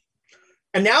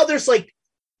 And now there's like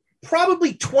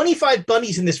probably 25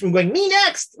 bunnies in this room going, me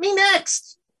next.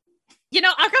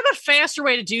 I've got a faster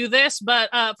way to do this, but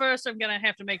first I'm going to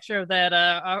have to make sure that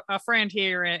our friend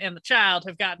here and the child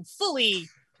have gotten fully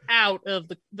out of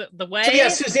the way. So yeah,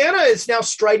 Susanna is now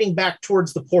striding back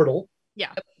towards the portal.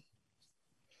 Yeah.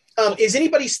 Is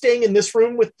anybody staying in this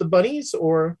room with the bunnies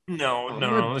or? No.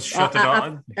 Let's shut the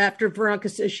door. After Veronica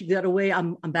says she got away,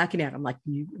 I'm backing out. I'm like,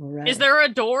 all right. Is there a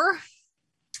door?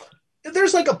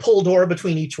 There's like a pull door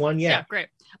between each one. Yeah. Great.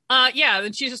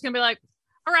 Then she's just gonna be like,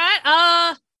 all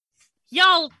right,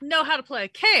 y'all know how to play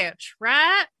catch,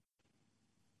 right?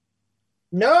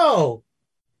 No.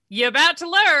 You about to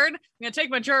learn. I'm gonna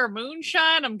take my jar of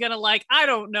moonshine. I'm gonna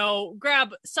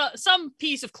grab some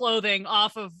piece of clothing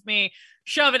off of me,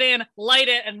 shove it in, light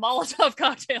it, and Molotov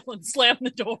cocktail and slam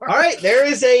the door. All right, there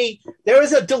is a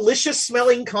delicious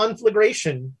smelling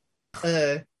conflagration.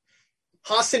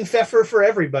 Haas and Pfeffer for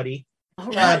everybody. All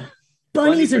right.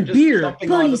 Bunnies and beer.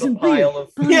 Bunnies and beer.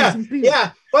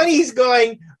 Yeah. Bunny's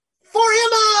going for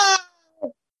Emma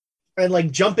and like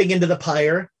jumping into the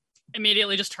pyre.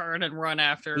 Immediately just turn and run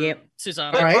after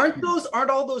Susanna. Right.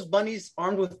 Aren't all those bunnies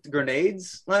armed with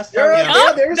grenades last time?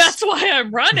 That's why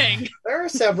I'm running. There are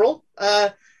several.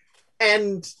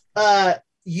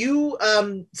 You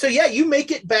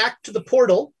make it back to the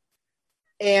portal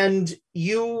and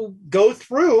you go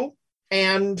through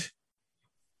and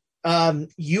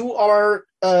you are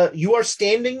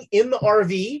standing in the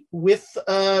RV with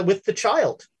the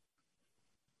child.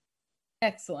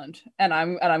 Excellent. And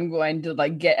I'm going to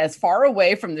get as far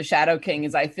away from the Shadow King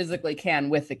as I physically can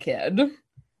with the kid.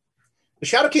 The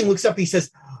Shadow King looks up and he says,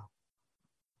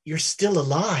 "You're still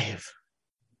alive."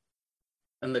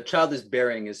 And the child is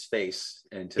burying his face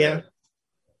into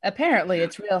Apparently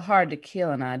it's real hard to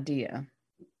kill an idea.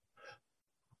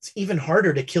 It's even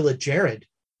harder to kill a Jared.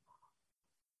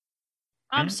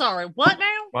 I'm sorry, what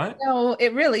now? What? No,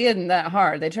 it really isn't that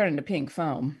hard. They turn into pink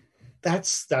foam.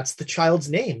 That's the child's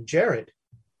name, Jared.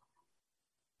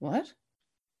 What?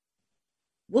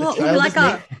 Well, like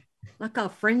our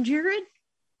friend Jared?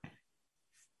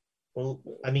 Well,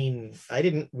 I mean,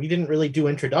 we didn't really do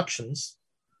introductions.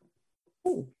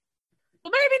 Ooh.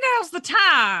 Well, maybe now's the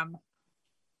time.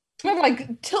 I'm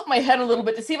gonna tilt my head a little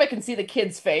bit to see if I can see the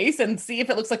kid's face and see if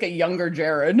it looks like a younger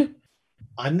Jared.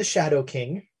 I'm the Shadow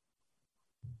King.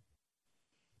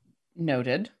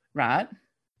 Noted. Right.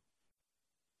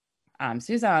 I'm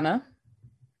Susanna.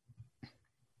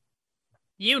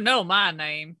 You know my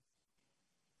name.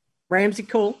 Ramsey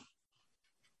Cole.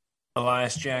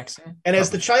 Elias Jackson. And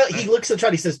as the child, he looks at the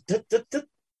child, he says,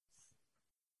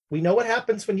 "We know what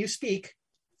happens when you speak."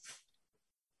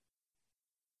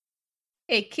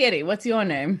 Hey, kitty, what's your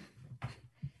name?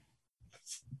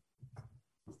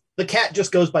 The cat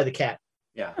just goes by the cat.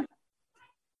 Yeah.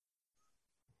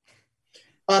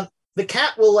 The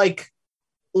cat will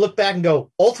look back and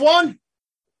go, "Ulthuan?"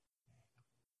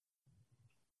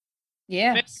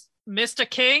 Yeah. Mr.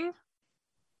 King,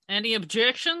 any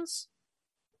objections?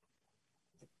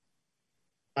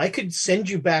 I could send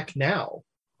you back now.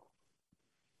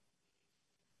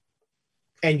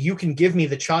 And you can give me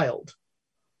the child.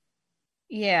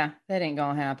 Yeah, that ain't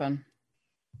gonna happen.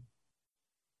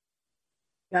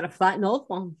 Got to fight an old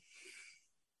one.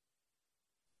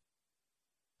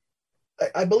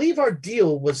 I believe our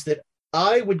deal was that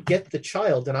I would get the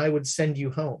child and I would send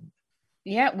you home.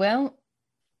 Yeah, well,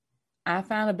 I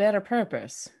found a better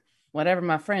purpose. Whatever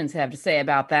my friends have to say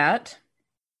about that.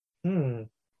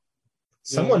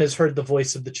 Someone has heard the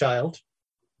voice of the child.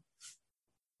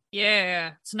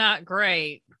 Yeah, it's not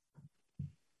great.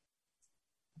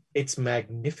 It's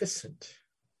magnificent.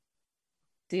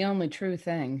 The only true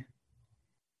thing.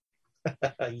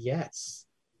 Yes.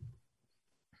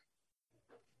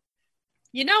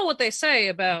 You know what they say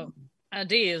about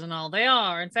ideas and all. They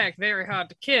are, in fact, very hard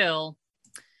to kill.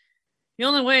 The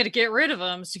only way to get rid of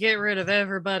them is to get rid of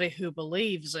everybody who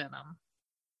believes in them.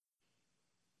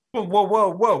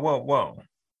 Whoa.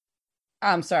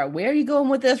 I'm sorry, where are you going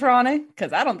with this, Ronnie?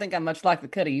 Because I don't think I'm much like the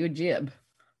cut of your jib.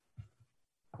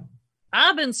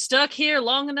 I've been stuck here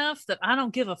long enough that I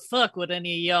don't give a fuck what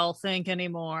any of y'all think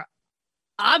anymore.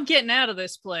 I'm getting out of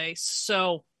this place,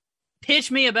 so pitch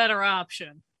me a better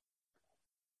option.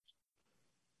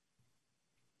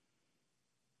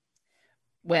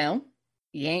 Well,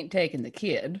 you ain't taking the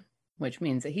kid, which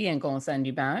means that he ain't gonna send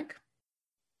you back.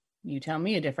 You tell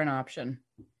me a different option.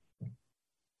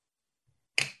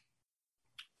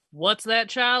 What's that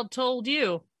child told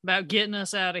you about getting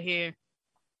us out of here?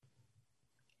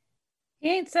 He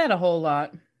ain't said a whole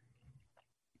lot.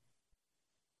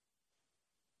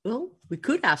 Well, we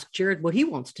could ask Jared what he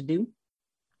wants to do.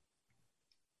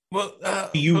 Well,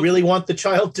 do you really want the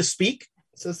child to speak?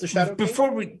 Says the Shadow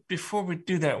King. Before we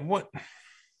do that, what?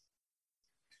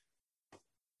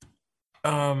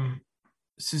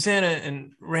 Susanna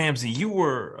and Ramsey, you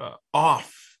were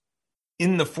off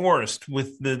in the forest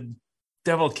with the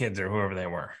devil kids or whoever they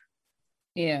were.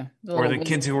 Yeah. Or the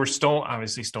kids who were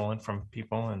obviously stolen from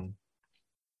people and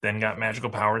then got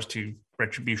magical powers to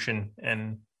retribution.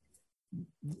 And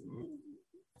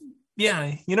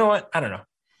yeah, you know what? I don't know.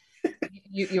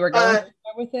 You were going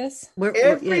with this?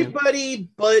 Everybody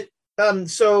but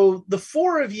so the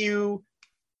four of you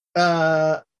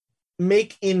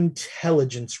make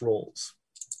intelligence rolls.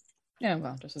 Yeah,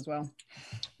 well, just as well.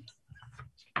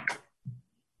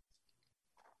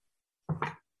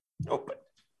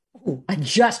 Ooh, I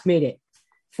just made it.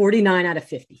 49 out of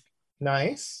 50.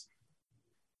 Nice.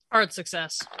 Hard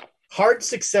success. Hard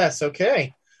success.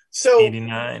 Okay. So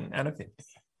 89 out of 50.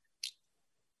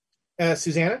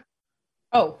 Susanna?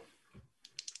 Oh.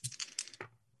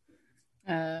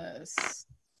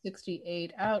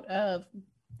 68 out of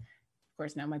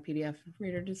course, now my PDF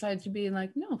reader decides to be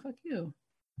like, no, fuck you.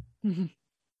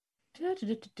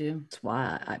 That's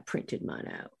why I printed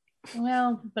mine out.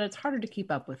 Well, but it's harder to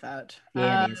keep up with that.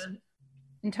 Yeah, it is.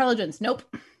 Intelligence, nope.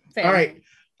 Fair. All right.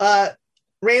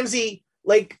 Ramsey,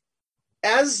 like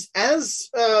as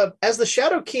the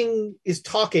Shadow King is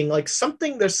talking, like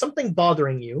there's something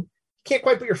bothering you. Can't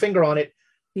quite put your finger on it.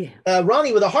 Yeah.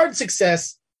 Ronnie, with a hard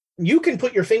success, you can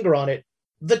put your finger on it.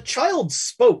 The child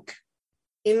spoke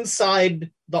inside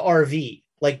the RV,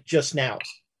 like just now.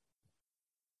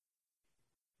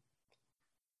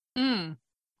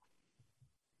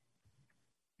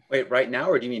 Wait, right now,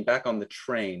 or do you mean back on the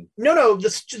train? No.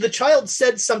 The child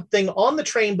said something on the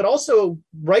train, but also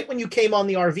right when you came on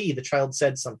the RV, the child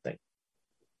said something.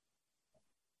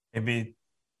 Maybe.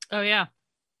 Oh yeah.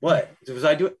 What was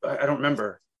I doing? I don't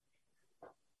remember.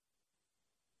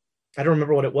 I don't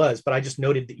remember what it was, but I just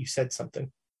noted that you said something.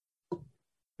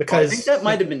 Because I think that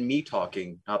might have been me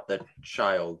talking, not the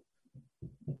child.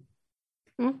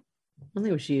 I think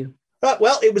it was you.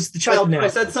 Well, it was the child now. I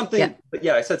said something, but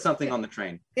I said something on the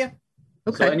train. Yeah.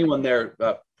 Okay. So anyone there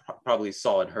probably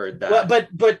saw and heard that. Well,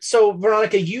 but so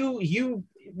Veronica, you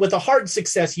with a hard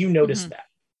success, you noticed that.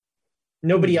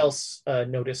 Nobody else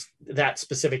noticed that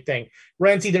specific thing.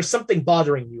 Ramsey, there's something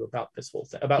bothering you about this whole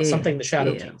thing, about something the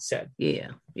Shadow King said. Yeah.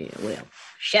 Well,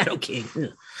 Shadow King.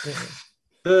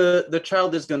 The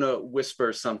child is going to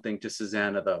whisper something to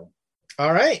Susanna, though.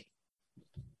 All right.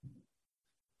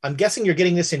 I'm guessing you're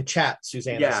getting this in chat,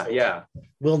 Susanna. Yeah.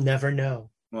 We'll never know.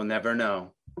 We'll never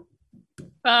know.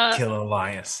 Kill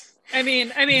Elias. I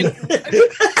mean. Okay,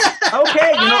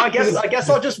 I guess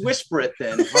I'll just whisper it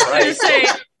then. All right.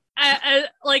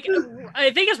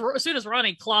 I think as soon as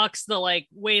Ronnie clocks the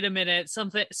wait a minute,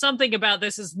 something about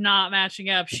this is not matching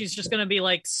up, she's just gonna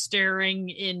be staring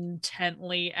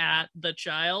intently at the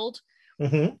child.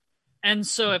 Mm-hmm. And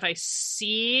so if I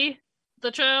see the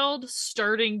child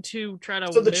starting to try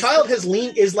to, so the child is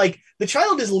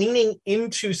leaning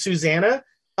into Susanna,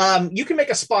 You can make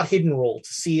a spot hidden roll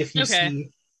to see if you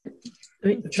see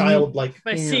the child. Like, if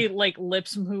I see like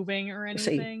lips moving or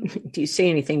anything. Do you see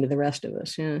anything to the rest of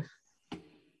us? Yeah.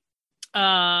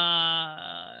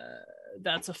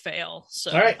 That's a fail.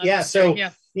 So all right, yeah. So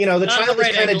the child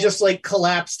is kind of just like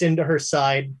collapsed into her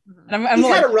side. And He's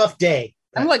had a rough day.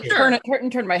 I'm like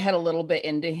turn my head a little bit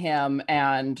into him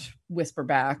and whisper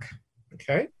back.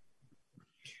 Okay.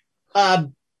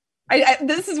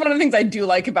 This is one of the things I do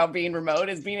like about being remote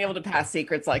is being able to pass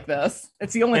secrets like this.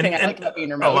 It's the only thing I like about being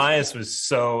remote. Elias was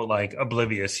so like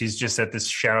oblivious. He's just at this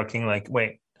Shadow King, like,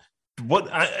 wait,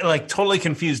 what? I like totally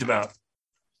confused about.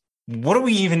 What are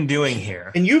we even doing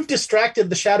here? And you've distracted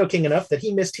the Shadow King enough that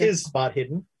he missed his spot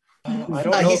hidden. I don't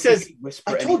know. He says,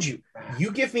 I told you,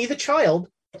 you give me the child,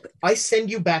 I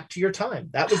send you back to your time.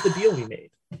 That was the deal we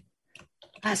made.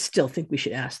 I still think we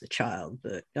should ask the child,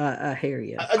 but I hear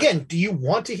you. Again, do you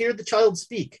want to hear the child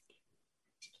speak?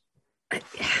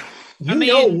 You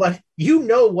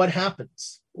know what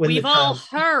happens when we've all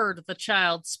heard the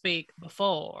child speak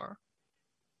before.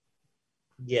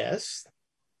 Yes.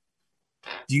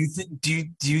 Do you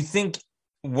think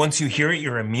once you hear it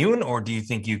you're immune, or do you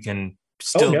think you can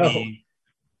still be?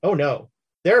 Oh no.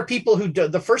 There are people who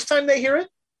the first time they hear it,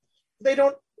 they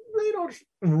don't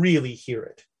really hear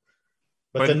it.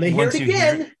 But then they hear it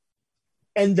again,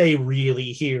 and they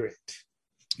really hear it.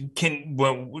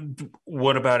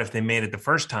 What about if they made it the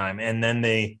first time and then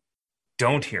they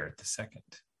don't hear it the second?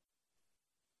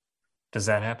 Does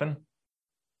that happen?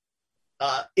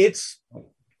 It's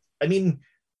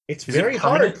very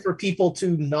hard for people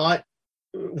to not.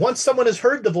 Once someone has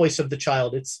heard the voice of the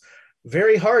child, it's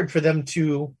very hard for them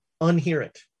to unhear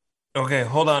it. Okay,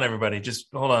 hold on, everybody. Just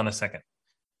hold on a second.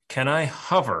 Can I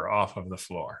hover off of the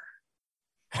floor?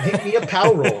 Make me a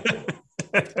power roll.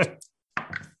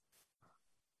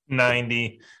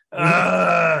 90.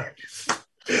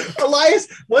 Elias,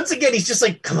 once again, he's just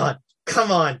like, come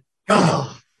on.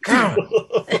 Oh.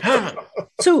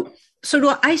 So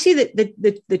do I see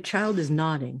that the child is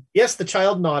nodding? Yes, the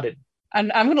child nodded. I'm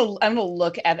gonna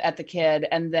look at the kid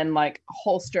and then like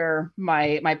holster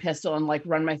my pistol and like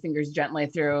run my fingers gently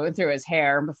through his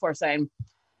hair before saying,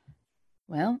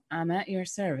 "Well, I'm at your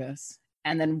service,"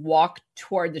 and then walk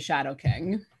toward the Shadow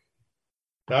King.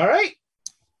 All right.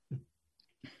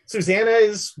 Susanna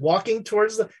is walking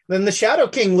towards then the Shadow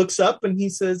King looks up and he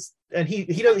says, and he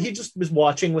just was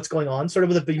watching what's going on, sort of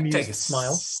with a bemused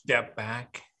smile. Step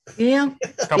back. Yeah.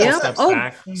 Couple steps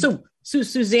back. So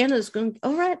Susanna's going,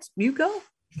 all right, you go.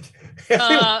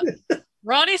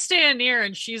 Ronnie's standing near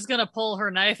and she's gonna pull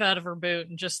her knife out of her boot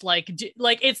and just like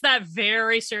it's that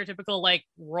very stereotypical like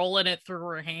rolling it through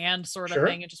her hand sort of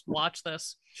thing, and just watch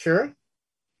this. Sure.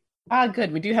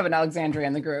 Good. We do have an Alexandria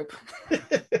in the group.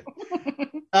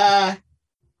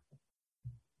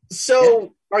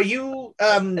 So are you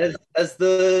as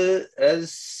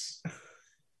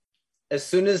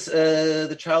soon as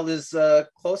the child is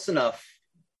close enough,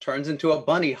 turns into a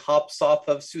bunny, hops off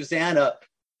of Susanna,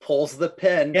 pulls the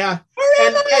pin. Yeah.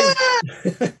 And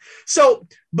so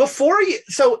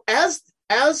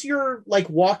as you're like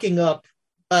walking up,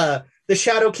 the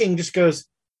Shadow King just goes,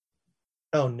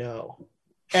 "Oh no."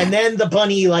 And then the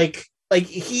bunny like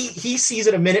he sees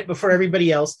it a minute before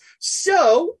everybody else.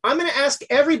 So I'm going to ask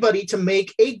everybody to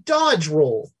make a dodge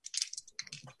roll.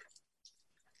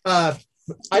 I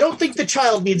don't think the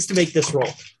child needs to make this roll.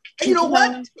 And you know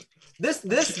what?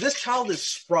 This child is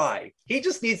spry. He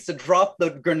just needs to drop the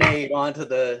grenade onto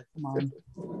the. Come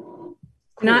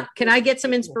on. Can I get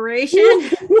some inspiration?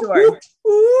 Sure.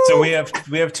 So we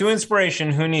have 2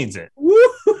 inspiration. Who needs it?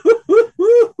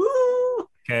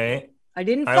 Okay. I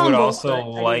didn't. I would also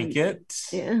like it.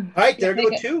 Yeah. All right, there go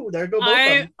 2. There go both of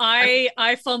them.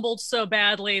 I fumbled so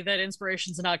badly that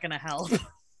inspiration's not going to help.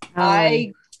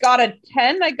 I got a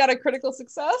 10. I got a critical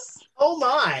success. Oh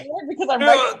my! Because I'm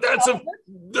that's a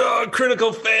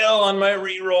critical fail on my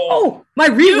reroll. Oh, my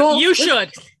reroll. You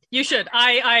should.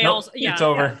 I nope, also. Yeah. It's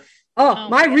over. Oh,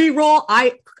 my reroll.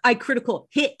 I critical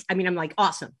hit. I mean, I'm like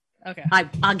awesome. Okay.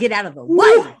 I'll get out of the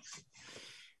way.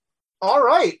 All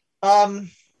right.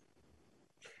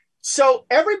 So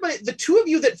everybody, the 2 of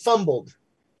you that fumbled,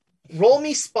 roll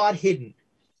me spot hidden.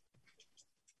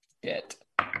 Shit.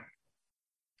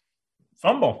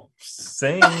 Fumble.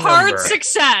 Same hard number.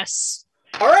 Success.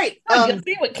 All right. You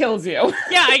see what kills you.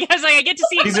 Yeah, I guess I get to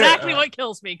see exactly what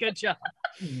kills me. Good job.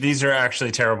 These are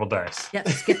actually terrible dice. Yeah,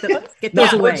 let's get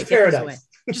those away. It's Get those away.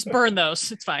 Just burn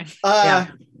those. It's fine.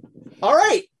 All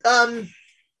right.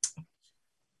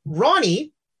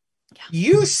 Ronnie,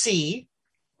 you see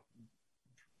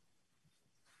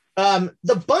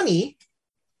the bunny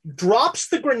drops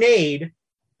the grenade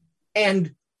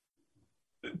and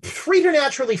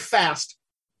preternaturally fast,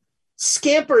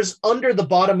 scampers under the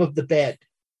bottom of the bed.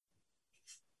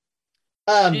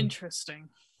 Interesting.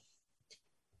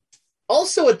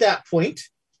 Also at that point,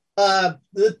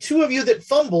 the two of you that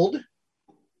fumbled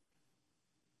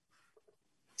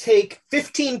take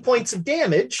 15 points of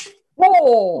damage.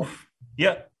 Whoa!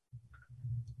 Yep.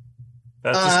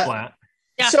 That's a splat.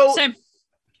 Yeah, So- same.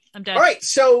 I'm dead. All right,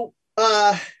 so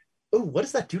what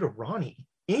does that do to Ronnie?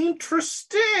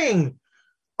 Interesting.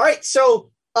 All right,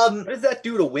 so What does that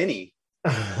do to Winnie?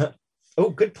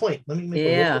 good point. Let me make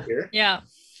a roll here. Yeah.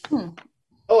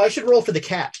 Oh, I should roll for the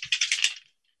cat.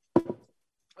 Well,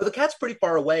 the cat's pretty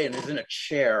far away and is in a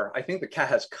chair. I think the cat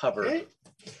has cover. Okay.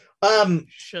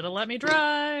 Should have let me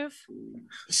drive.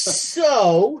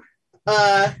 So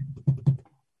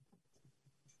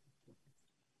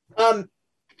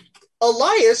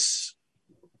Elias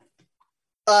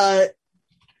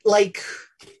like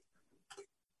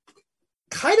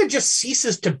kind of just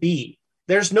ceases to be.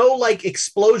 There's no like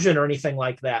explosion or anything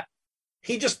like that.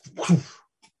 He just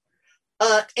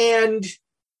and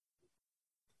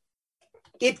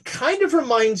it kind of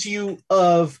reminds you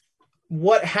of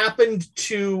what happened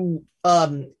to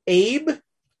Abe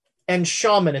and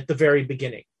Shaman at the very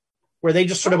beginning, where they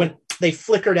just sort of went, they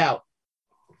flickered out.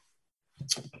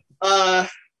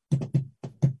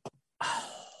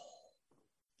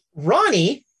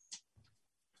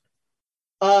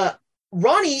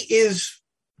 Ronnie is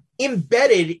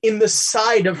embedded in the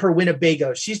side of her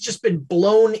Winnebago. She's just been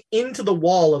blown into the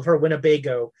wall of her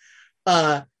Winnebago.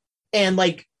 And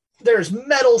like there's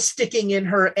metal sticking in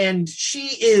her and she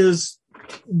is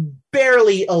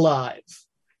barely alive.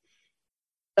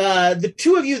 The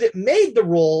two of you that made the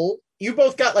roll, you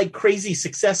both got like crazy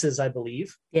successes, I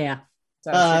believe. Yeah.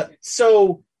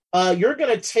 So you're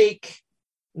going to take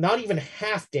not even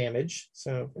half damage.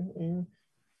 So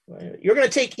you're going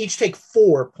to each take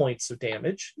 4 points of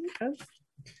damage. Okay.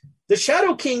 The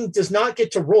Shadow King does not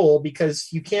get to roll because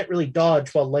you can't really dodge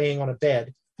while laying on a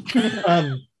bed.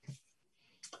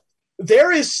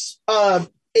 There is on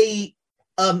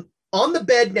the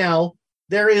bed now,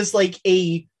 there is like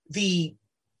the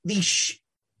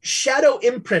shadow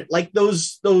imprint, like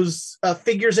those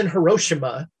figures in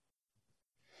Hiroshima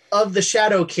of the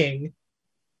Shadow King,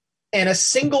 and a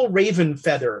single raven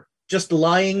feather just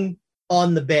lying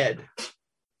on the bed.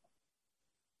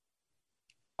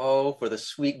 Oh, for the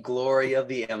sweet glory of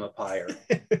the Empire.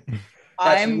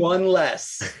 I'm one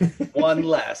less. One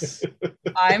less.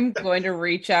 I'm going to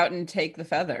reach out and take the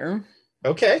feather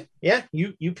Okay, yeah,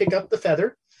 you pick up the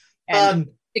feather. and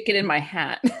stick it in my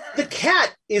hat. The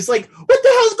cat is like, "What the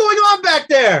hell's going on back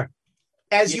there?"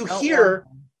 As you don't hear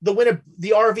the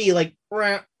RV like,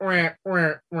 "Rah, rah,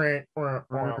 rah, rah, rah,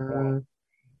 rah, rah."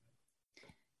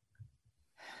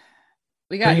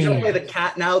 We got You don't play the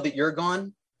cat now that you're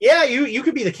gone? Yeah, you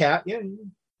could be the cat. Yeah.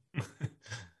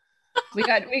 we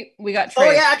got Oh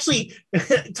Trey. yeah, actually,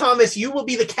 Thomas, you will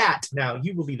be the cat now.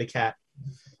 You will be the cat.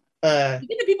 You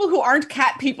get the people who aren't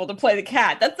cat people to play the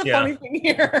cat. That's the Yeah. funny thing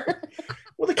here.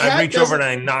 Well, the cat I reach over doesn't-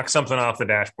 and I knock something off the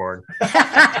dashboard.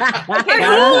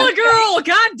 Oh, girl!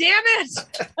 God damn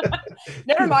it!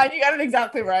 Never mind, you got it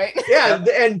exactly right. Yeah,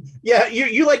 and yeah,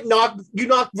 you like knock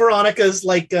Veronica's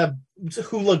like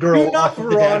hula girl. You knock off of the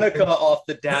Veronica dashboard. off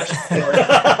the dashboard.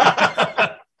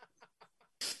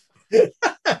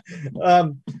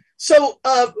 So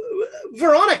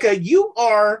Veronica, you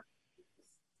are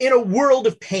in a world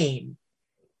of pain,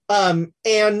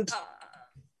 and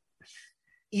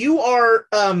you are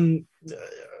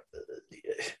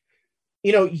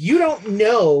you don't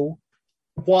know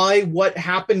why what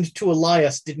happened to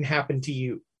Elias didn't happen to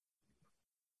you.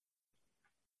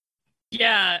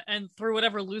 Yeah, and through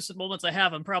whatever lucid moments I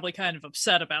have, I'm probably kind of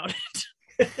upset about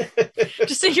it.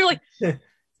 Just sit here like,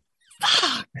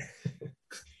 fuck.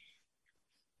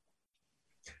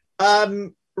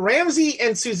 Ramsey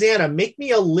and Susanna, make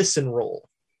me a listen roll.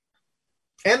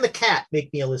 And the cat,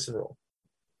 make me a listen roll.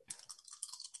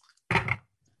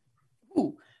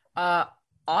 Ooh,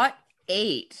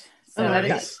 8. So Oh, that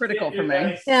nice. is critical for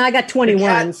me. Yeah, I got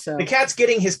 21. So The cat's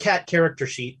getting his cat character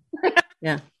sheet.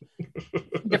 yeah.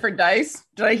 Different dice.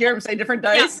 Did I hear him say different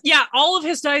dice? Yeah, all of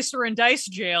his dice were in dice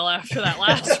jail after that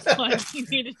last one. He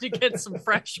needed to get some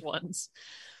fresh ones.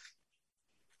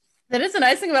 That is the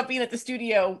nice thing about being at the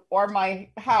studio or my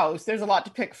house. There's a lot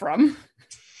to pick from.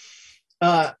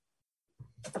 I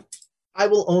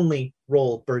will only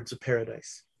roll Birds of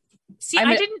Paradise. See,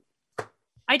 I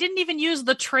didn't even use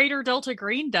the Trader Delta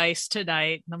Green dice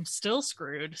tonight, and I'm still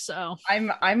screwed. So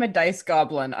I'm a dice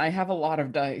goblin. I have a lot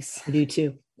of dice. I do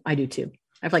too. I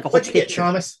have like a whole What'd you get, picture.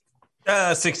 Thomas?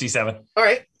 67. All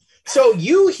right. So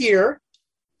you hear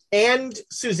and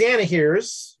Susanna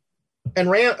hears, and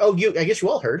I guess you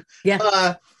all heard.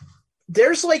 Yeah.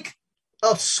 There's like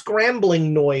a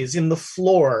scrambling noise in the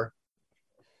floor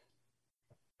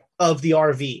of the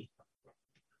RV.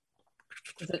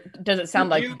 Does it sound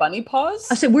like bunny paws?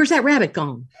 I said, where's that rabbit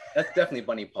gone? That's definitely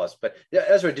bunny paws. But yeah,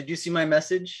 Ezra, did you see my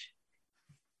message?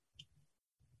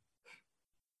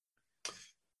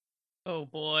 Oh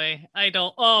boy, I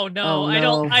don't. Oh no, Oh, I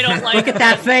don't like. Look at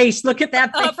that face. Look at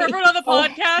that face. For everyone on the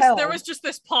podcast, hell. there was just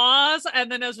this pause,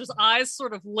 and then Ezra's eyes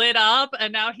sort of lit up,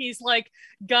 and now he's like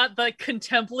got the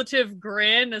contemplative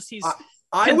grin as he's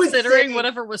I would considering say-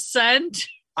 whatever was sent.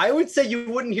 I would say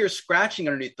you wouldn't hear scratching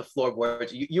underneath the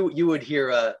floorboards. You would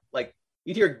hear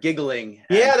you'd hear giggling.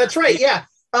 Yeah, that's right. Yeah.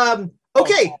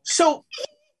 Okay, so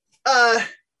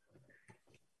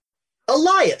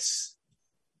Elias,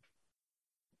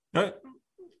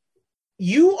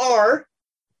 you are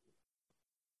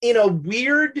in a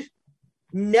weird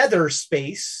nether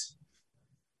space.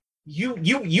 You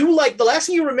like, the last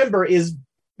thing you remember is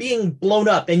being blown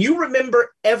up, and you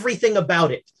remember everything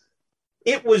about it.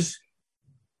 It was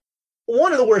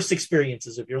one of the worst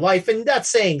experiences of your life, and that's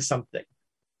saying something.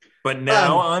 But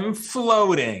now I'm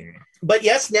floating. But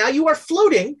yes, now you are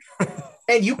floating,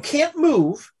 and you can't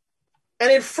move, and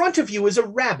in front of you is a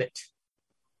rabbit.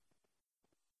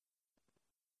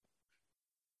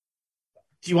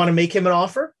 Do you want to make him an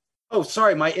offer? Oh,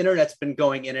 sorry, my internet's been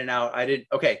going in and out.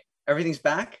 Okay, everything's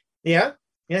back? Yeah,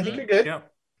 I think you're good. Yeah.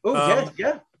 Oh,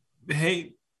 yeah.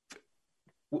 Hey,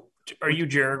 are you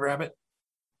Jared Rabbit?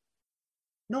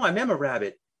 No, I'm Emma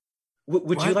Rabbit.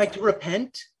 Would you What? like to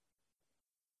repent?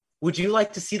 Would you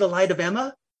like to see the light of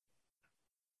Emma?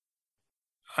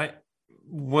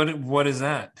 What is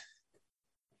that?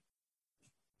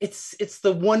 It's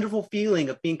the wonderful feeling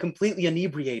of being completely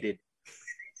inebriated.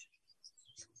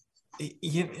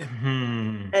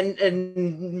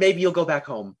 And maybe you'll go back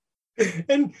home.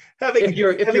 And if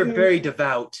you're very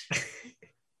devout.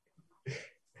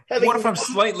 What if I'm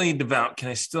slightly devout? Can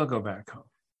I still go back home?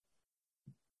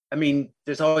 I mean,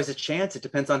 there's always a chance. It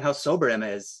depends on how sober Emma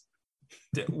is.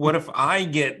 What if I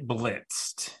get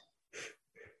blitzed?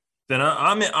 Then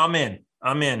I'm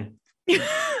in.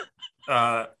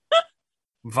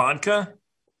 Vodka?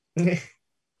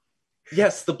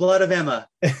 Yes, the blood of Emma.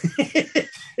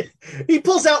 He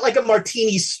pulls out like a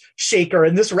martini shaker,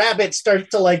 and this rabbit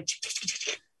starts to like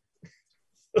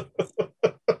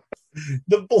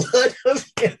the blood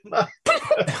of Emma.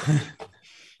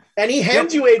 And he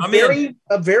hands you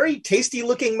a very tasty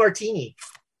looking martini.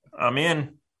 I'm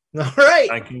in. All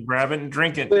right. I can grab it and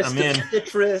drink it. Twist I'm of in.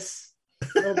 citrus,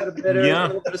 a little bit of bitter, a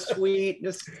little bit of sweet.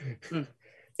 Just,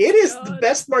 It is the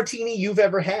best martini you've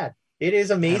ever had. It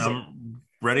is amazing. And I'm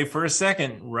ready for a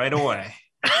second right away.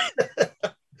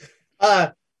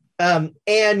 All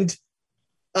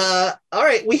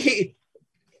right,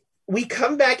 we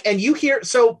come back, and you hear,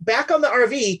 so back on the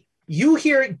RV, you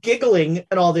hear giggling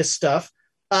and all this stuff.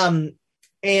 I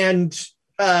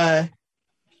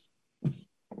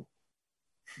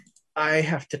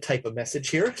have to type a message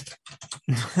here.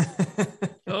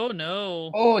 Oh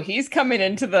no. Oh, he's coming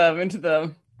into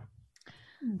the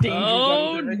danger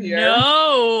Oh zone over here.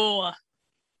 no.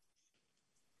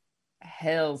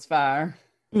 Hell's fire.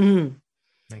 Mm.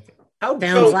 How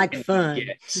Sounds like fun.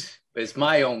 Is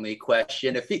my only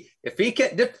question. If he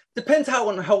can, depends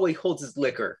how he holds his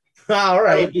liquor. All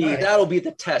right. That'll be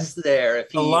the test there.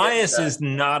 If he, Elias is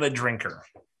not a drinker.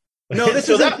 No, this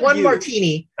so is that one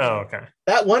martini. Oh, okay.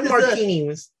 That one martini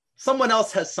was. Someone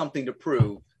else has something to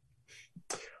prove.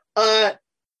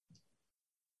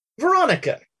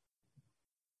 Veronica.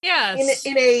 Yes.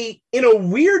 In a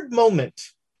weird moment,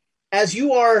 as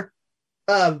you are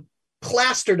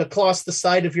plastered across the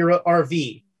side of your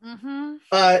RV,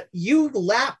 you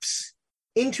lapse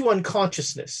into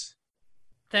unconsciousness.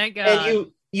 Thank God.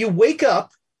 And you wake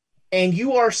up, and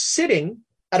you are sitting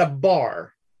at a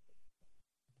bar.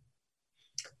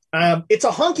 It's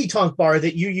a honky-tonk bar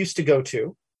that you used to go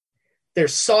to.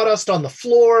 There's sawdust on the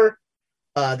floor.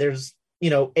 There's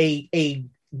a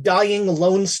dying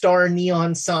Lone Star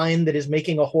neon sign that is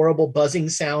making a horrible buzzing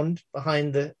sound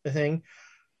behind the thing.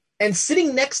 And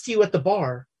sitting next to you at the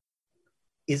bar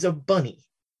is a bunny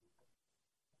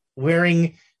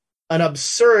wearing an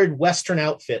absurd Western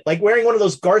outfit, like wearing one of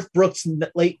those Garth Brooks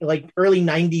late, like early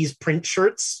 90s print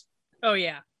shirts. Oh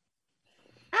yeah.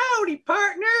 Howdy,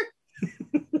 partner.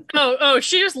 Oh,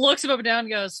 she just looks him up and down and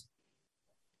goes,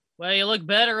 well, you look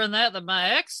better in that than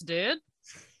my ex did.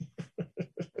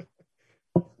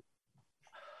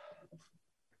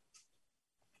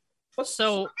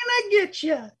 So can I get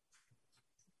you?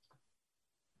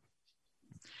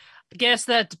 I guess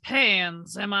that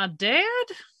depends. Am I dead?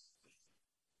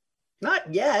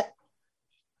 Not yet.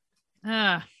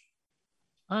 Ah,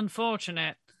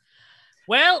 unfortunate.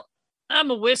 Well,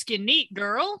 I'm a whiskey neat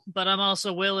girl, but I'm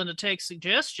also willing to take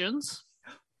suggestions.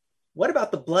 What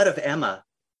about the blood of Emma?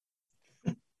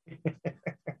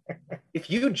 If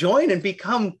you join and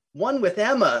become one with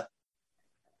Emma,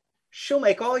 she'll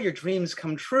make all your dreams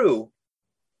come true.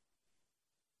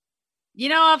 You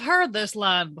know, I've heard this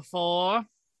line before.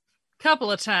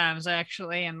 Couple of times,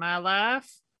 actually, in my life.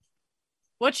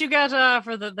 What you got to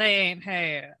offer that they ain't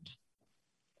had?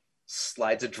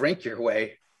 Slides a drink your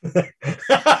way.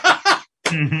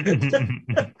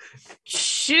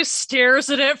 She stares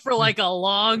at it for like a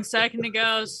long second and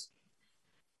goes,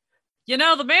 you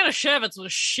know, the Manischewitz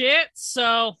was shit,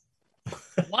 so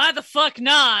why the fuck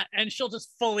not? And she'll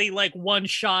just fully like one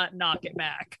shot knock it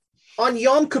back. On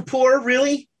Yom Kippur,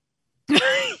 really?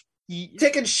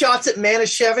 Taking shots at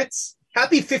Manischewitz?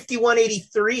 Happy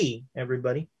 5183,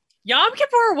 everybody. Yom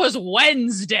Kippur was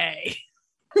Wednesday.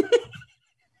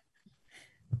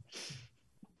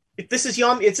 This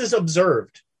is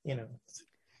observed, you know.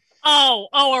 Oh,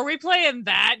 are we playing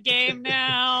that game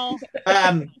now?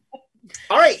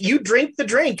 All right, you drink the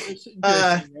drink.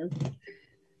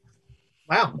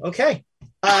 Wow, okay.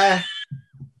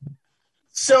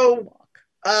 So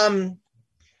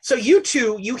you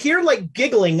two, you hear like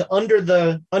giggling under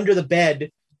the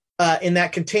bed in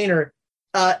that container,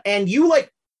 and you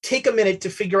like take a minute to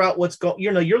figure out what's going.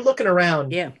 You know, you're looking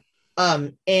around. Yeah.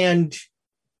 And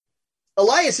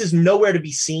Elias is nowhere to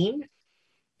be seen.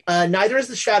 Neither is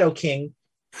the Shadow King.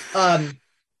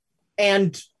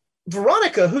 And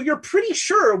Veronica, who you're pretty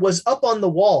sure was up on the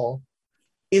wall,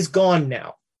 is gone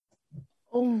now.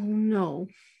 Oh, no.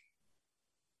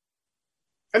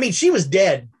 I mean, she was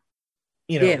dead,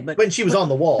 you know, when she was on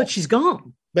the wall. But she's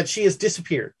gone. But she has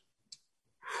disappeared.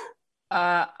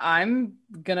 I'm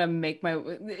gonna make my.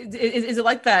 Is it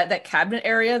like that cabinet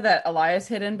area that Elias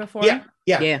hid in before?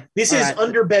 Yeah. This is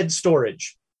under bed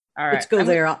storage. All right, let's go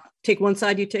there. I'll take one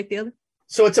side, you take the other.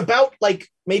 So it's about like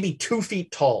maybe 2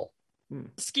 feet tall.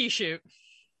 Ski shoot.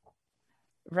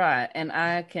 Right, and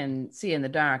I can see in the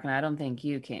dark, and I don't think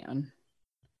you can.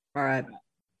 All right.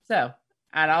 So,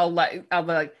 and I'll be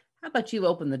like, how about you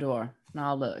open the door and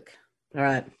I'll look. All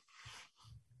right.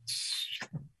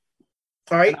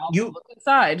 All right, you look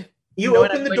inside. You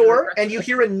open the door and you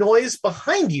hear a noise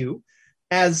behind you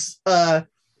as the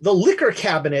liquor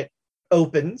cabinet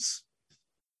opens,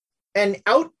 and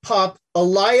out pop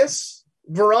Elias,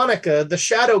 Veronica, the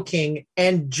Shadow King,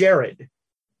 and Jared.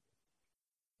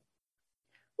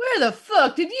 Where the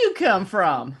fuck did you come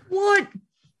from? What?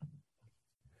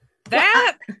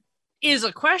 That is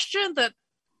a question that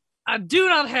I do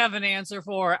not have an answer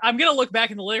for. I'm going to look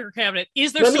back in the liquor cabinet.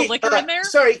 Is there still liquor in there?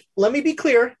 Sorry, let me be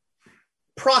clear.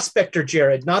 Prospector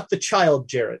Jared, not the child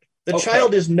Jared. The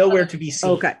child is nowhere to be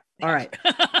seen. Okay, all right.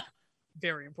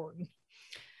 Very important.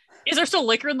 Is there still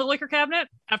liquor in the liquor cabinet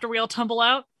after we all tumble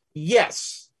out?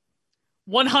 Yes.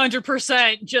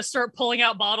 100%. Just start pulling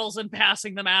out bottles and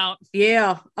passing them out.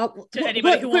 Yeah. To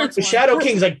anybody who wants the one. Shadow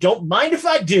King's like, don't mind if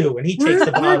I do. And he takes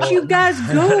the bottle. Where'd you guys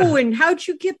go and how'd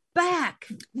you get back?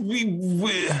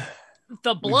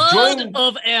 The blood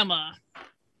of Emma.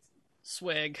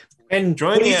 Swig. And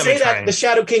when you say that, the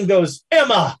Shadow King goes,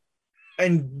 Emma!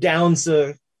 And downs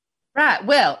a... Right.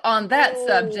 Well, on that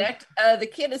subject, the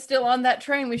kid is still on that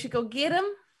train. We should go get him.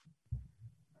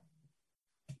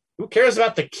 Who cares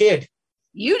about the kid?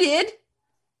 You did.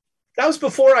 That was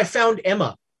before I found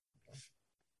Emma.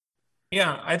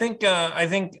 Yeah, I think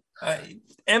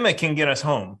Emma can get us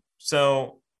home.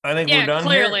 So I think we're done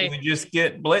clearly. here. We just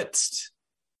get blitzed,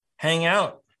 hang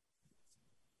out.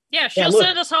 Yeah, she'll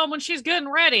send us home when she's good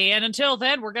and ready. And until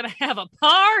then, we're going to have a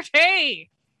party.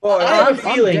 Well, I have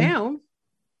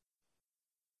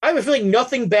a feeling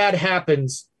nothing bad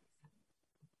happens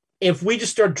if we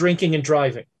just start drinking and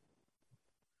driving.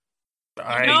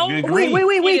 I agree.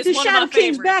 Wait. The Shadow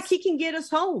King's back. He can get us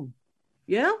home.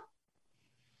 Yeah?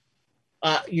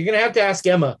 You're going to have to ask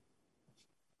Emma.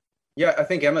 Yeah, I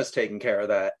think Emma's taking care of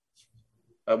that.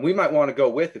 We might want to go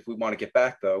with if we want to get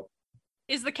back, though.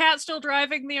 Is the cat still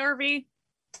driving the RV?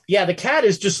 Yeah, the cat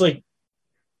is just like...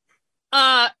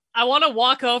 I want to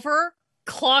walk over,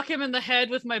 clock him in the head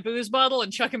with my booze bottle,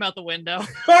 and chuck him out the window.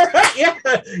 All right, yeah.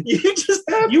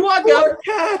 You walk up.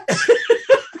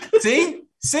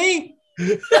 See?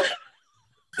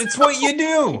 It's what you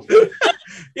do.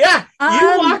 Yeah,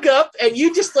 you walk up and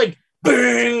you just like,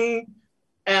 bang,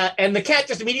 and the cat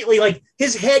just immediately, like,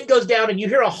 his head goes down and you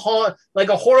hear a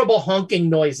horrible honking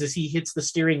noise as he hits the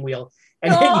steering wheel.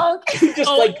 And then you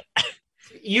just like...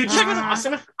 You just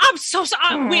awesome. I'm so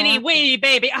sorry, Winnie,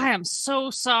 baby. I am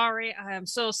so sorry.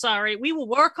 We will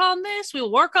work on this. We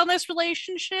will work on this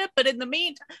relationship. But in the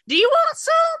meantime, do you want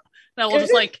some? Now we'll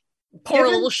just like pour a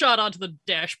little shot onto the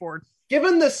dashboard.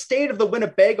 Given the state of the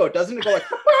Winnebago, doesn't it go like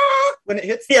when it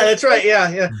hits? Yeah, that's right.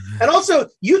 Yeah. And also,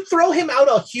 you throw him out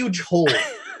a huge hole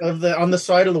on the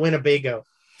side of the Winnebago,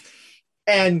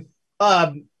 and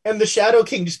the Shadow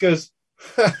King just goes,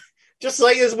 just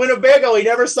like his Winnebago, he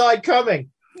never saw it coming.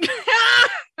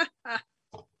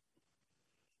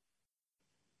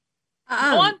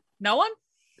 No one.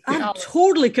 I'm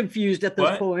totally confused at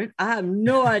this point. I have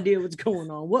no idea what's going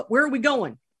on. Where are we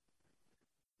going?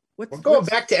 We're going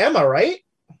back to Emma, right?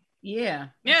 Yeah,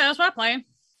 that's my plan.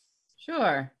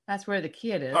 Sure, that's where the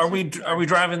kid is. Are we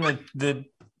driving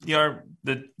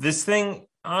this thing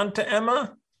onto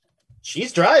Emma?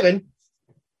 She's driving.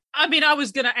 I mean, I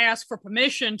was gonna ask for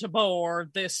permission to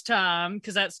board this time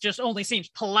because that's just only seems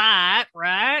polite,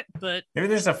 right? But maybe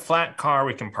there's a flat car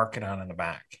we can park it on in the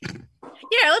back.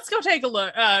 Yeah, let's go take a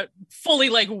look. Fully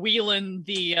like wheeling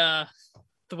the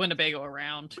Winnebago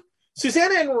around.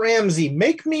 Susanna and Ramsey,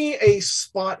 make me a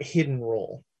spot hidden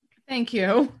roll. Thank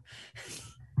you.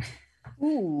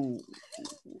 Ooh.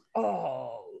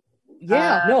 Oh.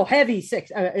 Yeah. No, heavy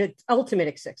 6. It's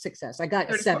ultimate success. I got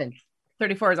 34. 7.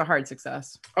 34 is a hard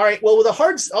success. All right. Well,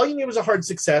 with all you need was a hard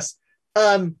success.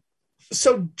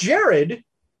 So Jared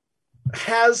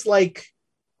has like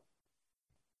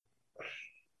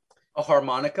a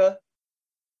harmonica.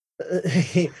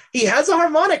 He has a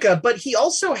harmonica, but he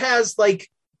also has like,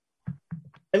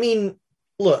 I mean,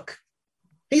 look,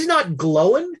 he's not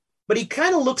glowing, but he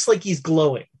kind of looks like he's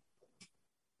glowing.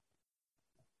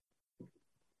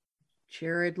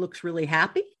 Jared looks really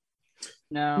happy.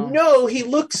 No, he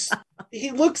looks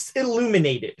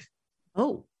illuminated.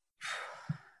 Oh,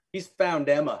 he's found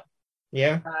Emma.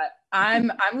 Yeah.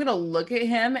 I'm gonna look at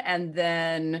him and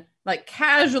then like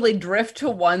casually drift to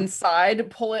one side,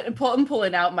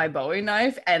 pulling out my Bowie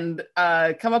knife and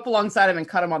come up alongside him and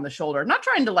cut him on the shoulder. Not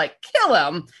trying to like kill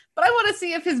him, but I want to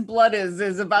see if his blood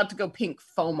is about to go pink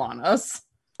foam on us.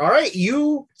 All right,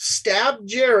 you stab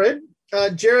Jared.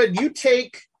 Jared, you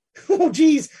take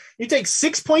you take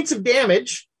 6 points of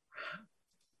damage,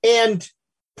 and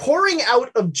pouring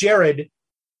out of Jared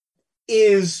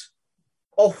is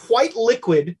a white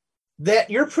liquid that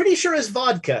you're pretty sure is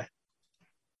vodka.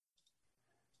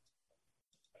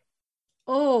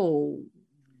 Oh,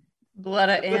 blood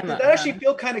of Emma. Does that actually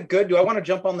feel kind of good? Do I want to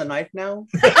jump on the knife now?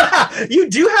 You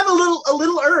do have a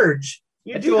little urge.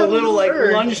 I do a little like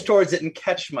lunge towards it and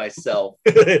catch myself.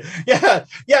 Yeah.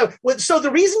 So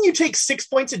the reason you take 6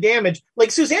 points of damage,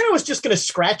 like Susanna was just going to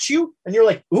scratch you, and you're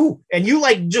like, ooh, and you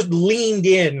like just leaned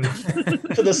in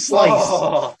to the slice.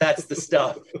 Oh, that's the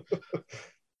stuff.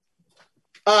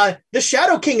 The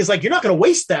Shadow King is like, you're not going to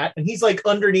waste that, and he's like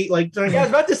underneath, like. Yeah, I was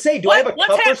about to say, do I have a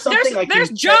cup or something? There's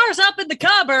jars up in the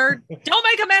cupboard. Don't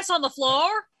make a mess on the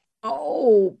floor.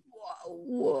 Oh,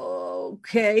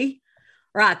 okay.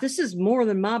 Right, this is more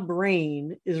than my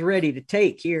brain is ready to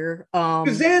take here.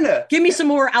 Susanna, give me some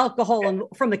more alcohol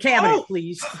from the cabinet,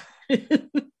 please.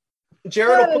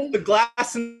 Jared will put the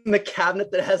glass in the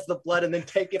cabinet that has the blood and then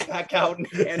take it back out and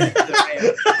hand it to the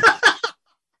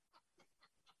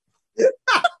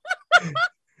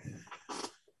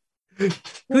man.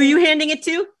 Who are you handing it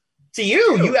to? To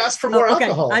you. You asked for more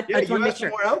alcohol. I just want to make sure.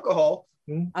 More alcohol.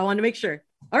 I want to make sure.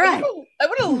 All right. I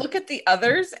want to look at the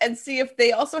others and see if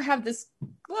they also have this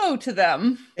glow to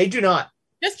them. They do not.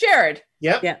 Just Jared.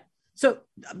 Yep. Yeah. So,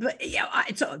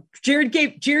 so Jared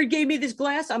gave me this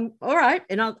glass. I'm all right,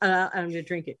 and I'm gonna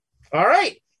drink it. All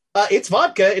right. It's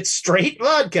vodka. It's straight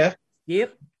vodka.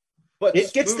 Yep. But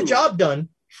it gets the job done.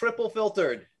 Triple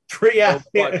filtered. Yeah.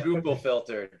 Quadruple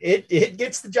filtered. It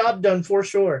gets the job done for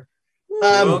sure.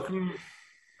 Welcome.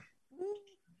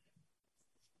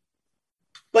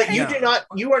 But you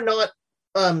are not,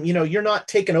 you're not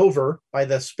taken over by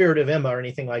the spirit of Emma or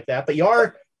anything like that, but you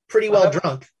are pretty well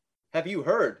drunk. Have you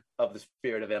heard of the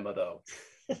spirit of Emma, though?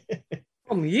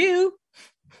 From you?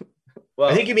 Well,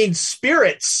 I think you mean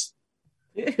spirits.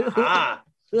 Yeah.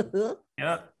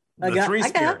 Three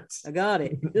spirits. I got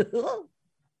it.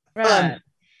 Right.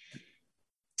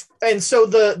 And so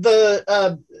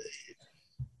the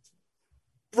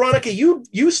Veronica,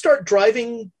 you start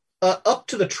driving up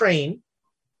to the train.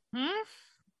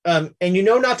 And you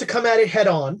know not to come at it head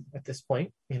on at this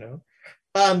point,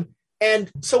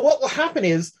 and so what will happen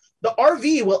is the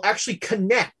RV will actually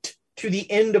connect to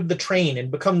the end of the train and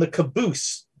become the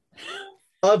caboose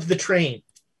of the train.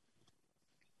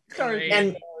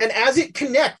 And as it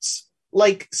connects,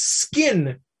 like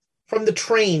skin from the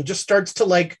train just starts to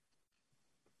like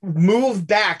move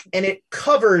back, and it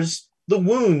covers the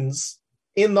wounds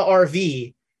in the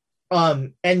RV.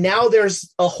 And now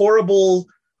there's a horrible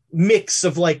mix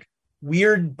of like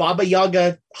weird Baba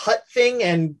Yaga hut thing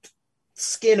and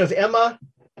skin of Emma.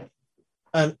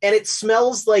 And it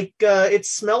smells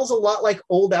a lot like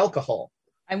old alcohol.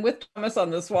 I'm with Thomas on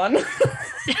this one.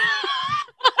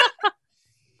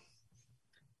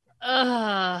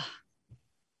 Yeah.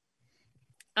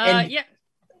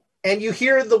 And you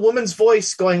hear the woman's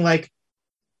voice going like,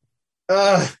 do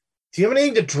you have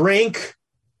anything to drink?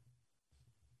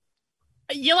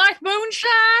 You like moonshine?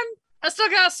 I still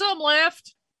got some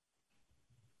left.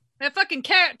 That fucking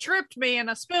cat tripped me and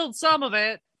I spilled some of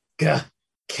it. Gah,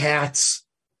 cats.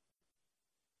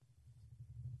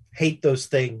 Hate those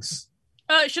things.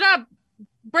 Should I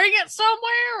bring it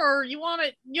somewhere, or you want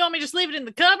me to just leave it in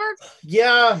the cupboard?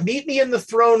 Yeah, meet me in the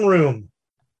throne room.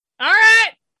 All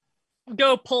right.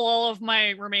 Go pull all of my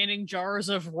remaining jars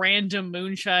of random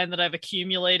moonshine that I've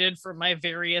accumulated from my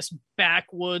various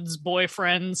backwoods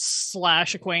boyfriends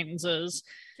 / acquaintances.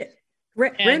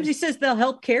 Ramsey says they'll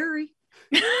help carry.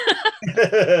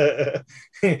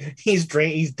 He's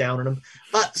downing them.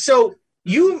 So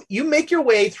you make your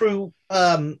way through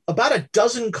about a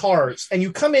dozen cars, and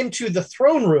you come into the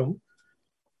throne room,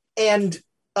 and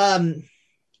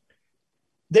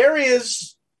there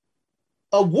is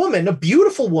a woman, a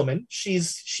beautiful woman.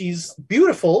 She's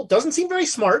beautiful. Doesn't seem very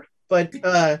smart, but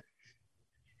I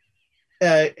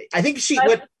think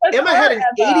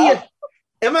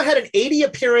Emma had an 80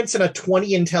 appearance and a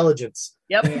 20 intelligence.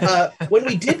 Yep. When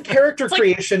we did character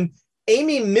creation,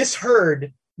 Amy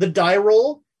misheard the die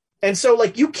roll, and so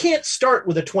like you can't start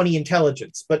with a 20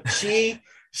 intelligence, but she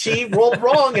rolled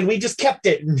wrong, and we just kept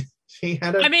it. And she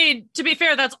had I mean, to be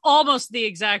fair, that's almost the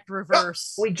exact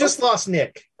reverse. We just lost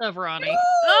Nick. Of Ronnie.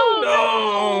 Oh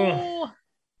no!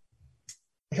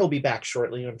 He'll be back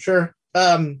shortly, I'm sure.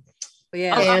 Yeah,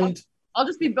 and I'll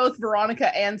just be both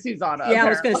Veronica and Susanna. Yeah, I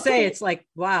was going to say, it's like,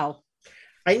 wow.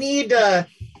 I need.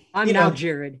 I'm now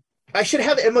Jared. I should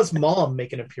have Emma's mom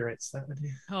make an appearance. That would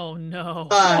be... Oh no.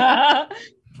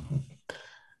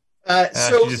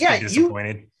 So yeah,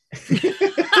 disappointed.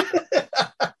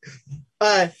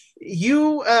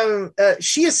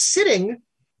 She is sitting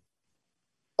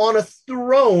on a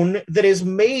throne that is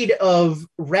made of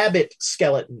rabbit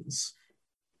skeletons.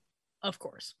 Of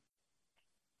course.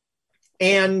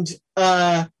 And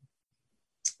oh,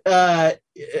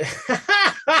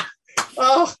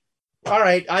 all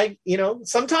right.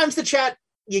 Sometimes the chat,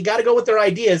 you got to go with their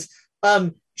ideas.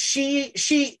 She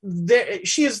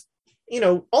is,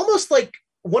 almost like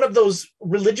one of those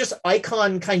religious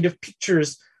icon kind of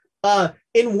pictures.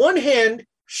 In one hand,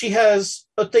 she has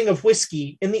a thing of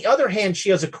whiskey. In the other hand, she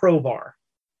has a crowbar.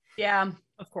 Yeah,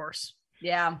 of course.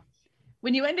 Yeah.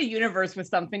 When you end a universe with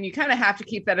something, you kind of have to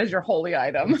keep that as your holy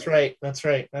item. That's right.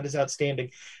 That is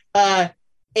outstanding.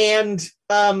 And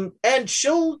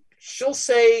she'll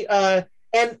say,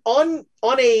 and on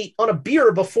a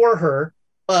beer before her,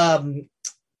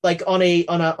 like on a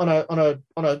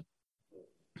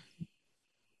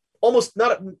almost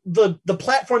not the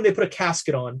platform they put a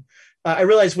casket on. I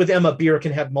realize with Emma, beer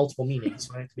can have multiple meanings,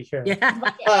 so I have to be careful.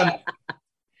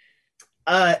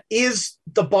 Yeah. Is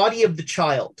the body of the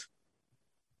child,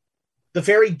 the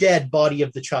very dead body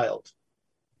of the child,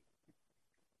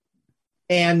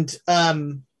 and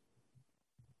Emma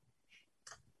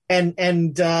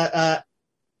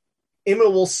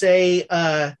will say,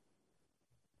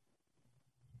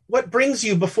 "What brings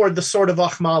you before the sword of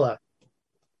Achmala?"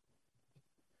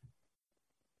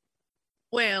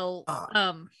 Well,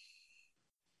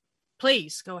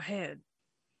 please go ahead.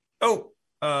 Oh,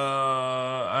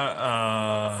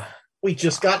 we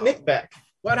just got Nick back.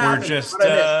 What We're happened? just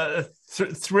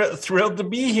thrilled to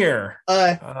be here.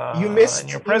 You missed in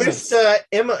your presence.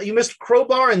 Emma. You missed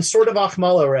Crowbar and Sword of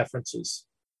Achmala references.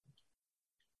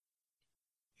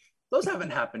 Those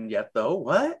haven't happened yet, though.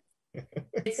 What?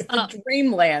 It's the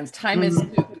Dreamlands. Time is.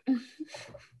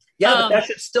 Yeah, but that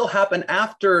should still happen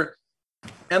after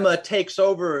Emma takes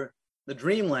over the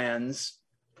Dreamlands.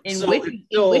 In So which it's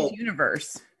still-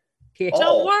 universe?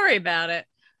 Don't worry about it.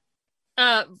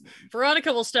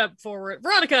 Veronica will step forward.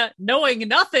 Veronica, knowing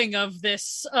nothing of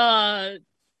this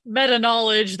meta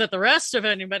knowledge that the rest of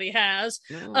anybody has,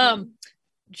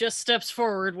 just steps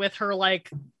forward with her like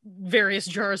various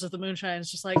jars of the moonshine.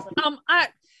 It's just like,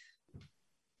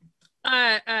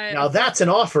 I Now that's an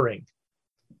offering.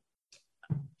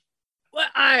 Well,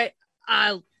 I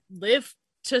live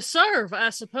to serve, I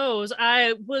suppose.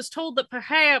 I was told that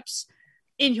perhaps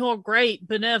in your great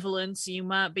benevolence you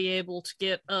might be able to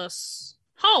get us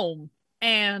home.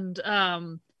 And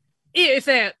if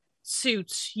that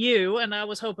suits you, and I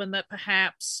was hoping that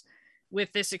perhaps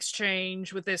with this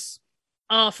exchange, with this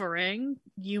offering,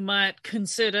 you might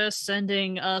consider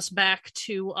sending us back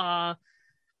to our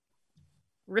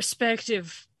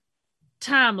respective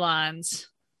timelines,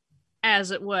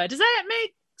 as it were. Does that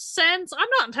make sense? I'm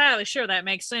not entirely sure that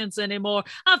makes sense anymore.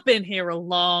 I've been here a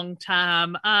long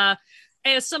time.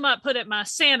 As some might put it, my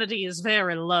sanity is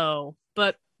very low,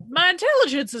 but my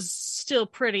intelligence is still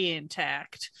pretty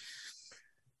intact.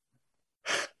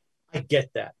 I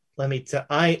get that. Let me tell.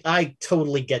 I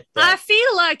totally get that. I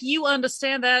feel like you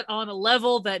understand that on a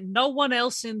level that no one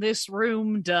else in this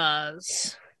room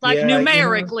does. Like, Yeah,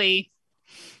 numerically.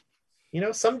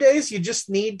 Some days you just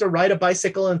need to ride a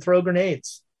bicycle and throw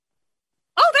grenades.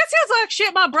 Oh, that sounds like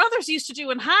shit my brothers used to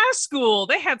do in high school.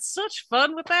 They had such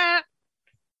fun with that.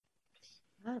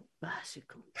 A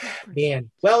bicycle. Man.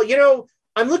 Well,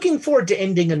 I'm looking forward to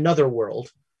ending another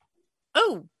world.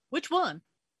 Oh, which one?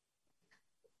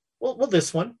 Well,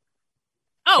 this one.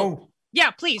 Oh, yeah,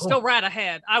 please go right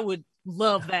ahead. I would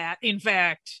love that. In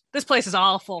fact, this place is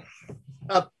awful.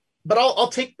 But I'll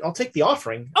take the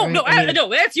offering. Oh, no, no,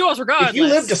 that's yours regardless. If you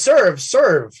live to serve.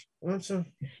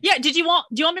 Yeah, do you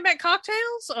want me to make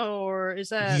cocktails, or is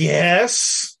that?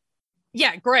 Yes.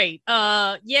 Yeah, great.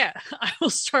 Yeah, I will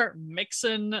start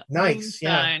mixing. Nice.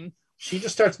 moonshine. Yeah. She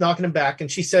just starts knocking him back, and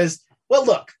she says, "Well,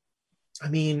 look, I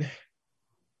mean,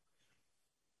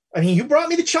 you brought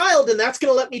me the child, and that's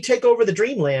going to let me take over the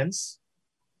Dreamlands,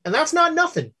 and that's not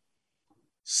nothing.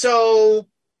 So,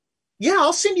 yeah,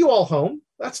 I'll send you all home.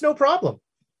 That's no problem.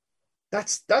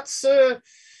 That's an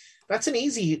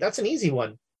easy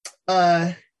one.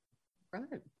 Right.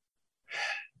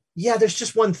 Yeah, there's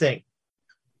just one thing.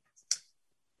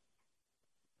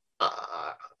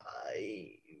 I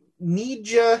need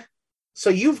you.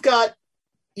 So you've got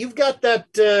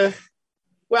that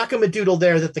whack-a-madoodle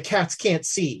there that the cats can't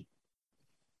see.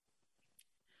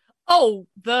 Oh,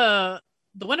 the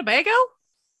Winnebago?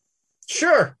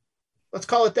 Sure. Let's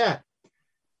call it that.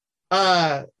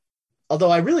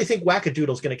 Although I really think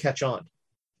Wackadoodle's going to catch on.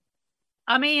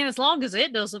 I mean, as long as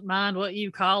it doesn't mind what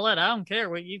you call it, I don't care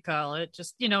what you call it.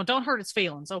 Just, don't hurt its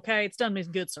feelings, okay? It's done me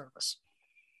good service.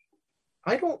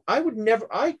 I would never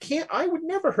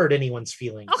hurt anyone's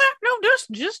feelings. Okay, no,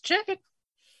 just check it.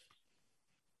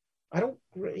 I don't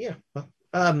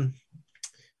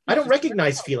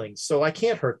recognize feelings, so I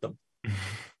can't hurt them.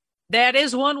 That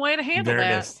is one way to handle There it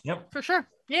that. is. Yep. For sure.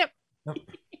 Yep.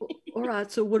 All right,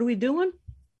 so what are we doing?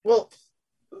 Well,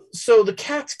 so the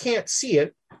cats can't see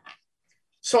it.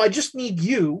 So I just need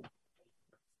you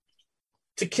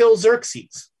to kill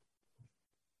Xerxes.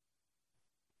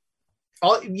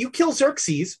 You kill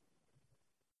Xerxes,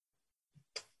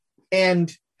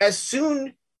 and as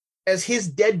soon as his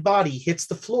dead body hits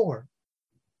the floor,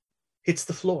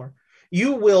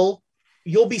 you'll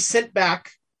be sent back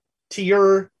to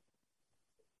your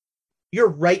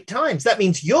right times. That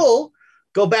means you'll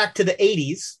go back to the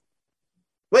 80s.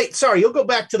 Wait, sorry, you'll go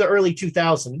back to the early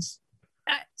 2000s.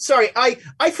 Sorry, I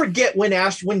forget when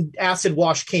Acid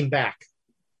Wash came back.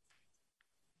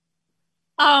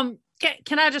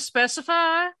 Can I just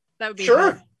specify? That would be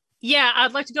sure. Fun. Yeah,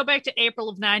 I'd like to go back to April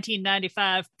of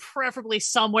 1995, preferably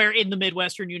somewhere in the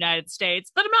Midwestern United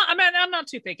States. But I'm not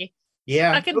too picky.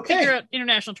 Yeah, I can figure out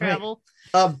international travel.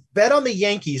 Right. Bet on the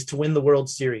Yankees to win the World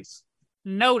Series.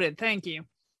 Noted. Thank you.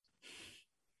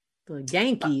 The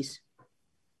Yankees.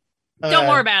 Don't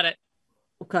worry about it.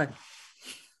 Okay.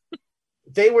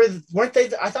 Weren't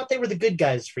they? I thought they were the good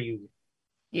guys for you.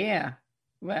 Yeah.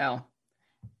 Well,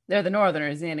 they're the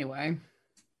Northerners anyway.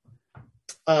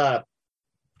 And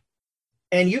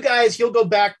you guys, you'll go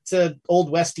back to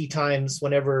old Westy times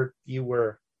whenever you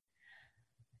were.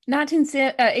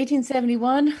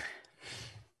 1871.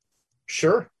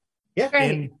 Sure. Yeah.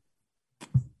 Great. In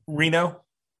Reno.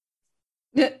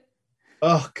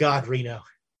 Oh God, Reno.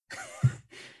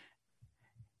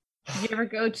 You ever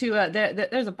go to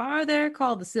there's a bar there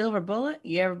called the Silver Bullet?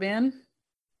 You ever been?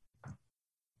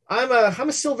 I'm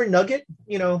a silver nugget.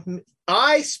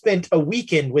 I spent a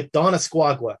weekend with Don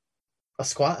Asquagua.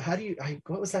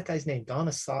 What was that guy's name? Don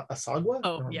Asagua?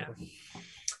 Oh, yeah.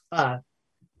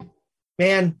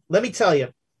 Man, let me tell you.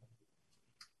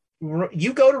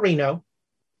 You go to Reno.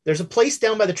 There's a place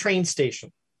down by the train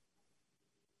station.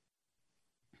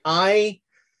 I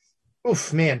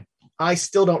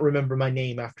still don't remember my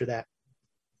name after that.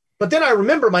 But then I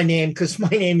remember my name because my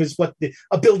name is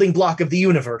a building block of the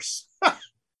universe.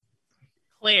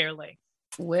 Clearly.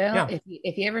 Well, Yeah.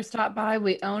 if you ever stop by,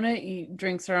 we own it.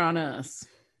 Drinks are on us.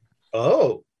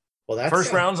 Oh, well, that's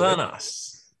First round's on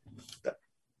us.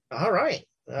 All right.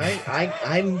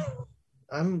 I'm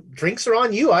drinks are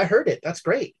on you. I heard it. That's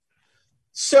great.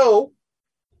 So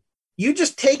you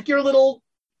just take your little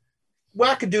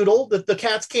wackadoodle that the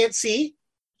cats can't see.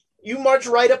 You march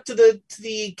right up to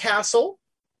the castle.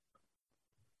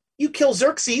 You kill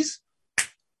Xerxes.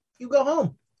 You go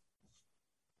home.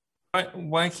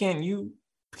 Why can't you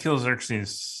kill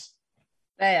Xerxes?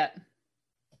 That.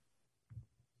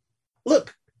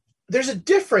 Look, there's a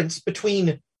difference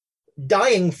between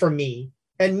dying for me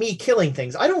and me killing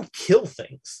things. I don't kill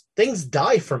things. Things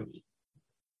die for me.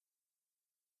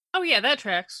 Oh yeah, that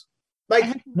tracks.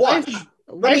 Like, watch.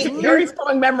 I have very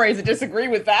strong memories that disagree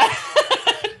with that.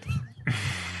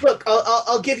 Look,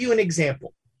 I'll give you an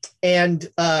example. And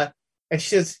she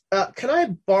says, can I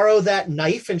borrow that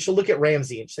knife? And she'll look at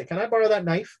Ramsey and she'll say, can I borrow that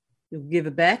knife? You'll give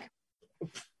it back?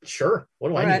 Sure. What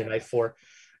do I need a knife for?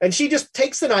 And she just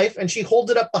takes the knife and she holds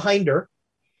it up behind her.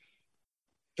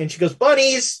 And she goes,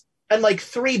 bunnies. And like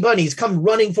 3 bunnies come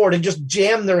running forward and just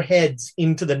jam their heads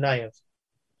into the knife.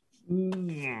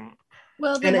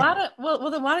 Well, then why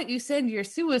don't you send your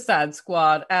Suicide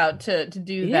Squad out to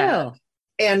do that?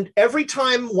 And every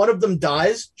time one of them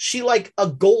dies, she like a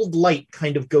gold light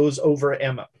kind of goes over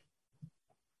Emma.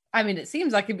 I mean, it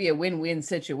seems like it'd be a win-win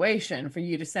situation for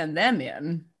you to send them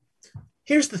in.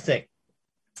 Here's the thing.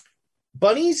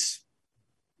 Bunnies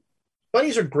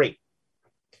are great,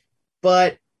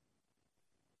 but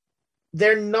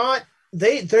they're not,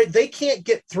 they can't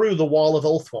get through the wall of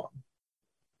Ulthuan.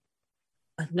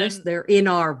 Unless they're in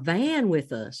our van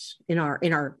with us, in our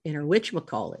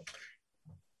whatchamacallit.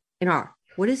 In our,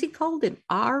 what is he called? An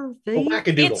RV?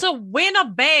 It's a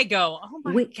Winnebago. Oh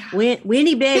my God.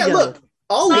 Winnebago. Yeah, look,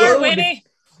 I'll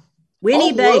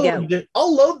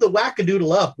load the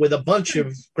wackadoodle up with a bunch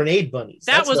of grenade bunnies.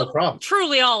 That That's was no problem.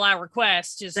 truly all I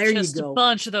request, is There just you a go.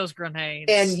 bunch of those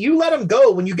grenades. And you let them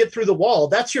go when you get through the wall.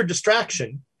 That's your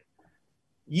distraction.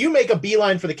 You make a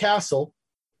beeline for the castle.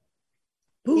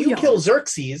 You kill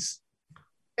Xerxes,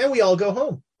 and we all go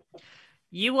home.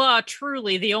 You are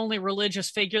truly the only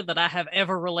religious figure that I have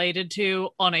ever related to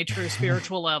on a true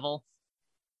spiritual level.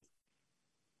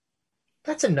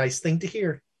 That's a nice thing to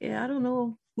hear. Yeah, I don't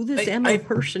know who this Emma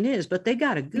person is, but they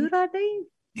got a good idea.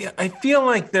 Yeah, I feel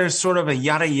like there's sort of a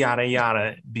yada yada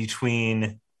yada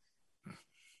between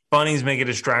bunnies make a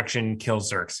distraction, kill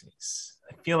Xerxes.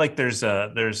 I feel like there's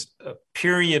a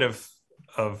period of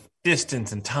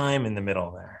distance and time in the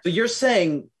middle there. So you're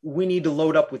saying we need to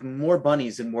load up with more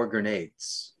bunnies and more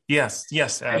grenades? Yes,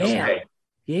 absolutely.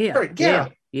 Yeah.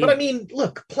 But I mean,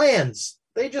 look, plans.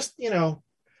 They just,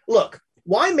 look,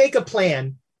 why make a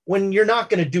plan when you're not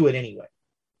going to do it anyway?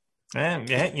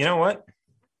 Yeah, you know what?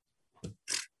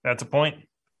 That's a point.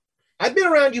 I've been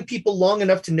around you people long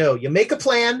enough to know you make a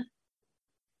plan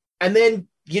and then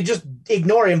you just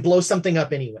ignore it and blow something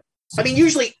up anyway. I mean,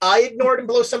 usually I ignore it and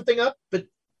blow something up, but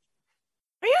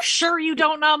are you sure you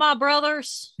don't know my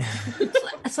brothers?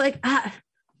 It's like,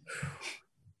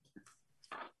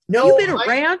 no, you've been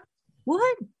around?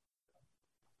 What?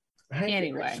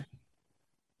 Anyway.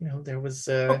 There was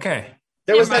okay.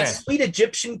 There was that sweet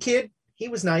Egyptian kid. He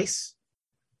was nice.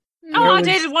 I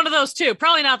dated one of those too.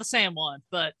 Probably not the same one,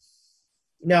 but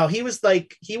no, he was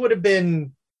like, he would have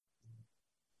been,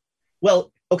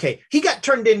 well, okay. He got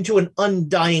turned into an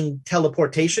undying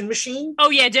teleportation machine.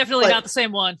 Oh yeah, definitely not the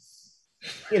same one.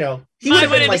 He would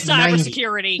have been been like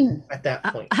cybersecurity at that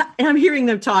point. And I'm hearing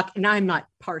them talk, and I'm not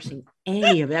parsing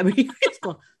any of it. I mean, it's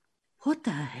going, what the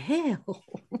hell?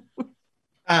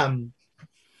 And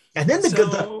then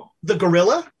the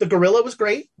gorilla was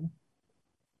great.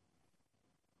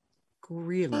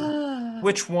 Gorilla.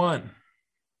 Which one?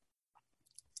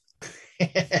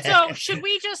 So should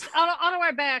we just on our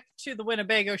way back to the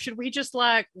Winnebago, should we just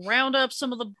like round up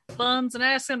some of the buns and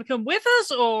ask them to come with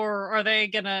us, or are they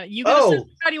gonna how do you want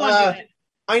to do it?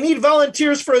 I need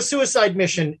volunteers for a suicide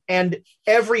mission, and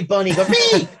every bunny goes,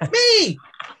 me.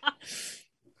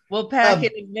 We'll pack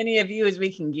in as many of you as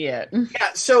we can get.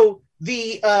 Yeah, so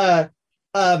there's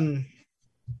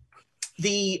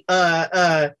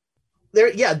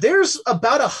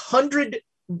about 100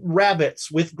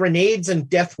 rabbits with grenades and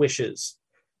death wishes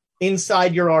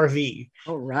inside your RV.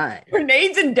 All right.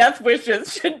 Grenades and death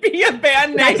wishes should be a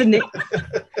band name.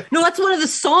 No, that's one of the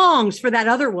songs for that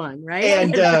other one, right?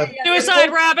 And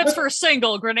Suicide Rabbits for a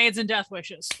single, Grenades and Death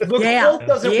Wishes. The quote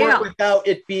doesn't work without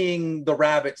it being the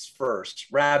rabbits first.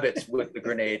 Rabbits with the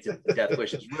grenades and the death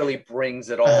wishes really brings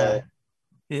it all.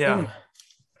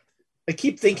 I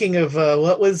keep thinking of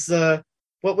what was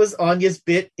Anya's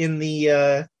bit in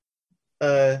the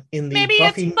maybe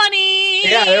Buffy... it's funny.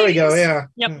 Yeah, there we go. Yeah.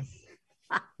 Yep.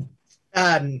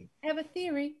 I have a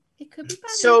theory. It could be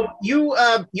funny. So you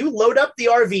load up the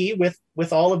RV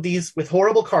with all of these, with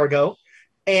horrible cargo,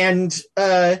 and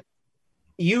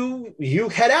you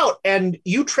head out and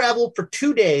you travel for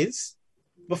 2 days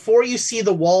before you see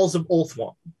the walls of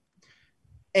Ulthuan.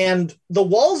 And the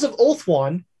walls of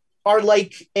Ulthuan are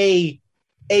like a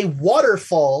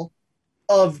waterfall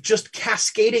of just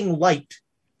cascading light.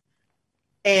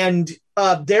 And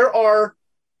there are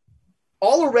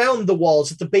all around the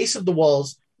walls, at the base of the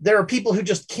walls, there are people who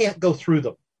just can't go through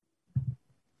them,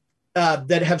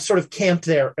 that have sort of camped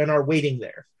there and are waiting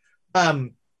there.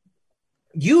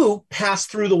 You pass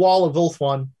through the wall of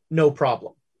Ulthuan, no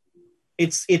problem.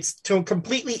 It's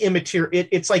completely immaterial.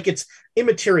 It's like it's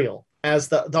immaterial as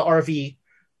the RV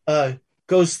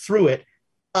goes through it.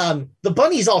 The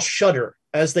bunnies all shudder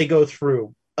as they go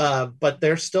through, but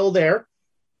they're still there.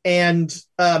 And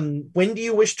when do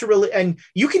you wish to and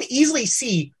you can easily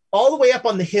see all the way up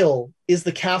on the hill is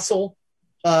the castle.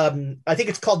 I think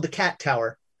it's called the Cat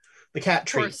Tower, the Cat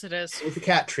Tree. Of course it is. With the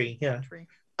Cat Tree, yeah.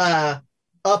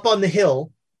 Up on the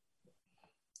hill.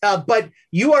 But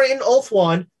you are in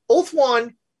Ulthuan.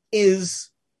 Ulthuan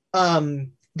is the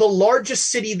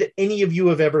largest city that any of you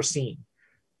have ever seen.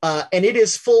 And it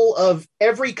is full of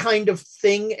every kind of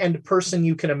thing and person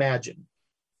you can imagine.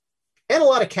 And a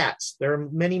lot of cats. There are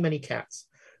many, many cats.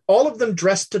 All of them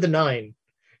dressed to the nine.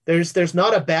 There's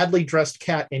not a badly dressed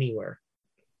cat anywhere.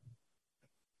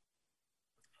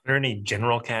 Are there any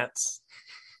general cats?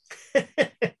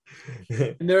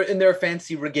 in their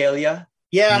fancy regalia?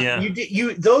 Yeah.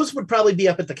 You those would probably be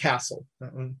up at the castle.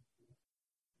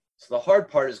 So the hard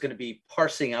part is going to be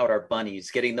parsing out our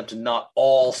bunnies, getting them to not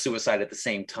all suicide at the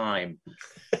same time.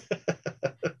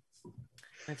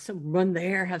 Have some run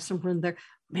there, have some run there.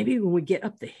 Maybe when we get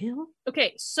up the hill.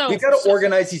 Okay, so we got to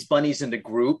organize these bunnies into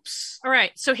groups. All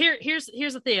right, so here's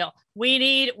the deal. We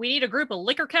need a group of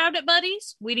liquor cabinet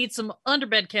bunnies. We need some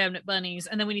underbed cabinet bunnies,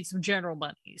 and then we need some general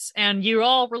bunnies. And you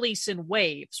all release in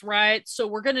waves, right? So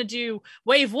we're gonna do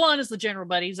wave 1 is the general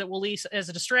bunnies that will release as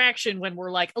a distraction when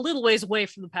we're like a little ways away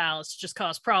from the palace, just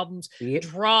cause problems,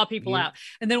 draw people out.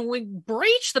 And then when we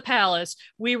breach the palace,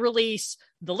 we release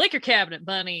the liquor cabinet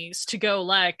bunnies to go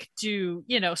like do,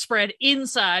 spread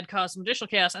inside, cause some additional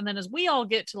chaos. And then as we all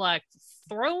get to like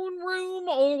throne room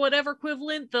or whatever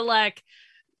equivalent, the like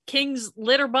king's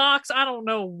litter box, I don't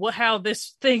know how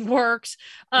this thing works,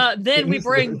 then we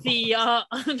bring the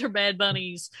underbed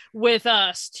bunnies with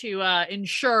us to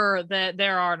ensure that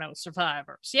there are no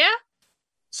survivors. Yeah?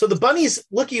 So the bunnies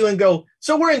look at you and go,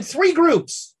 so we're in 3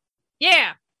 groups.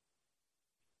 Yeah.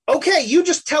 Okay, you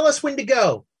just tell us when to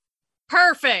go.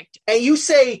 Perfect. And you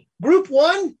say group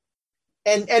 1,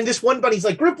 and this one bunny's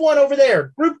like, group 1 over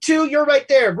there. Group 2, you're right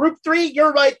there. Group 3,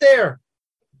 you're right there.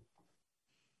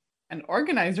 An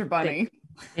organizer bunny.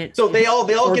 So they all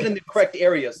get in the correct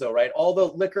areas, though, right? All the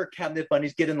liquor cabinet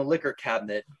bunnies get in the liquor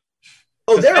cabinet.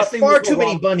 Oh, there are far too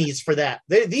many bunnies for that.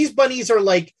 These bunnies are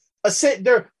like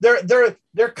they're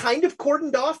kind of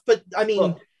cordoned off, but I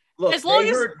mean, look, as long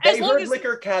as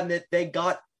liquor cabinet, they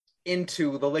got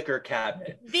into the liquor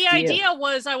cabinet. The idea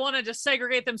was I wanted to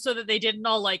segregate them so that they didn't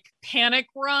all like panic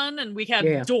run and we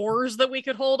had doors that we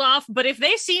could hold off. But if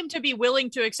they seem to be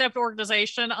willing to accept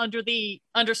organization under the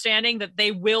understanding that they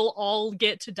will all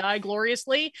get to die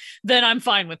gloriously, then I'm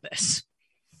fine with this.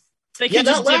 They can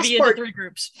just divvy into 3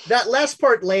 groups. That last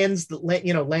part lands the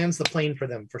plane for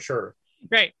them for sure.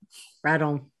 Great. Right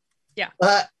on. Yeah.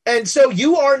 And so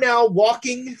you are now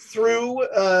walking through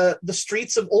the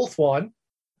streets of Ulthuan.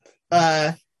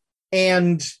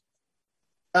 And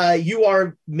you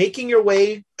are making your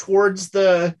way towards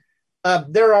the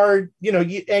there are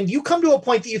you come to a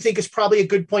point that you think is probably a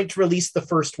good point to release the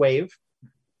first wave,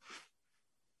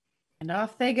 and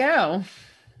off they go.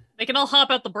 They can all hop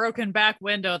out the broken back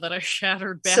window that I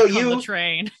shattered back on the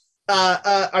train.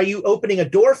 Are you opening a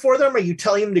door for them? Are you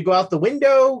telling them to go out the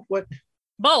window? What?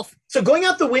 Both. So going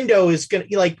out the window is gonna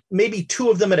be like maybe 2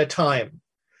 of them at a time.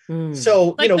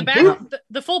 So like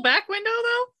the full back window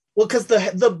though. Well, because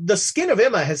the skin of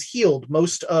Emma has healed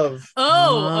most of.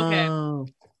 Oh, okay.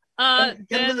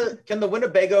 Can the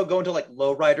Winnebago go into like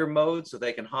lowrider mode so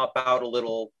they can hop out do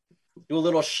a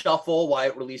little shuffle while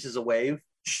it releases a wave?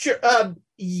 Sure.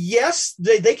 Yes,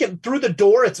 they can through the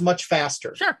door. It's much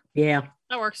faster. Sure. Yeah,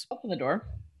 that works. Open the door.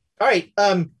 All right.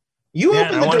 You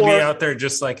open the door. I want to be out there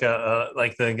just like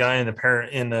like the guy in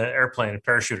the airplane,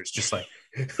 parachuters, just like.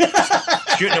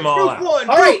 Shooting them all out.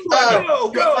 All right,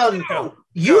 go.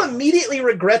 You immediately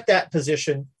regret that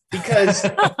position because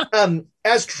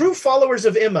as true followers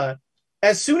of Emma,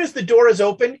 as soon as the door is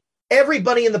open,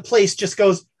 everybody in the place just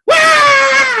goes,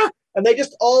 Wah! And they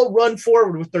just all run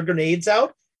forward with their grenades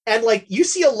out. And like you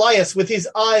see Elias with his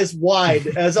eyes wide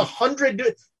as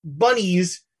 100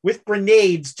 bunnies with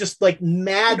grenades, just like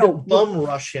mad bum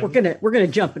rush him. We're gonna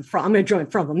jump in front. I'm gonna jump in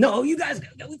front of him. No, you guys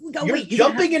go. You're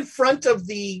jumping in front of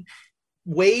the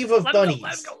wave of bunnies.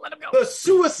 Let him go. The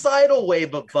suicidal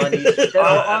wave of bunnies.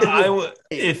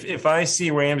 If I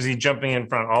see Ramsey jumping in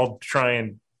front, I'll try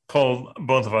and pull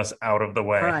both of us out of the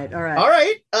way. All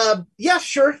right. Yeah,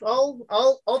 sure.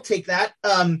 I'll take that.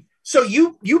 So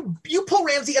you pull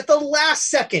Ramsey at the last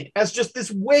second as just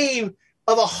this wave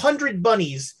of 100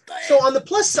 bunnies. So on the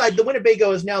plus side, the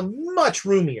Winnebago is now much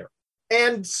roomier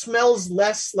and smells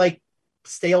less like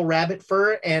stale rabbit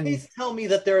fur. And please tell me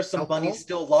that there are some bunnies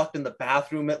still locked in the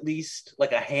bathroom, at least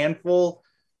like a handful.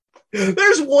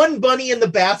 There's one bunny in the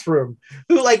bathroom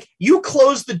who, like, you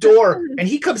close the door and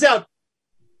he comes out.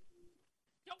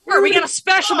 Don't worry, we got a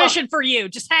special mission for you.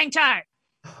 Just hang tight.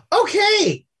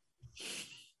 Okay.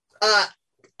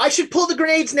 I should pull the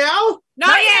grenades now?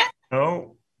 Not yet.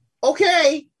 No.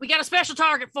 Okay. We got a special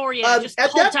target for you. Just at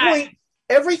hold that tight. point,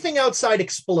 everything outside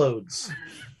explodes.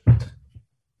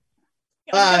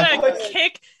 I'm gonna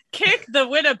kick the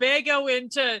Winnebago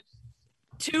into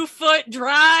 2-foot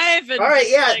drive. And all right,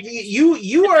 yeah, like...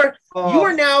 you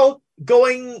are now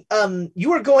going.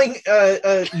 You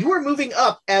are moving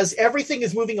up as everything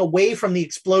is moving away from the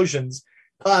explosions.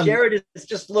 Jared is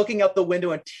just looking out the window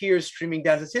and tears streaming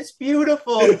down. It's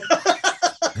beautiful.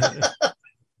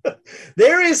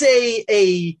 There is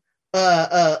a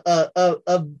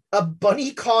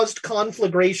bunny caused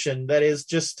conflagration that is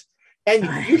just, and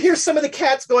you hear some of the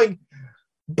cats going,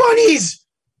 "Bunnies!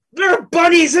 There are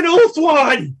bunnies in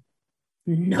Ulthuan!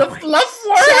 No. The fluff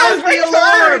Sound the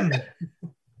alarm!"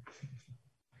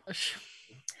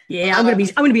 Yeah, I'm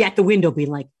gonna be at the window being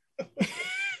like,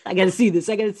 I gotta see this.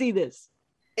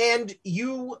 And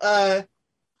you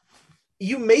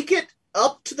make it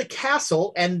up to the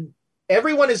castle, and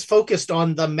everyone is focused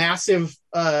on the massive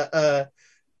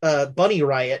bunny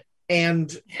riot.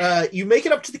 And you make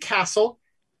it up to the castle,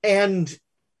 and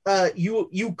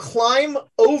you climb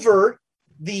over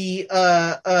the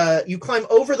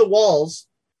walls,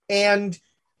 and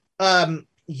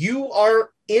you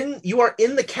are in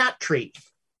the cat tree,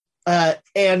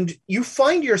 and you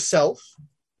find yourself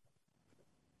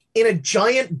in a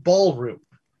giant ballroom,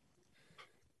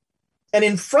 and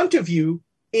in front of you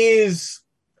is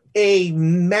a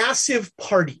massive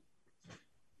party,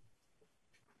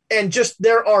 and just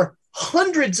there are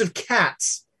hundreds of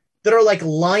cats that are like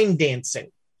line dancing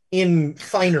in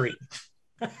finery.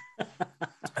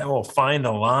 I will find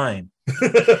a line.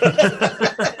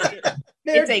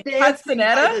 It's a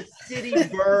castanetta. The city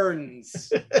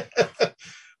burns.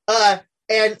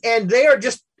 And they are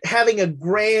just having a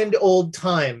grand old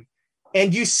time.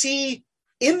 And you see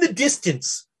in the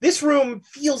distance, this room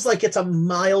feels like it's a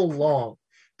mile long,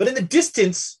 but in the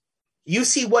distance, you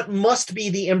see what must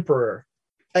be the emperor,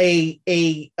 a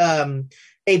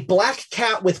black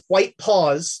cat with white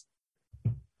paws,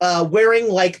 wearing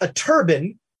like a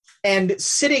turban, and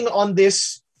sitting on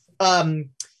this. It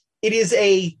is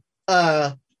a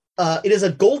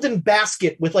golden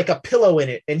basket with like a pillow in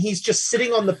it, and he's just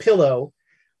sitting on the pillow.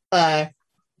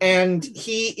 And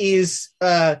he is.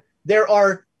 There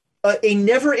are a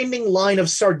never-ending line of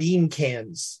sardine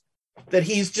cans that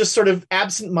he's just sort of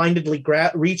absent-mindedly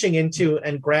reaching into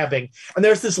and grabbing. And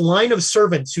there's this line of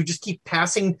servants who just keep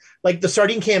passing, like the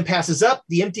sardine can passes up,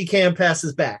 the empty can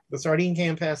passes back. The sardine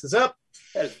can passes up.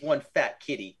 That is one fat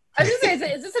kitty. I was gonna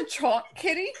say, is this a chalk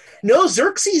kitty? No,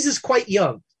 Xerxes is quite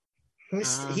young.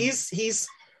 He seems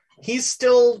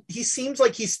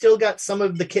like he's still got some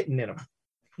of the kitten in him.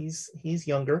 He's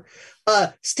younger.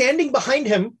 Standing behind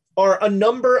him are a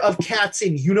number of cats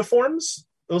in uniforms.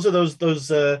 Those are those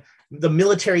the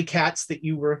military cats that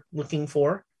you were looking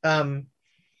for. And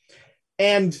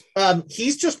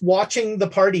he's just watching the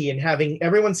party and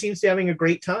everyone seems to be having a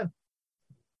great time.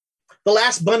 The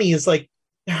last bunny is like,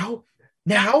 now.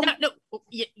 No.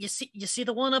 You see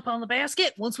the one up on the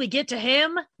basket? Once we get to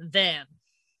him, then.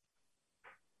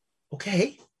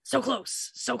 Okay. So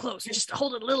close. Just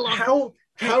hold it a little longer.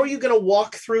 How are you going to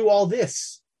walk through all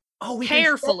this? Oh,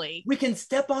 carefully. We can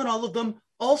step on all of them.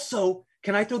 Also,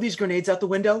 can I throw these grenades out the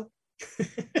window?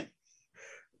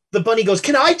 The bunny goes,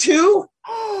 "Can I too?"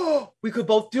 Oh, we could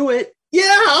both do it.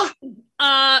 Yeah.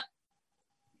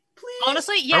 Please.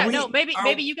 Honestly, yeah.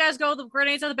 Maybe you guys go the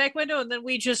grenades out the back window, and then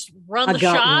we just run the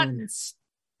shot and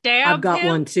stab. I've got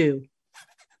one too.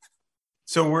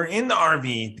 So we're in the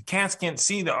RV. The cats can't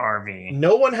see the RV.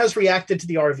 No one has reacted to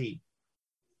the RV.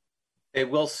 They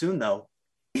will soon, though.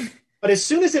 But as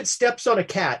soon as it steps on a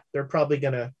cat, they're probably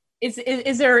gonna.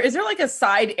 Is there like a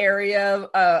side area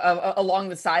along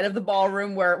the side of the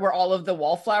ballroom where all of the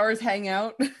wallflowers hang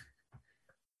out?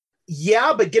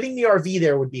 Yeah, but getting the RV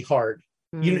there would be hard.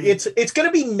 It's going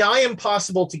to be nigh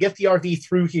impossible to get the RV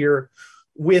through here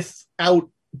without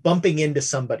bumping into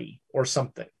somebody or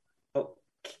something. Oh,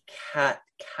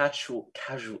 casual.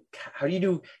 How do you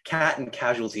do cat and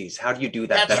casualties? How do you do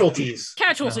that? Casualties.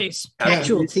 Casualties.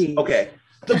 Okay.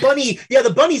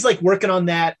 The bunny's like working on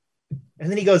that. And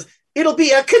then he goes, it'll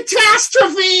be a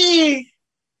catastrophe.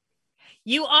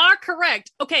 You are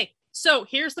correct. Okay, so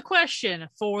here's the question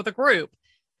for the group.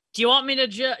 Do you want me to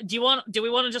do we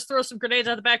want to just throw some grenades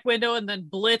out the back window and then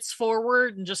blitz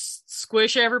forward and just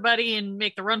squish everybody and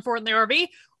make the run for it in the RV?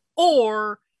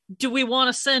 Or do we want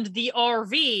to send the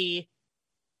RV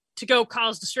to go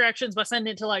cause distractions by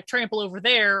sending it to like trample over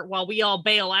there while we all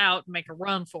bail out and make a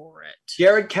run for it?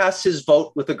 Jared casts his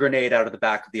vote with a grenade out of the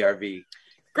back of the RV.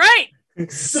 Great!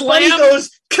 The bunny goes,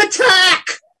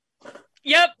 Katak!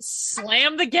 Yep,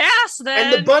 slam the gas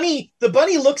then. And the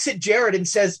bunny looks at Jared and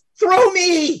says, throw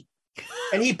me!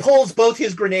 And he pulls both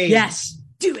his grenades. Yes,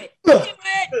 do it.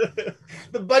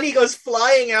 The bunny goes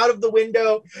flying out of the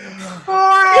window. It's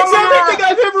everything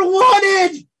I've ever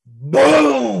wanted!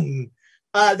 Boom!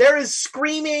 There is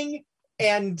screaming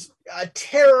and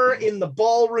terror in the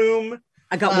ballroom.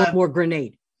 I got one more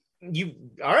grenade.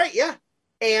 All right, yeah.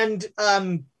 And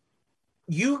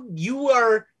you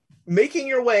are making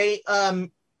your way,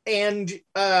 and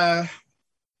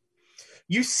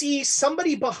you see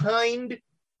somebody behind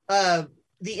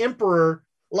the Emperor,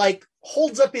 like,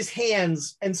 holds up his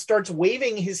hands and starts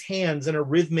waving his hands in a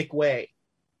rhythmic way.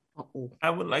 Uh-oh. I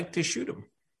would like to shoot him.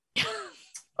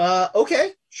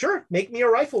 Okay, sure. Make me a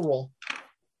rifle roll.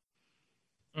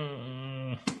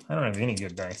 I don't have any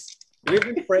good dice. Do we have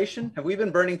inspiration? Have we been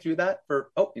burning through that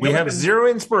for? We have 0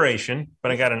 inspiration,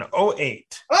 but I got an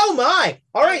 08. Oh my!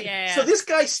 All right. Yeah. So this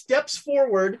guy steps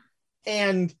forward,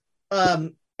 and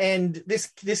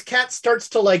this cat starts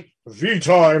to like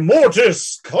Vitae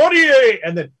Mortis Cartier,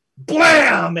 and then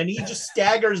blam, and he just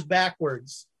staggers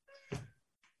backwards,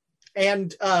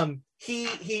 and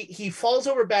he falls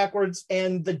over backwards,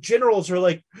 and the generals are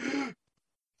like,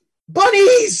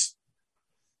 bunnies!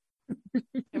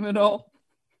 Him at all.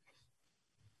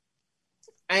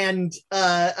 And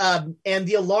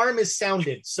the alarm is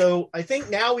sounded. So I think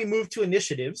now we move to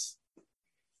initiatives.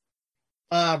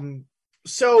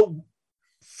 So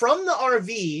from the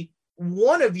RV,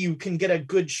 one of you can get a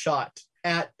good shot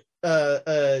at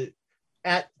the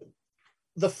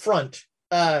front.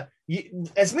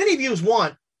 As many of you as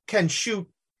want can shoot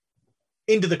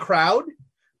into the crowd.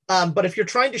 But if you're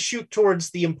trying to shoot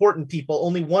towards the important people,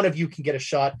 only one of you can get a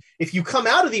shot. If you come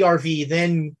out of the RV,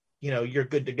 then you're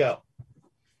good to go.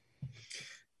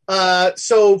 I'm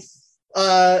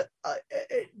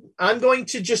going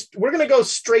to we're going to go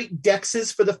straight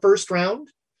dexes for the first round.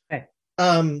 Okay.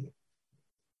 On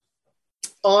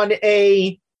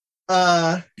a,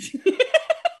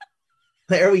 there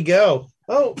we go.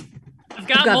 Oh, I've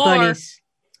got more. Bunnies.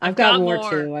 I've got more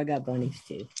too. I got bunnies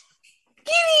too.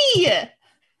 Giddy!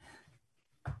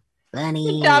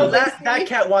 Bunny. That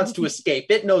cat wants to escape.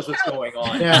 It knows what's going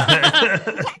on.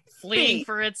 Yeah. Fleeing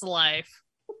for its life.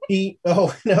 He's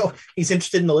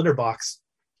interested in the litter box.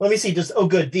 Let me see.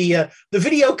 Good. The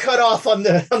video cut off on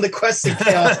the quest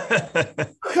account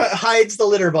hides the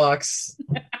litter box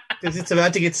because it's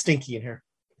about to get stinky in here.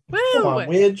 Woo! Come on,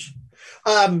 Widge.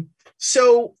 On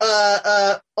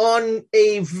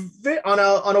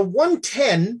a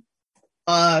 110,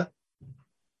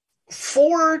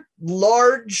 4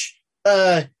 large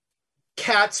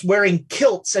cats wearing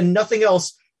kilts and nothing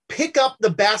else pick up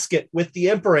the basket with the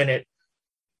Emperor in it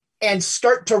and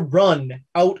start to run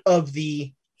out of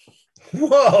the.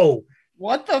 Whoa!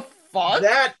 What the fuck?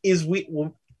 That is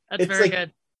That's very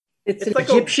good. It's an like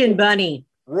Egyptian bunny.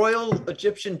 Royal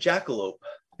Egyptian jackalope.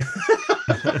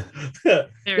 Very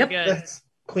good. That's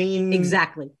Queen.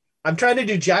 Exactly. I'm trying to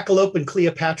do Jackalope and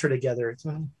Cleopatra together.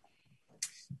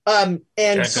 And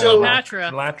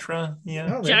Jackalope-Patra. Latra,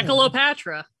 yeah. Oh,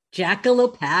 Jackalope-Patra.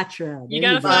 Jackalope-Patra. You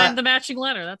gotta find the matching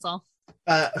letter, that's all.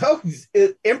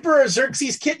 Emperor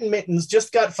Xerxes Kitten Mittens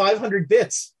just got 500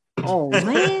 bits. Oh,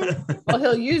 man. Well,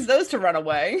 he'll use those to run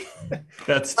away.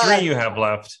 That's 3 you have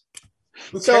left.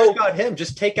 Who cares about him?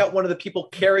 Just take out one of the people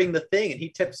carrying the thing, and he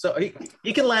tips. So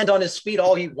he can land on his feet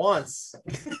all he wants.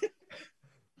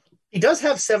 He does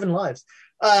have 7 lives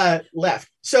left.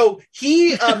 So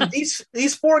he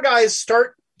these 4 guys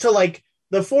start to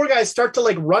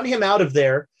run him out of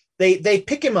there. They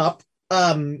pick him up,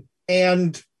 and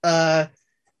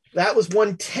that was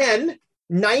 110.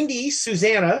 90,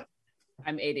 Susanna.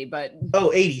 I'm 80, but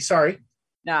 80. Sorry.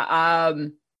 Now,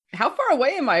 how far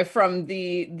away am I from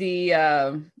the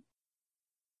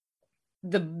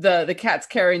cats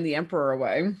carrying the Emperor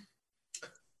away?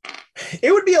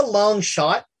 It would be a long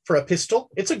shot for a pistol.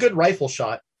 It's a good rifle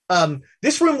shot.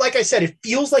 This room, like I said, it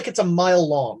feels like it's a mile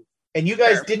long, and you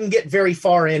guys didn't get very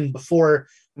far in before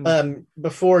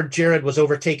Jared was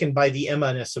overtaken by the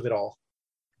Emma-ness of it all.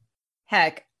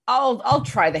 Heck, I'll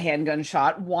try the handgun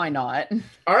shot. Why not?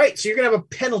 All right, so you're gonna have a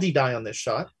penalty die on this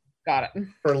shot. Got it.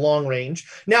 For long range.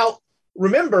 Now,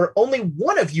 remember, only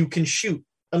one of you can shoot.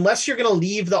 Unless you're gonna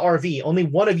leave the RV, only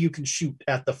one of you can shoot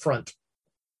at the front.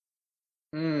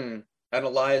 And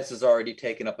Elias has already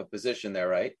taken up a position there,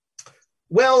 right?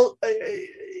 Well,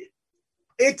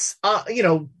 it's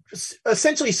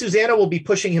essentially Susanna will be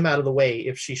pushing him out of the way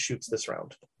if she shoots this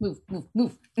round. Move.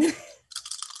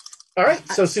 All right,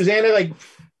 so Susanna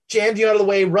jams you out of the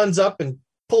way, runs up and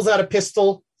pulls out a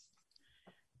pistol.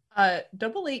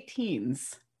 Double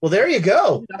 18s. Well, there you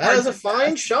go. That is a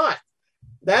fine shot.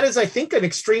 That is, I think, an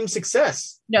extreme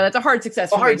success. No, that's a hard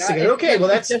success. Okay, well,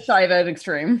 that's just shy of an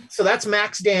extreme. So that's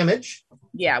max damage.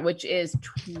 Yeah, which is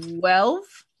 12.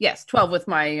 Yes, 12 with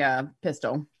my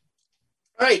pistol.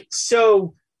 All right,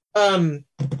 so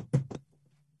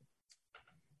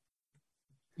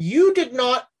you did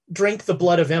not drink the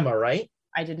blood of Emma, right?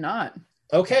 I did not.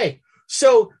 Okay,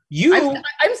 so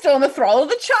I'm still in the thrall of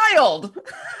the child.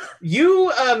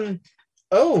 You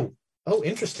Oh,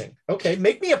 interesting. Okay,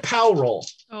 make me a POW roll.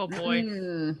 Oh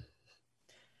boy.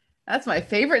 That's my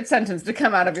favorite sentence to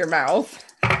come out of your mouth.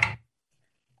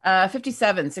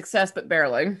 57, success, but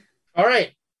barely. All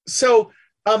right. So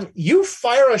you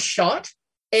fire a shot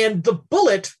and the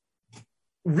bullet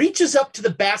reaches up to the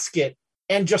basket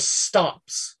and just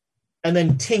stops and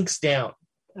then tinks down.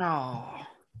 Oh.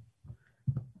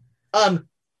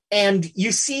 And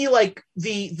you see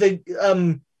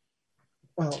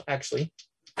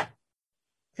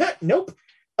nope.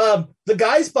 The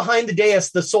guys behind the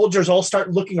dais, the soldiers all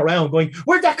start looking around going,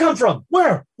 where'd that come from?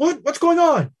 Where? What's going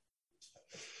on?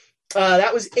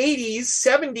 That was 80s,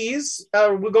 70s.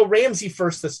 We'll go Ramsey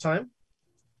first this time.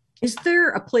 Is there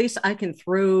a place I can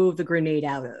throw the grenade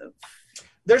out of?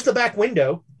 There's the back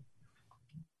window.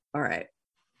 All right.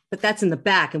 But that's in the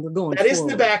back and we're going That forward. Is in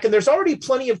the back and there's already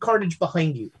plenty of carnage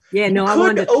behind you. Yeah, no, I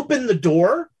wanted to open the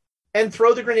door and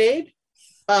throw the grenade.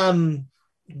 But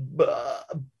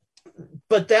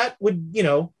that would,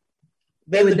 then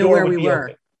they would the know door where would we be were.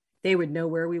 open. They would know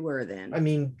where we were then. I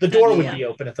mean, the door would be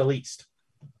open at the least.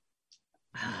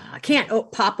 I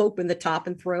can't pop open the top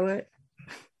and throw it.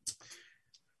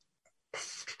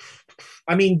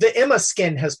 I mean, the Emma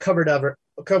skin has covered over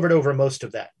most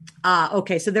of that.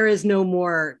 Okay. So there is no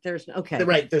more. There's okay.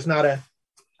 Right. There's not a.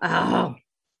 Oh,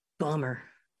 bummer.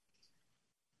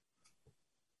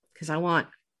 Because I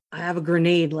have a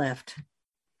grenade left.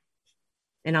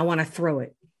 And I want to throw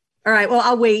it. All right. Well,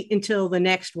 I'll wait until the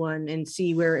next one and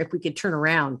see if we could turn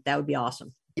around. That would be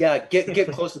awesome. Yeah,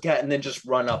 get close to the cat and then just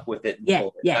run up with it.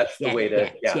 That's the way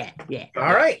to. Yeah.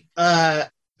 All right.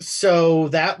 So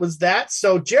that was that.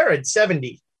 So Jared,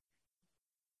 70.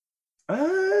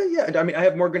 Yeah. I mean, I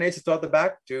have more grenades to throw out the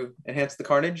back to enhance the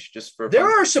carnage. Just for there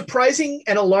are a surprising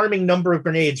and alarming number of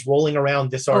grenades rolling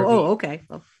around this RV. Oh, okay.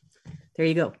 Well, there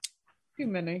you go. Too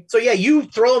many. So yeah, you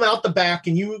throw them out the back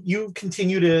and you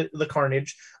continue to the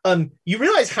carnage. You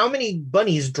realize how many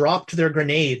bunnies dropped their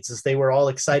grenades as they were all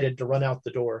excited to run out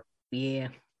the door. Yeah.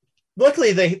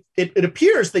 Luckily, it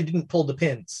appears they didn't pull the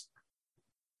pins.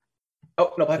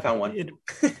 Oh no, I found one. You do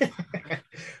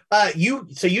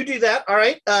that. All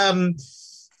right.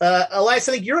 Elias,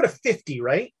 I think you're at a 50,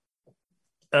 right?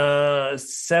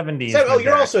 70. Oh,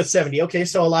 you're also at 70. Okay,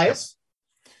 so Elias.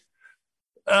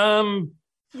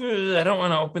 I don't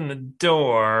want to open the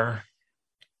door.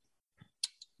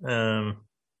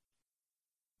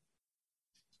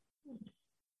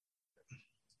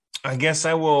 I guess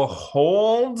I will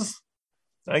hold,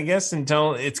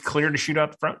 until it's clear to shoot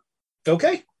out the front.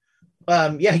 Okay.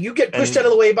 Yeah, you get pushed out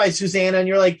of the way by Susanna and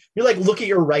you're like, look at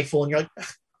your rifle and you're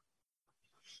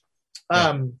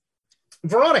like,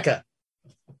 Veronica.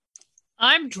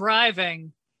 I'm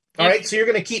driving. All right, so you're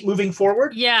going to keep moving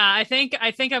forward? Yeah, I think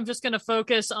I'm just going to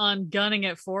focus on gunning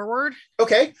it forward.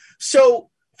 Okay, so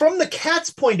from the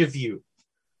cat's point of view,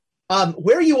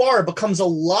 where you are becomes a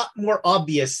lot more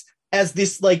obvious as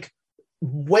this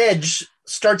wedge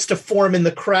starts to form in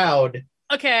the crowd.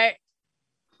 Okay,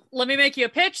 let me make you a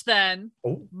pitch then.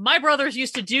 Oh. My brothers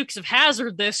used to Dukes of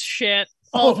Hazzard this shit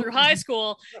all through high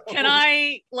school. Can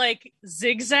I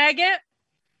zigzag it?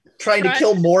 Trying to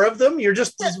kill more of them? You're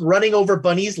just running over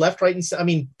bunnies left, right, and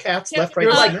cats left, right,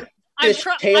 and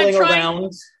center. Tailing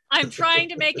around. I'm trying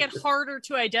to make it harder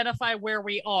to identify where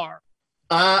we are.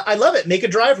 I love it. Make a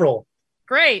drive roll.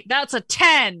 Great. That's a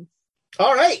 10.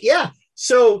 All right. Yeah.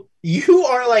 So you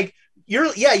are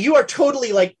you are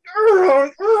totally like,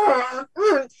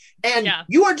 and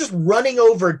you are just running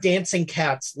over dancing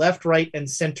cats left, right, and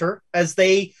center as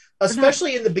they,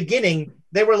 especially in the beginning,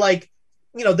 they were like,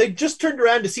 they just turned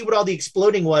around to see what all the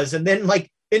exploding was, and then like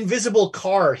invisible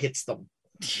car hits them.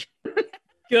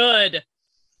 Good.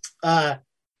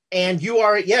 And you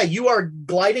are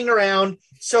gliding around.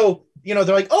 So, they're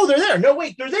like, oh, they're there. No,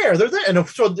 wait, they're there. And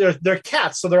so they're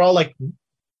cats. So they're all like,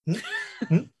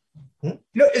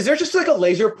 is there just like a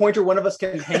laser pointer one of us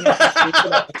can hang up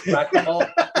the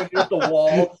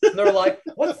wall? And they're like,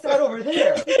 what's that over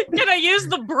there? Can I use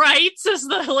the brights as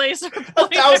the laser pointer?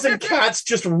 1,000 cats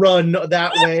just run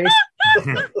that way.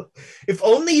 If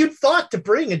only you'd thought to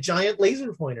bring a giant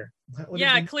laser pointer.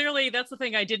 Clearly that's the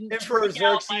thing I didn't. Emperor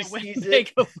Xerxes sees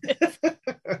it.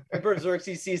 Emperor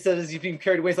Xerxes sees that as he's being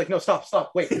carried away. He's like, no,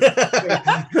 stop, wait.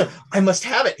 I must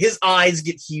have it. His eyes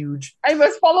get huge. I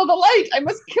must follow the light. I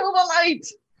must kill the light.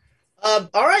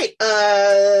 All right.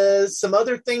 Some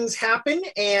other things happen,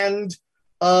 and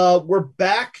we're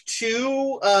back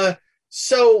to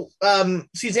Susanna,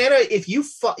 if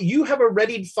you have a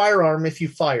readied firearm if you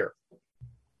fire.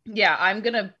 Yeah, I'm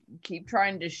gonna keep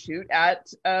trying to shoot at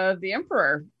the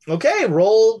Emperor. Okay,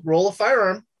 roll a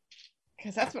firearm.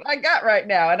 Because that's what I got right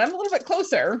now, and I'm a little bit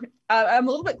closer. Do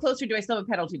I still have a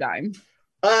penalty die?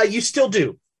 You still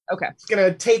do. Okay. It's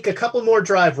gonna take a couple more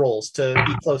drive rolls to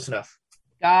be close enough.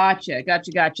 Gotcha.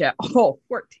 Oh,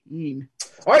 14.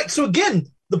 All right, so again,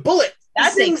 the bullet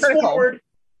zings forward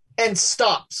and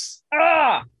stops.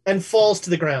 And falls to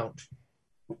the ground.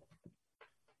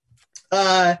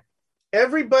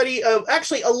 Everybody,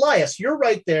 actually, Elias, you're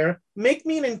right there. Make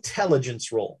me an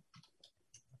intelligence roll.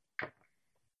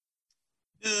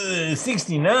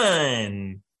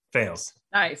 69 fails.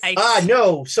 Nice.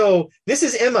 No. So this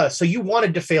is Emma. So you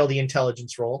wanted to fail the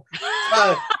intelligence roll.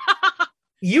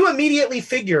 You immediately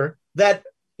figure that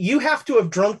you have to have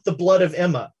drunk the blood of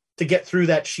Emma to get through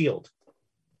that shield.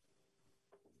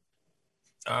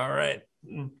 All right.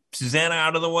 Susanna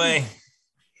out of the way.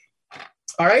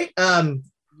 All right.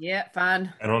 Yeah,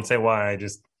 fine. I don't say why. I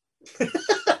just.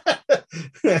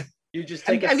 You just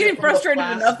take. I'm getting frustrated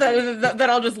enough that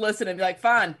I'll just listen and be like,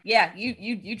 "Fine, yeah,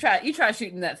 you try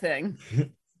shooting that thing."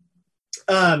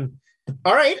 All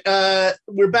right.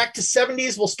 We're back to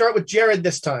 70s. We'll start with Jared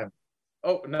this time.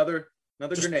 Oh, another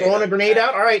just grenade. Throwing a grenade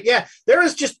out. All right. Yeah. There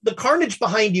is just the carnage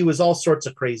behind you is all sorts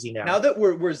of crazy now. Now that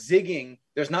we're zigging,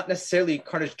 there's not necessarily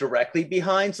carnage directly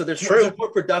behind, so there's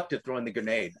more productive throwing the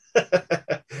grenade.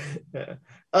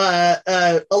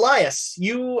 Elias,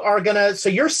 you are gonna. So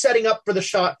you're setting up for the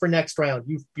shot for next round.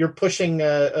 You're pushing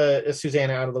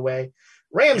Susanna out of the way.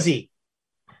 Ramsey.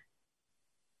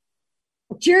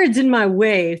 Jared's in my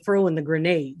way throwing the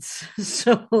grenades.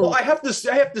 So I have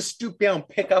to stoop down,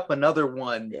 pick up another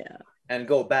one, and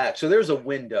go back. So there's a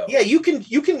window. Yeah, you can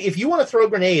if you want to throw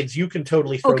grenades, you can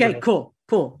totally throw grenades. Cool.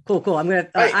 I'm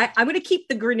gonna keep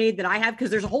the grenade that I have because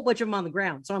there's a whole bunch of them on the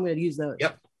ground, so I'm gonna use those.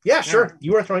 Yep. Yeah, sure. Right.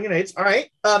 You are throwing grenades. All right.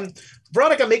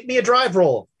 Veronica, make me a drive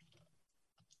roll.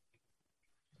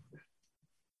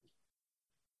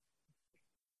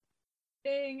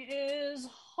 Thing is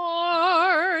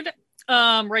hard.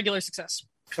 Regular success.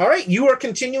 All right. You are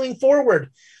continuing forward.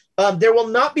 There will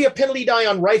not be a penalty die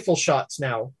on rifle shots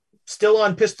now. Still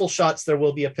on pistol shots, there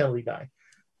will be a penalty die.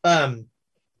 All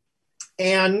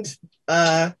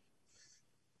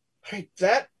right,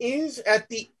 this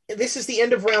is the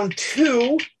end of round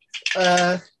 2.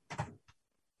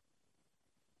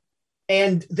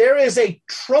 And there is a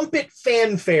trumpet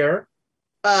fanfare.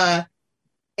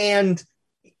 And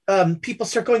people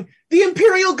start going, the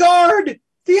Imperial Guard!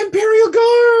 The Imperial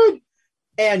Guard!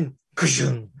 And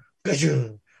gajung,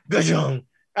 gajung, gajung.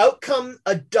 Out come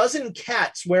a dozen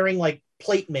cats wearing like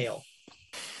plate mail.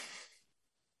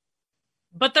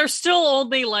 But they're still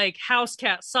only like house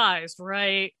cat sized,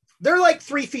 right? They're like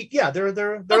 3 feet. Yeah, they're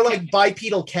okay. Like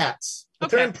bipedal cats.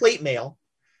 But they're in plate mail.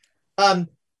 And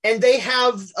they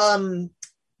have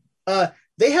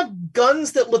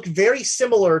guns that look very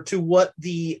similar to what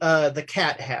the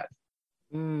cat had.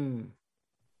 Like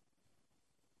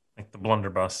the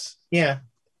blunderbuss. Yeah.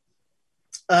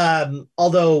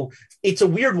 Although it's a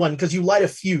weird one because you light a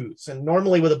fuse, and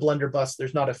normally with a blunderbuss,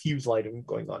 there's not a fuse lighting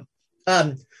going on.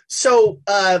 So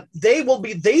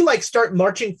they like start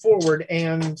marching forward,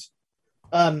 and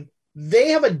they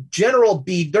have a general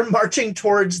bead. They're marching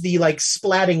towards the like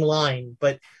splatting line,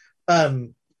 but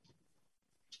and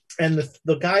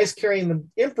the guys carrying the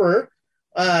Emperor,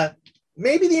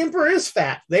 maybe the Emperor is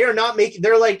fat. They are not making.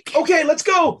 They're like, okay, let's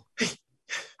go.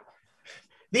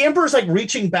 The Emperor's like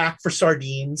reaching back for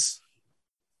sardines.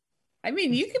 I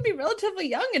mean, you can be relatively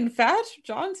young and fat.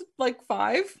 John's like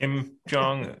 5. Kim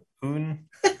Jong Un.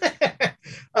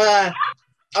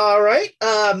 All right.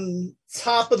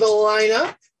 Top of the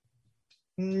lineup.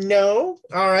 No.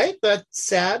 All right. That's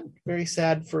sad. Very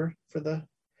sad for the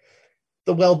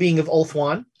well-being of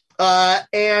Ulthuan.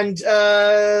 And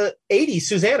 80,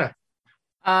 Susanna.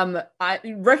 I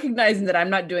recognizing that I'm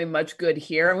not doing much good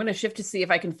here, I'm going to shift to see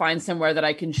if I can find somewhere that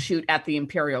I can shoot at the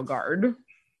Imperial Guard.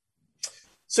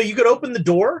 So you could open the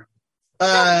door.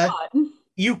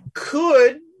 You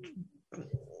could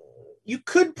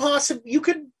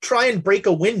try and break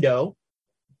a window.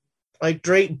 Like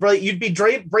you'd be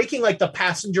breaking like the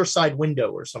passenger side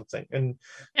window or something. And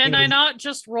can I not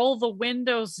just roll the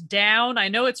windows down? I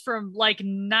know it's from like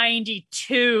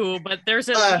 92, but there's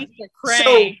at least a crank.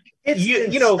 So you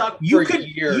could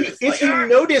if you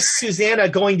notice Susanna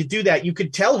going to do that, you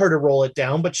could tell her to roll it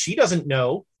down, but she doesn't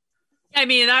know. I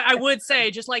mean, I would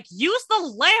say just like use the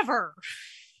lever.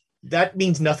 That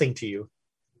means nothing to you.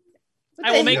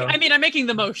 I will make. I mean, I'm making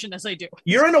the motion as I do.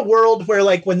 You're in a world where,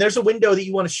 like, when there's a window that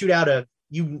you want to shoot out of,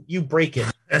 you break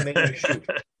it and then you shoot.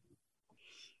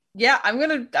 Yeah, I'm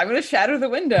gonna shatter the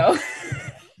window.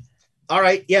 All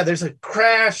right. Yeah, there's a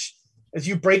crash as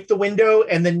you break the window,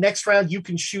 and then next round you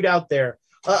can shoot out there.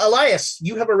 Elias,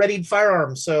 you have a readied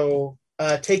firearm, so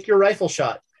take your rifle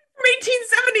shot.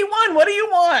 1871. What do you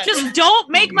want? Just don't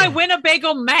make my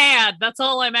Winnebago mad. That's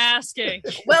all I'm asking.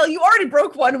 Well, you already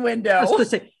broke one window. I was gonna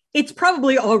say, it's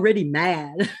probably already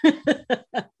mad.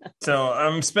 So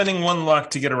I'm spending 1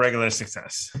 luck to get a regular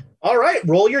success. All right,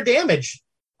 roll your damage.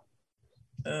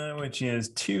 Which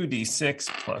is 2d6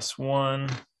 plus 1.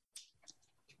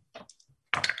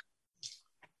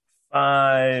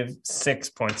 6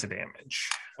 points of damage.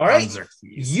 All right.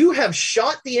 You have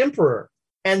shot the Emperor,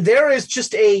 and there is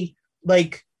just a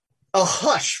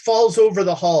hush falls over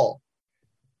the hall.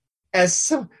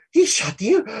 He shot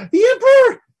the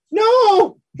Emperor!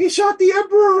 No! He shot the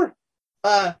Emperor!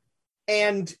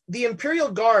 And the Imperial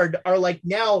Guard are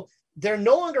now, they're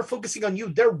no longer focusing on you.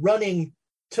 They're running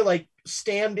to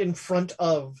stand in front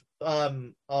of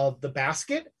the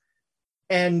basket.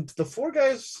 And the 4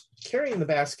 guys carrying the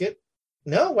basket,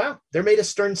 no, wow, they're made of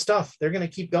stern stuff. They're going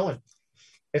to keep going.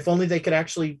 If only they could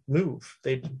actually move,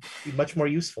 they'd be much more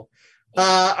useful.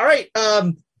 All right.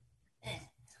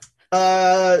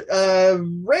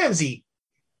 Ramsey.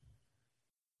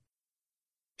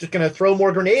 Just going to throw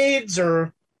more grenades,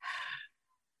 or?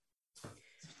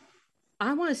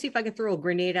 I want to see if I can throw a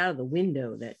grenade out of the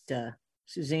window that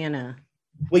Susanna.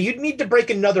 Well, you'd need to break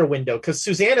another window because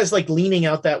Susanna's leaning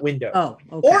out that window. Oh,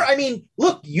 okay. Or, I mean,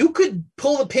 look, you could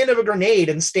pull the pin of a grenade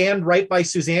and stand right by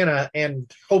Susanna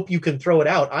and hope you can throw it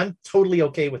out. I'm totally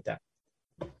okay with that.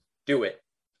 Do it.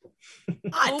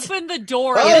 Open the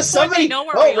door. Oh, somebody!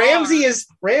 Ramsey has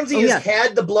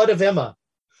had the blood of Emma.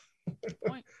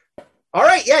 All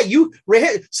right, yeah,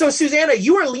 so Susanna,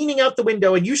 you are leaning out the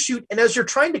window and you shoot, and as you're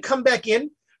trying to come back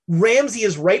in, Ramsey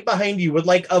is right behind you with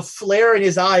a flare in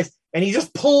his eyes, and he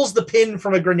just pulls the pin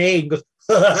from a grenade and goes,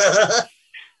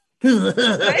 Can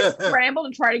I scramble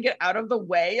and try to get out of the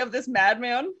way of this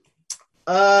madman?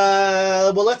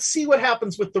 Well, let's see what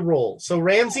happens with the roll. So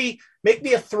Ramsey, make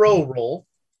me a throw roll.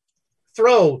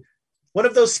 Throw. One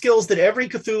of those skills that every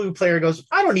Cthulhu player goes,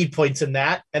 I don't need points in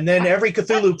that. And then every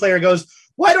Cthulhu player goes,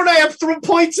 why don't I have 3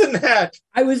 points in that?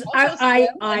 I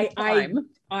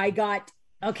got,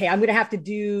 okay, I'm going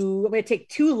to take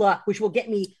 2 luck, which will get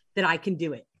me that I can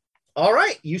do it. All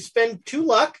right. You spend 2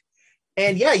 luck.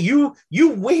 And yeah, you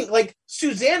wing,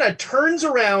 Susanna turns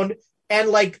around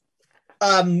and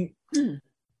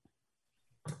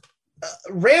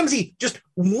Ramsey just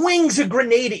wings a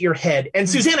grenade at your head, and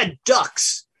Susanna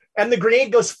ducks, and the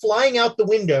grenade goes flying out the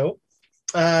window.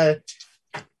 I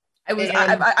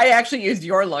actually used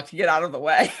your luck to get out of the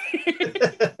way.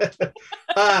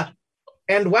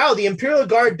 And wow, the Imperial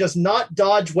Guard does not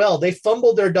dodge well. They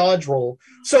fumbled their dodge roll.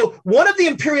 So one of the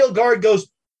Imperial Guard goes,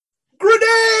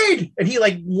 grenade! And he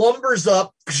lumbers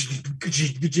up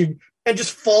and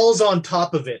just falls on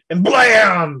top of it, and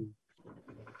blam!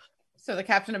 So the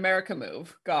Captain America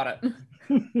move. Got it.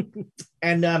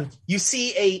 And you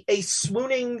see a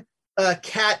swooning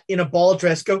cat in a ball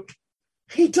dress go,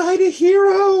 he died a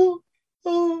hero.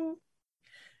 Oh,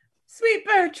 sweet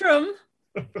Bertram.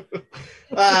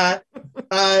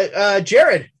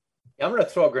 Jared. Yeah, I'm going to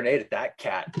throw a grenade at that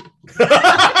cat.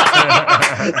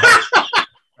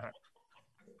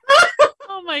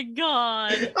 Oh my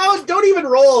God. Oh, don't even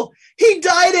roll. He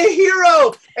died a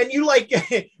hero. And you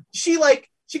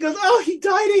she goes, oh, he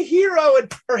died a hero. And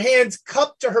her hands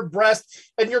cupped to her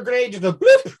breast, and your grenade just goes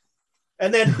bloop.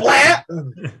 And then blah.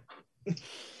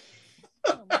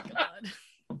 Oh my god.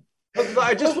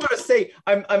 I just want to say,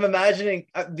 I'm imagining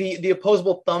the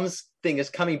opposable thumbs thing is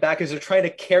coming back as they're trying to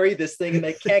carry this thing and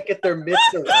they can't get their mitts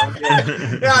around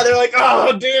it. Yeah, they're like,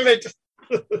 oh, damn it.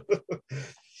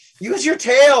 Use your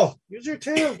tail. Use your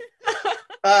tail.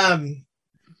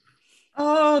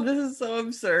 Oh, this is so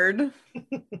absurd.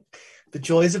 The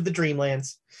joys of the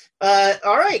Dreamlands.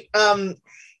 All right. I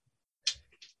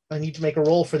need to make a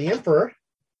roll for the Emperor.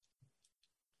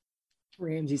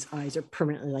 Ramsey's eyes are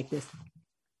permanently like this.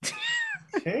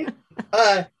 Okay.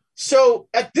 So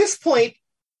at this point,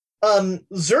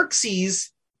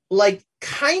 Xerxes like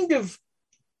kind of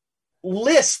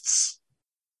lists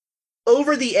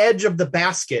over the edge of the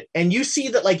basket, and you see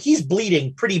that like he's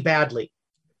bleeding pretty badly.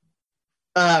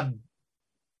 And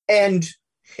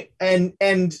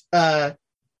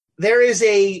there is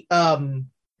a I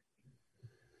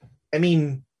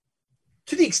mean,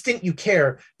 to the extent you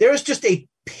care, there is just a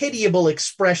pitiable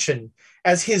expression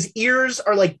as his ears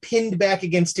are like pinned back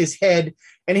against his head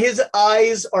and his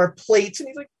eyes are plates, and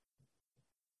he's like,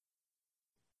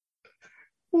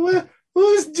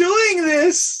 who's doing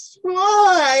this?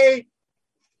 Why?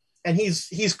 And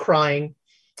he's crying.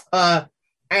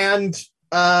 And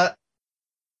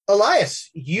Elias,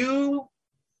 you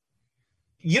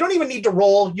don't even need to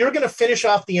roll. You're going to finish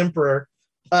off the Emperor.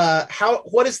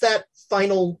 What does that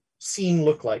final scene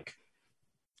look like?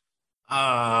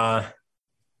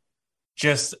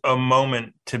 Just a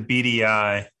moment to beady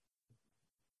eye.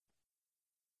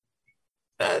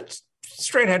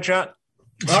 Straight headshot.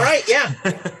 All right, yeah.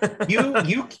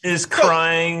 You is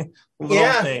crying little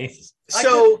yeah. face.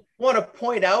 So I want to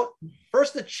point out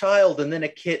first a child and then a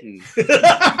kitten. Same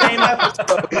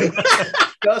episode.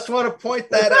 Just want to point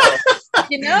that out.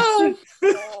 You know.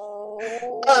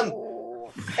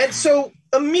 And so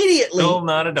immediately, Still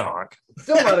not a dog.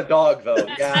 Still not a dog though.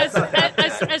 Yeah.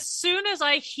 As soon as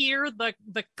I hear the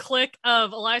click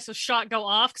of Elias's shot go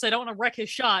off, because I don't want to wreck his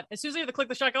shot, as soon as I hear the click of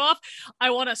the shot go off, I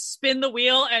want to spin the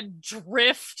wheel and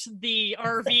drift the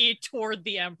RV toward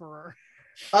the Emperor.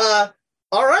 all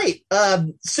right.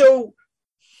 So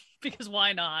because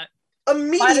why not?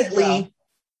 Immediately,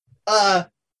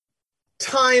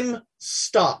 time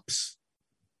stops,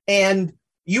 and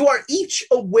you are each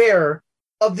aware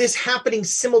of this happening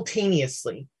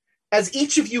simultaneously as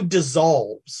each of you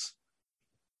dissolves.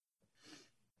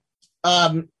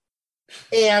 And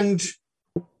in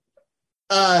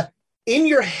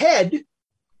your head,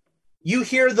 you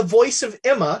hear the voice of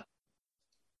Emma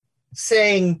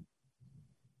saying,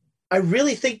 I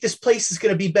really think this place is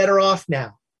going to be better off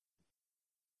now.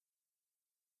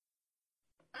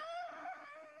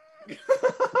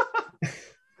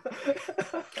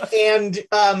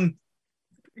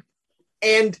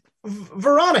 And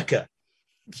Veronica,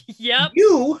 yep,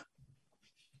 you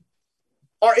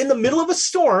are in the middle of a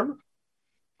storm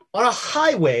on a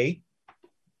highway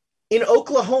in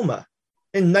Oklahoma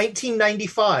in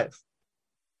 1995.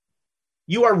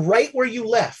 You are right where you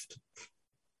left.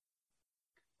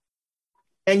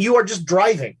 And you are just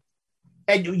driving.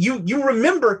 And you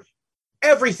remember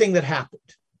everything that happened.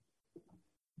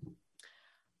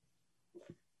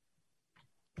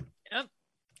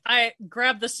 I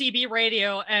grab the CB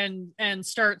radio and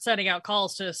start sending out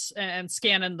calls to and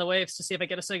scanning the waves to see if I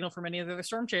get a signal from any of the other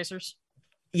storm chasers.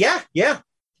 Yeah.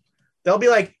 They'll be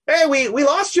like, hey, we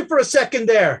lost you for a second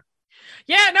there.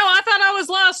 Yeah, no, I thought I was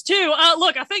lost too.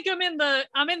 Look, I think I'm in the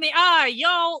eye.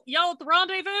 Y'all at the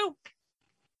rendezvous?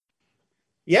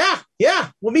 Yeah.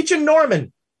 We'll meet you in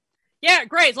Norman. Yeah,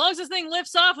 great. As long as this thing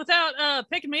lifts off without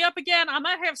picking me up again, I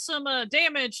might have some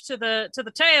damage to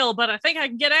the tail, but I think I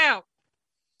can get out.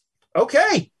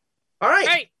 Okay. All right.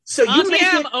 Great. So you make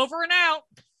it over and out.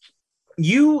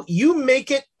 You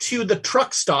make it to the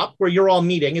truck stop where you're all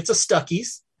meeting. It's a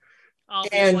Stuckey's.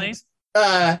 Obviously.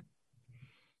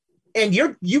 And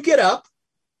you get up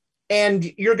and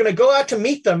you're going to go out to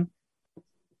meet them.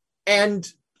 And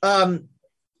on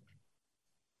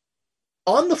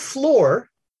the floor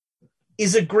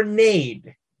is a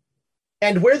grenade.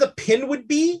 And where the pin would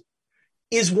be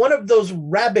is one of those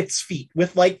rabbit's feet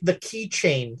with like the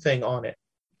keychain thing on it.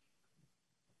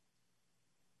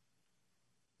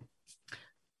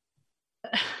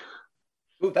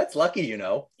 Ooh, that's lucky, you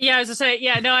know. Yeah, I was to say,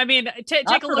 yeah, no, I mean, take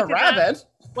a look at that.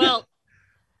 Well,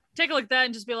 take a look at that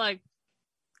and just be like,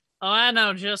 oh, I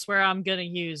know just where I'm going to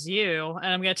use you. And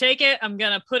I'm going to take it. I'm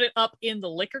going to put it up in the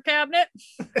liquor cabinet.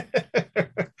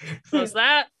 How's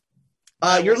that?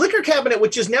 Your liquor cabinet,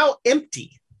 which is now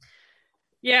empty.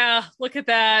 Yeah, look at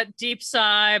that. Deep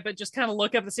sigh, but just kind of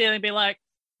look up the ceiling and be like,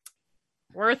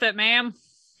 worth it, ma'am.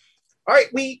 All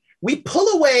right, we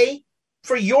pull away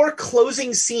for your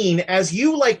closing scene as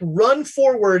you like run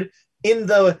forward in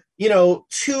the,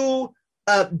 to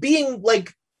being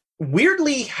like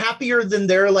weirdly happier than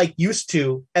they're like used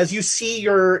to as you see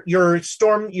your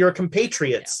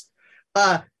compatriots.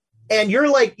 And you're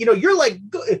like,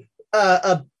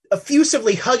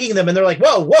 effusively hugging them, and they're like,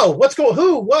 whoa, what's going,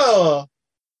 whoa.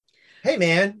 Hey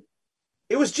man,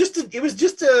 it was just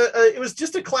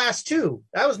a class 2.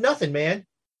 That was nothing, man.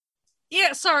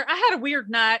 Yeah, sorry, I had a weird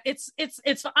night. It's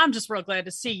I'm just real glad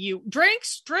to see you.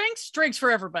 Drinks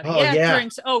for everybody. Oh, yeah.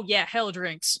 Drinks. Oh yeah, hell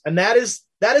drinks. And that is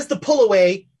the pull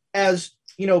away, as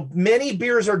many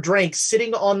beers are drank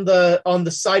sitting on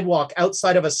the sidewalk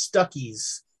outside of a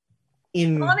Stuckey's.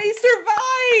 Bonnie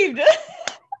survived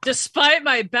despite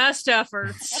my best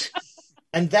efforts.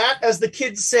 And that, as the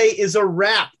kids say, is a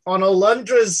wrap on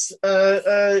Alundra's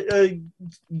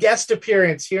guest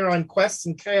appearance here on Quests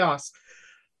and Chaos.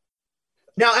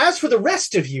 Now, as for the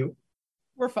rest of you,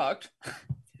 we're fucked.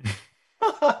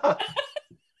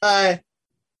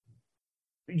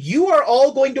 You are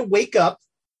all going to wake up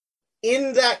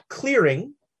in that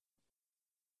clearing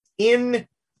in,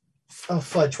 oh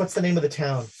fudge, what's the name of the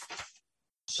town?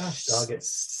 Gosh, dog it.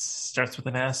 Starts with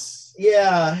an S.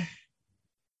 Yeah.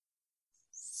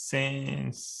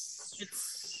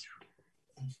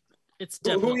 It's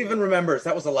who even remembers?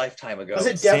 That was a lifetime ago. Was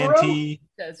it Devereaux? Santee.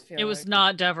 It was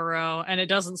not Devereaux, and it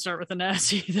doesn't start with an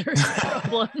S either.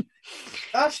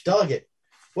 Gosh, dog it.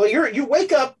 Well, you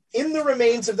wake up in the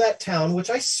remains of that town, which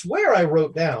I swear I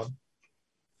wrote down.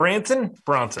 Bronson?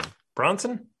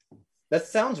 That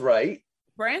sounds right.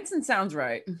 Branson sounds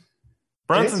right.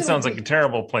 Bronson sounds like a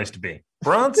terrible place to be.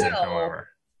 Bronson, however,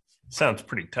 sounds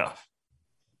pretty tough.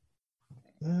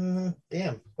 Damn.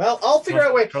 Well, I'll figure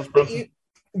out a way. But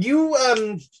you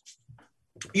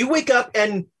wake up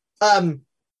and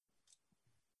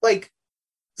like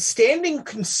standing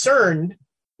concerned,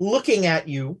 looking at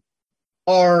you,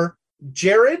 are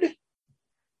Jared,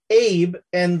 Abe,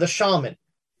 and the shaman.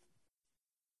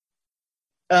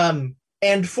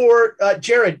 And for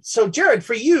Jared, so Jared,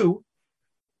 for you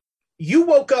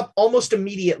woke up almost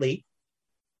immediately.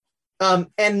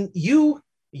 And you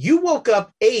woke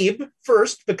up Abe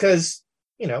first because,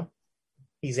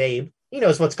 he's Abe. He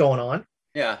knows what's going on.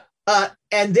 Yeah.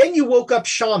 And then you woke up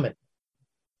Shaman.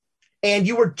 And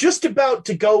you were just about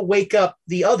to go wake up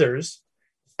the others,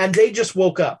 and they just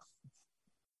woke up.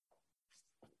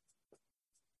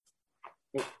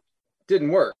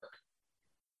 Didn't work.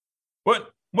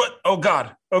 What? Oh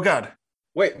God.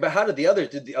 Wait, but how did the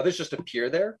others just appear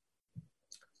there?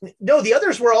 No, the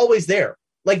others were always there.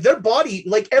 Like their body,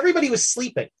 like everybody was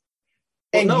sleeping.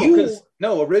 Well, and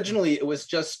originally it was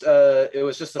just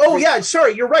oh yeah,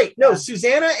 sorry, you're right. No,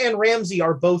 Susanna and Ramsey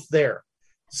are both there.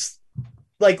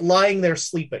 Like lying there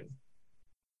sleeping.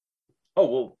 Oh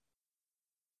well.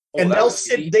 And they'll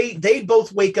sit, they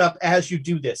both wake up as you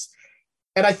do this.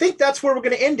 And I think that's where we're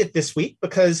going to end it this week,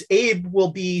 because Abe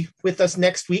will be with us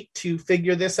next week to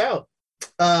figure this out.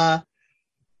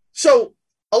 So,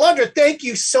 Alundra, thank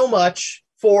you so much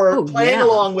for playing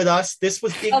along with us. This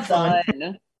was big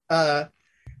fun.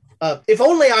 If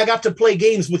only I got to play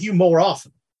games with you more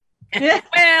often.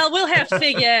 Well, we'll have to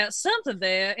figure out something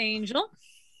there, Angel.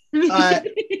 Is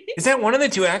that one of the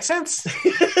two accents?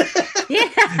 Yeah.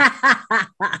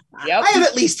 Yep. I have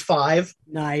at least 5.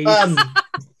 Nice.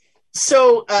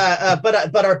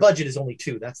 But our budget is only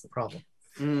 2. That's the problem.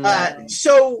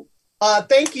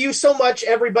 Thank you so much,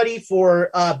 everybody, for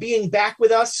being back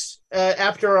with us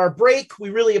after our break. We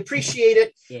really appreciate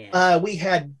it. Yeah. We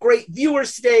had great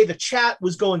viewers today. The chat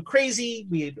was going crazy.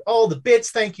 We had all the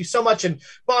bits. Thank you so much. And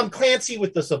Bob Clancy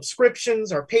with the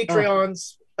subscriptions, our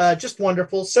Patreons, just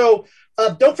wonderful. So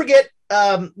don't forget,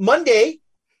 Monday,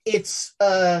 it's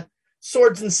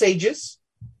Swords and Sages.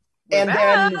 We're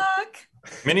back. Then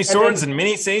mini swords and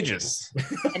mini sages.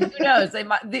 And who knows?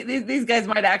 These guys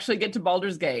might actually get to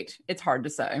Baldur's Gate. It's hard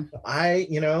to say.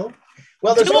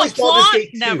 Well, there's always Baldur's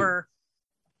Gate 2. Never.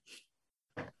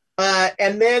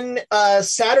 And then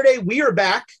Saturday we are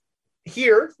back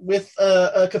here with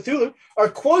Cthulhu. Our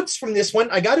quotes from this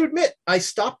one, I got to admit, I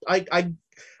stopped.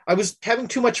 I was having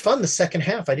too much fun the second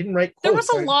half. I didn't write quotes. There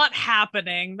was a lot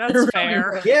happening. That's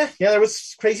fair. Yeah, there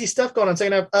was crazy stuff going on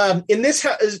second half. In this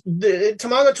house,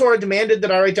 Tamagotora demanded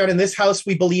that I write down, in this house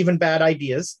we believe in bad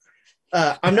ideas.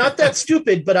 I'm not that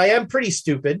stupid, but I am pretty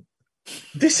stupid.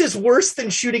 This is worse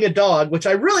than shooting a dog, which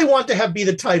I really want to have be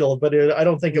the title, but I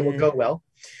don't think it will go well.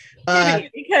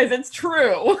 Because it's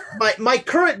true. My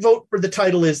current vote for the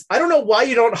title is, I don't know why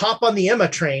you don't hop on the Emma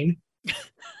train.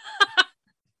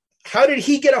 How did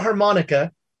he get a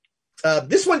harmonica?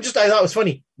 This one I thought was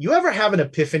funny. You ever have an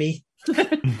epiphany?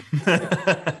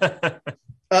 That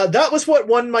was what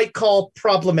one might call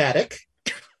problematic.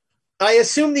 I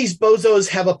assume these bozos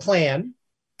have a plan.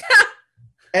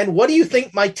 And what do you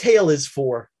think my tail is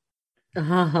for?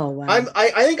 Oh, wow.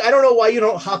 I think, I don't know why you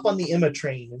don't hop on the Emma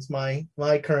train is my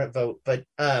current vote, but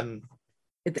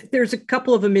there's a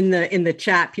couple of them in the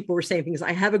chat. People were saying things.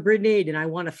 I have a grenade and I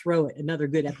want to throw it. Another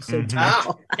good episode.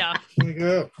 Yeah. There you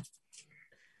go.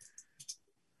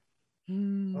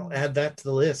 I'll add that to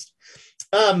the list.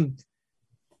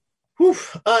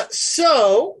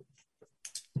 So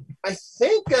I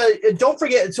think don't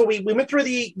forget. So we went through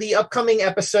the upcoming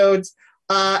episodes,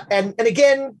 and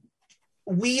again,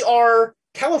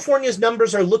 California's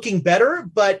numbers are looking better,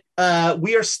 but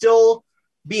we are still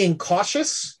being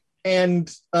cautious, and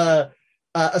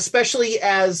especially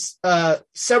as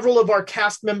several of our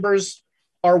cast members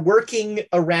are working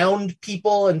around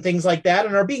people and things like that,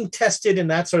 and are being tested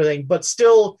and that sort of thing. But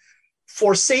still,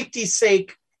 for safety's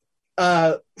sake,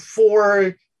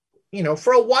 for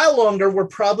a while longer, we're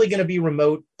probably going to be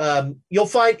remote. You'll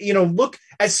find,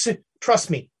 trust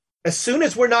me, as soon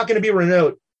as we're not going to be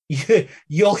remote,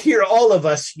 you'll hear all of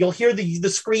us. You'll hear the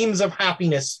screams of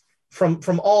happiness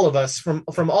from all of us,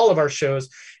 from all of our shows,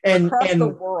 and across the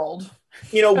world.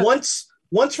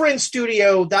 Once we're in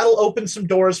studio, that'll open some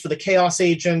doors for the Chaos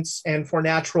Agents and for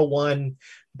Natural One,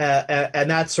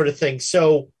 and that sort of thing.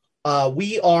 So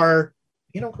we are,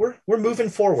 we're moving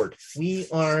forward.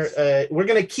 We're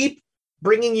going to keep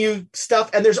bringing you stuff,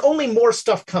 and there's only more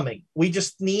stuff coming. We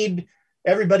just need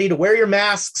everybody to wear your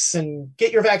masks and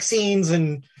get your vaccines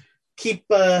and keep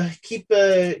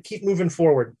moving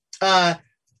forward.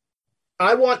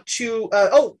 I want to.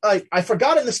 I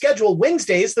forgot in the schedule.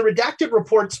 Wednesdays, the Redacted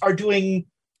Reports are doing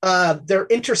their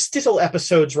interstitial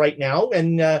episodes right now,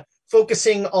 and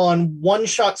focusing on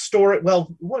one-shot story.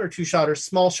 Well, one or two-shot or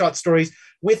small-shot stories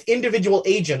with individual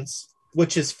agents,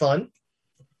 which is fun.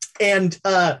 And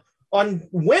on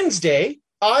Wednesday,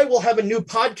 I will have a new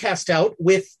podcast out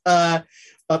with.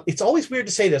 It's always weird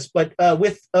to say this, but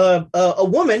with a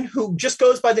woman who just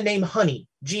goes by the name Honey,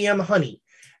 GM Honey.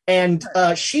 And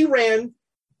she ran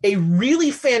a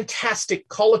really fantastic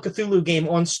Call of Cthulhu game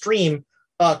on stream,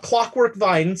 Clockwork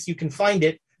Vines. You can find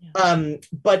it.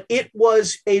 But it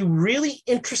was a really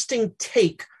interesting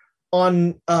take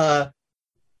on a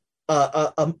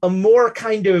more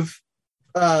kind of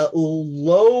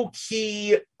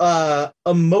low-key,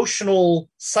 emotional,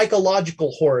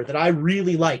 psychological horror that I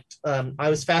really liked. I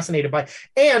was fascinated by.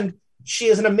 And she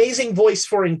has an amazing voice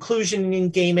for inclusion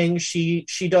in gaming. She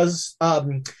does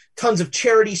tons of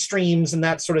charity streams and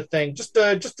that sort of thing. Just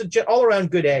a all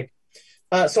around good egg.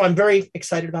 So I'm very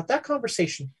excited about that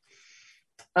conversation.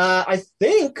 I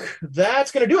think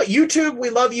that's going to do it. YouTube, we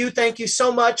love you. Thank you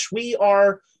so much. We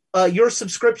are your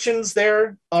subscriptions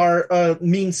there are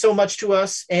mean so much to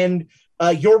us, and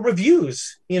your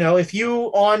reviews. If you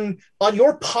on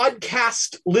your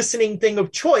podcast listening thing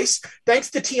of choice,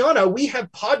 thanks to Tiana, we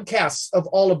have podcasts of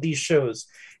all of these shows.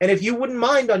 And if you wouldn't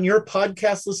mind on your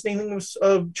podcast listening thing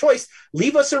of choice,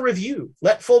 leave us a review.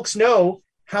 Let folks know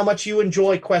how much you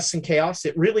enjoy Quests and Chaos.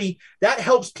 It really, that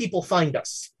helps people find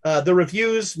us. The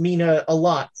reviews mean a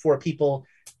lot for people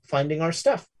finding our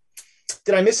stuff.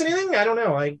 Did I miss anything? I don't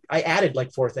know. I added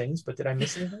like 4 things, but did I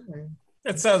miss anything?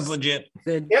 That sounds legit.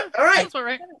 Good. Yeah. All right. That's all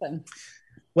right.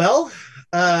 Well,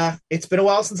 it's been a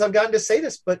while since I've gotten to say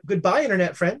this, but goodbye,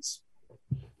 internet friends.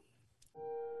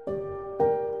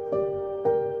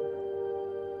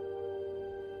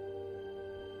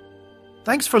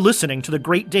 Thanks for listening to the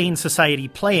Great Dane Society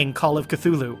playing Call of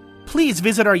Cthulhu. Please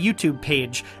visit our YouTube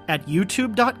page at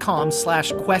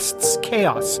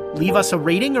youtube.com/questschaos. Leave us a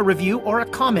rating, a review, or a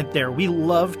comment there. We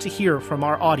love to hear from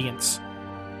our audience.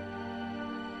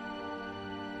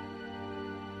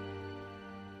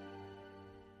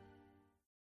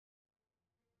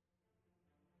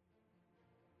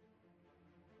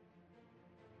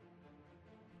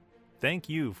 Thank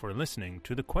you for listening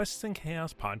to the Quests and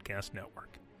Chaos Podcast Network.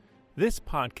 This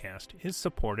podcast is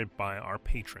supported by our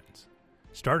patrons,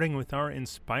 starting with our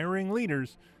inspiring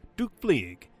leaders, Duke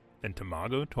Fleeg and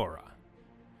Tamago Tora.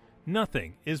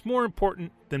 Nothing is more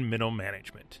important than middle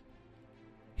management.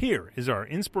 Here is our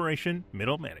inspiration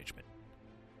middle management.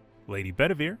 Lady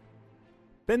Bedivere,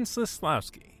 Ben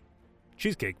Slislawski,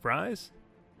 Cheesecake Fries,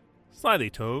 Slyly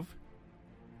Tove,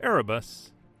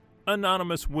 Erebus,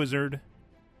 Anonymous Wizard,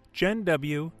 Jen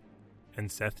W., and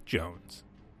Seth Jones.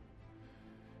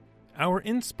 Our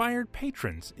inspired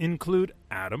patrons include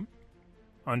Adam,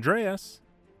 Andreas,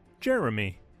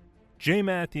 Jeremy, Jay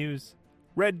Matthews,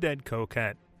 Red Dead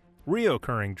Coquette,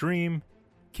 Reoccurring Dream,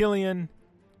 Killian,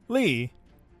 Lee,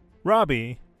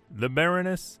 Robbie, the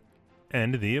Baroness,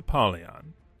 and the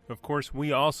Apollyon. Of course,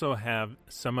 we also have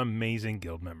some amazing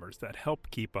guild members that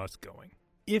help keep us going.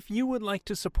 If you would like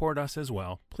to support us as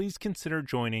well, please consider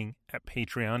joining at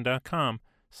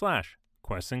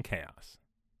patreon.com/questsandchaos.